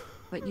start,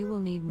 but you will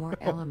need more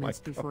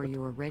elements before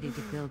you are ready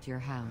to build your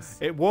house.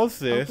 It was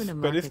this, Open a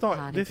but it's Market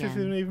not. Pod This again.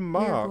 isn't even We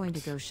marked. are going to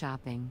go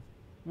shopping.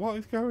 What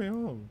is going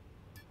on?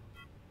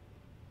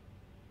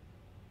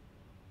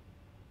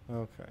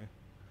 Okay.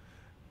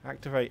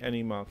 Activate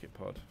any market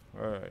pod.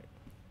 Alright.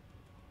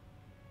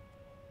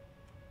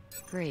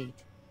 Great.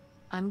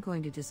 I'm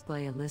going to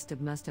display a list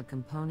of must-have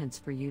components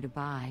for you to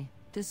buy,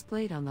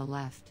 displayed on the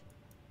left.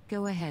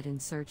 Go ahead and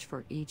search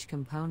for each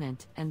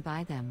component and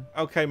buy them.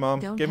 Okay, Mom.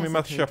 Don't Give me my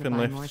hesitate to shopping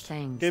buy more list.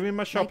 things, Give me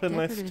my shopping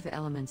like list. decorative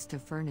elements to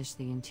furnish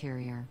the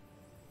interior.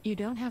 You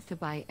don't have to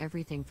buy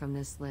everything from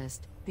this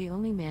list. The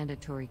only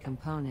mandatory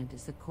component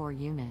is the core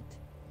unit.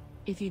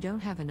 If you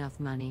don't have enough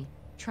money,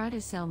 try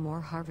to sell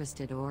more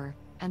harvested ore,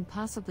 and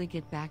possibly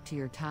get back to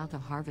your tile to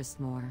harvest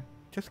more.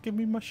 Just give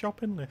me my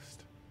shopping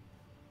list.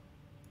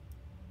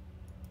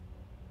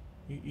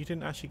 You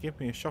didn't actually give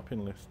me a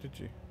shopping list, did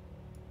you?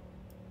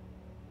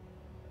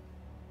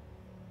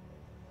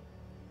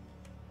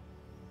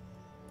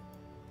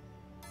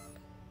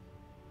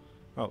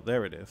 Oh,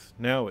 there it is.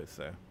 Now it's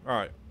there.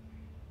 Alright.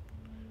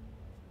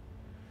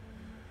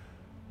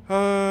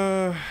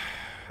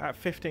 At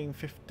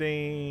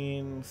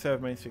 15:15,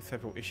 server may fix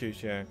several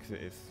issues, yeah, because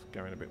it is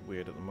going a bit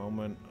weird at the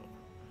moment.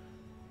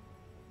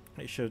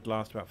 It should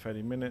last about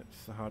 30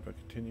 minutes. The hardware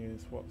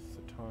continues. What's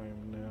the time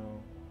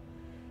now?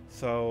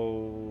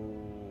 So...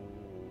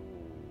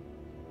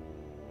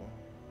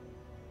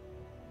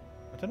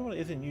 I don't know what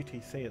it is in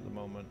UTC at the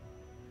moment.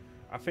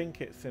 I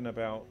think it's in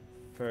about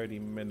 30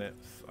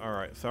 minutes.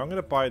 Alright, so I'm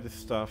going to buy this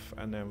stuff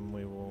and then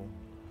we will...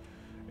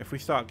 If we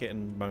start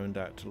getting moaned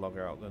at to log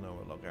out, then I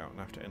will log out and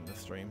have to end the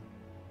stream.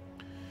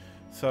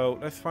 So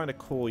let's find a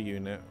core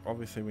unit.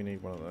 Obviously we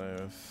need one of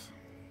those.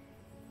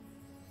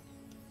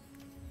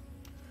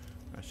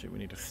 Actually we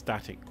need a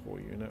static core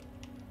unit.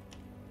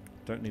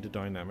 Don't need a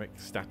dynamic,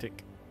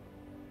 static.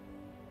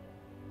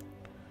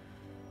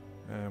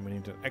 We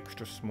need an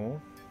extra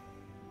small.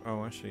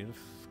 Oh actually let's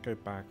go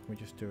back. We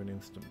just do an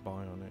instant buy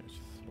on it. It's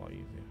just a lot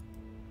easier.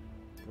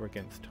 We're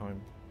against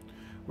time.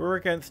 We're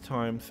against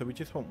time, so we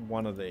just want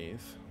one of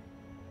these.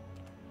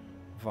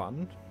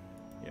 One.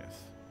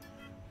 Yes.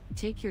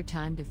 Take your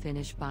time to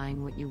finish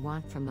buying what you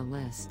want from the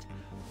list.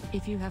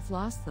 If you have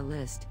lost the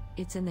list,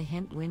 it's in the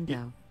hint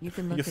window. You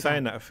can look You're it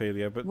saying up. that,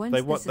 Ophelia, but Once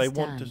they want this is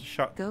to done,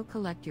 shut. Go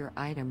collect your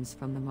items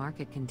from the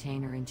market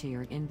container into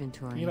your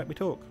inventory. Can you let me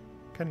talk?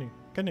 Can you?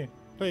 Can you?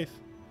 Please.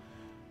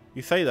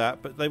 You say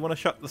that, but they want to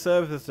shut the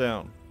servers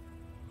down.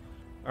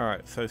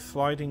 Alright, so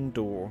sliding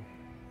door.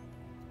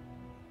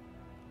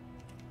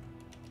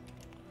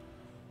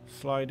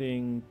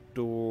 Sliding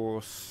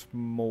door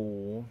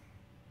small.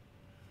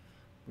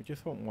 We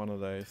just want one of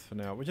those for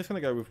now. We're just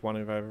going to go with one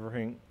of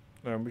everything.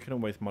 We can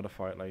always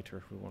modify it later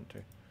if we want to.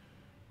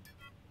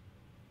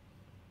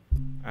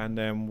 And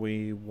then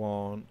we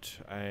want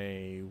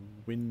a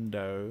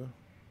window.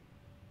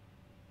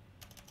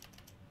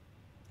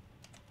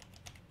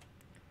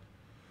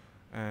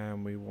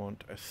 And we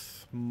want a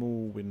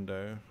small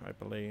window, I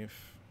believe.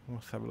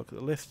 Let's have a look at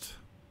the list.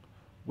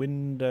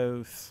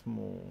 Window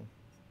small.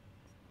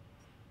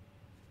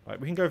 Right,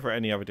 we can go for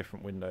any other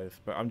different windows,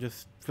 but I'm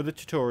just, for the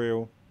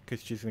tutorial,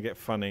 because she's going to get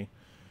funny,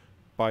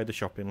 buy the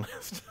shopping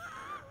list.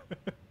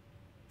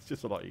 It's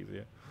just a lot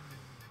easier.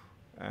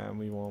 And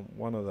we want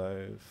one of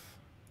those.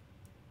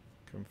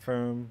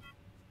 Confirm.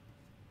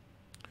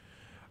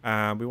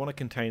 And we want a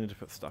container to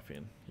put stuff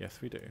in. Yes,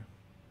 we do.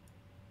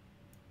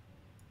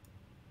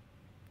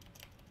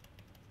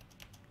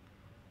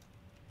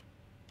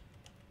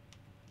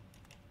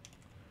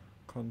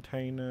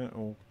 Container,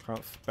 or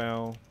can't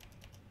spell.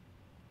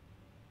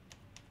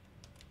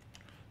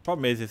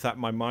 Problem is that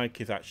my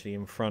mic is actually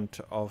in front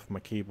of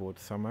my keyboard,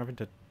 so I'm having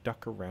to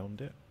duck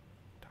around it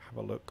to have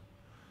a look.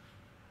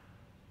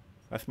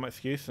 That's my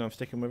excuse, and I'm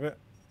sticking with it.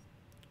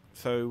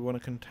 So we want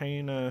a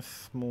container,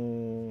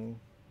 small.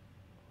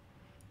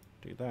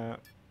 Do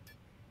that.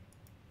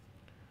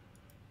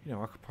 You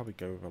know, I could probably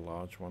go with a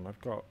large one.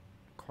 I've got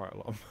quite a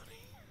lot of money.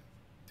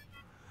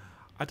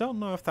 I don't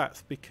know if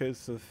that's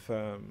because of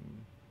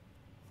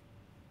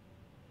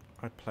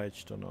I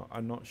pledged or not.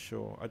 I'm not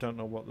sure. I don't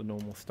know what the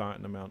normal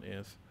starting amount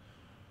is.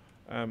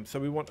 So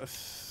we want a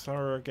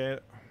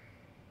surrogate.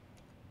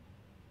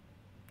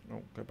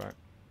 Oh, go back.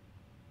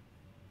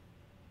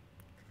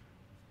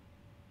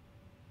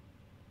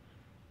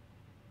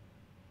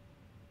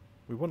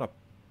 We want a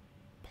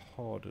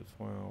pod as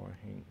well,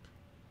 I think.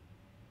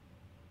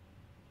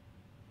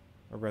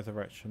 A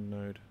resurrection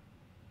node.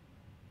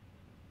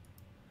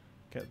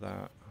 Get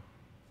that.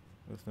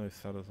 There's no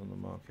sellers on the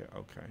market.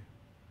 Okay.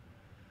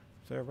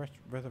 Is there a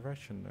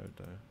resurrection node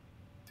there?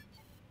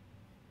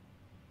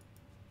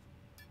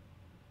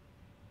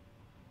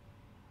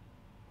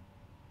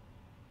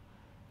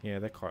 Yeah,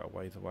 they're quite a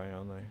ways away,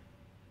 aren't they?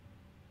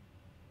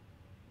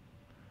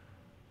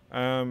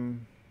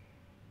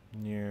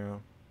 Yeah.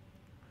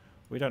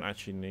 We don't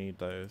actually need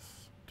those,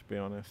 to be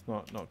honest.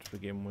 Not to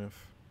begin with.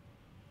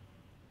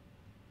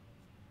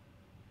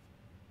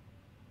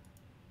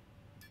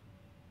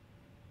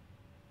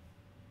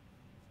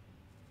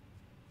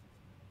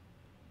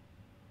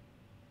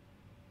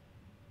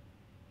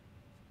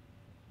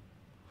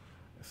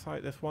 It's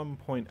like there's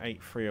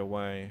 1.83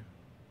 away,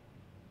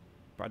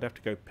 but I'd have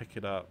to go pick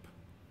it up.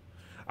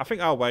 I think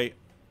I'll wait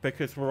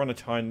because we're on a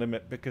time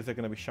limit, because they're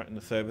going to be shutting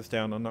the servers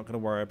down. I'm not going to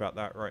worry about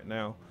that right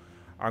now.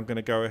 I'm going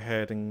to go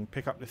ahead and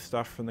pick up this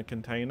stuff from the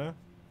container,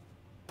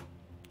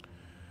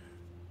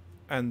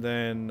 and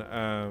then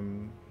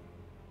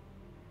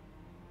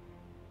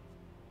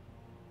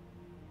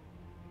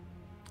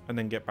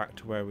get back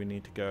to where we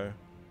need to go.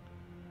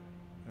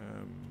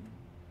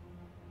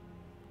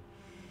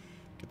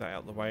 Get that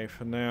out of the way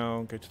for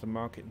now. Go to the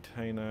market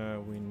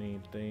container. We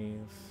need these.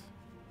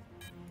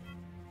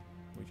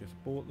 We just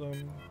bought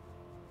them.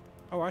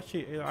 Oh,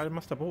 actually, I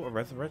must have bought a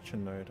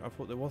resurrection node. I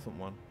thought there wasn't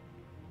one.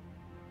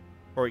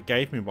 Or it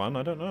gave me one.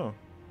 I don't know.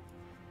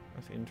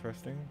 That's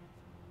interesting.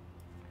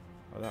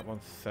 Oh, that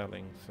one's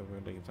selling, so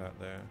we'll leave that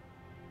there.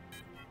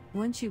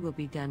 Once you will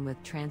be done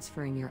with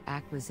transferring your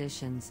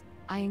acquisitions,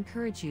 I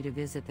encourage you to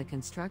visit the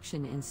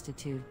Construction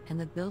Institute and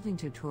the building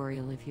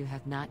tutorial if you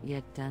have not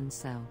yet done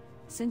so,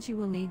 since you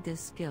will need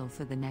this skill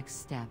for the next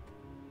step.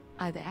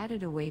 I've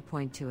added a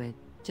waypoint to it,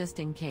 just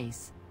in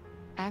case.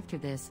 After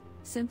this,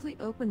 simply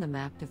open the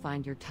map to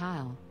find your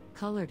tile,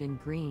 colored in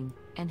green,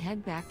 and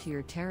head back to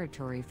your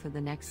territory for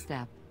the next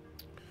step.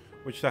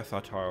 Which, that's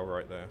our tile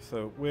right there.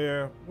 So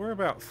we're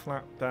about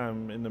slap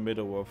down in the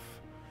middle of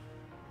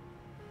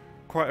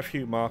quite a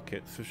few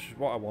markets, which is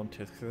what I wanted,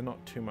 because there's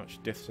not too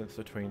much distance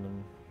between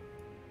them.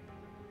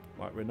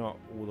 Like, we're not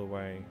all the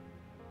way,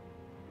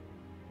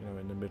 you know,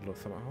 in the middle of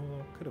something.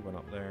 Oh, I could have went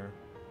up there.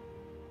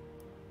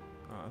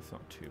 Oh, that's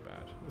not too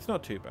bad. It's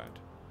not too bad.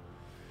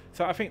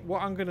 So I think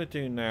what I'm going to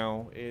do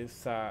now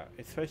is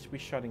it's supposed to be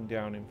shutting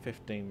down in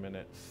 15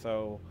 minutes.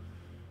 So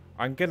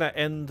I'm going to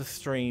end the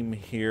stream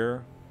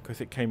here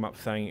because it came up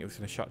saying it was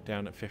going to shut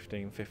down at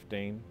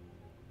 15:15.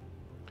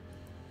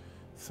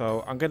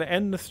 So I'm going to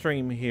end the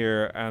stream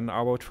here, and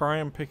I will try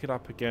and pick it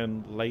up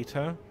again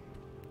later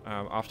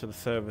after the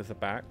servers are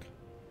back.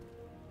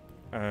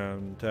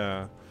 And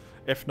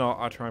if not,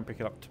 I'll try and pick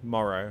it up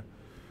tomorrow.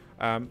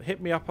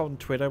 Hit me up on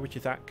Twitter, which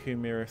is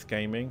 @Kumiris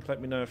Gaming.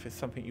 Let me know if it's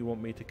something you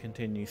want me to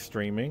continue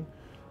streaming,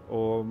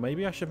 or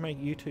maybe I should make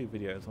YouTube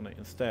videos on it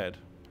instead.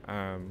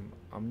 I'm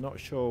not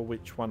sure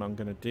which one I'm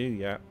going to do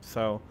yet,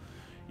 so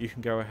you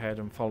can go ahead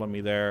and follow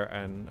me there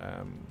and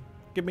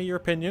give me your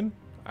opinion.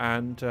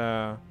 And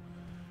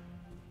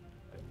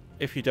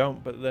if you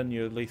don't, but then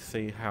you at least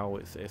see how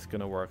it's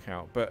going to work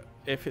out. But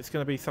if it's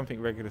going to be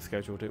something regular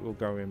scheduled, it will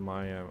go in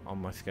my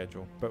on my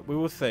schedule. But we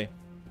will see.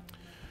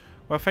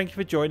 Well, thank you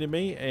for joining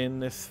me in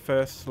this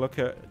first look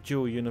at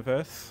Dual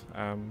Universe.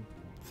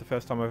 It's the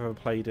first time I've ever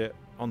played it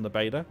on the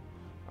beta.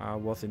 I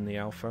was in the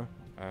alpha,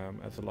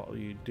 as a lot of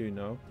you do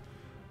know.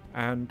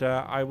 And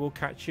I will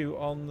catch you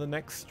on the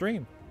next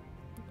stream.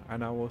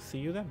 And I will see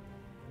you then.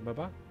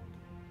 Bye-bye.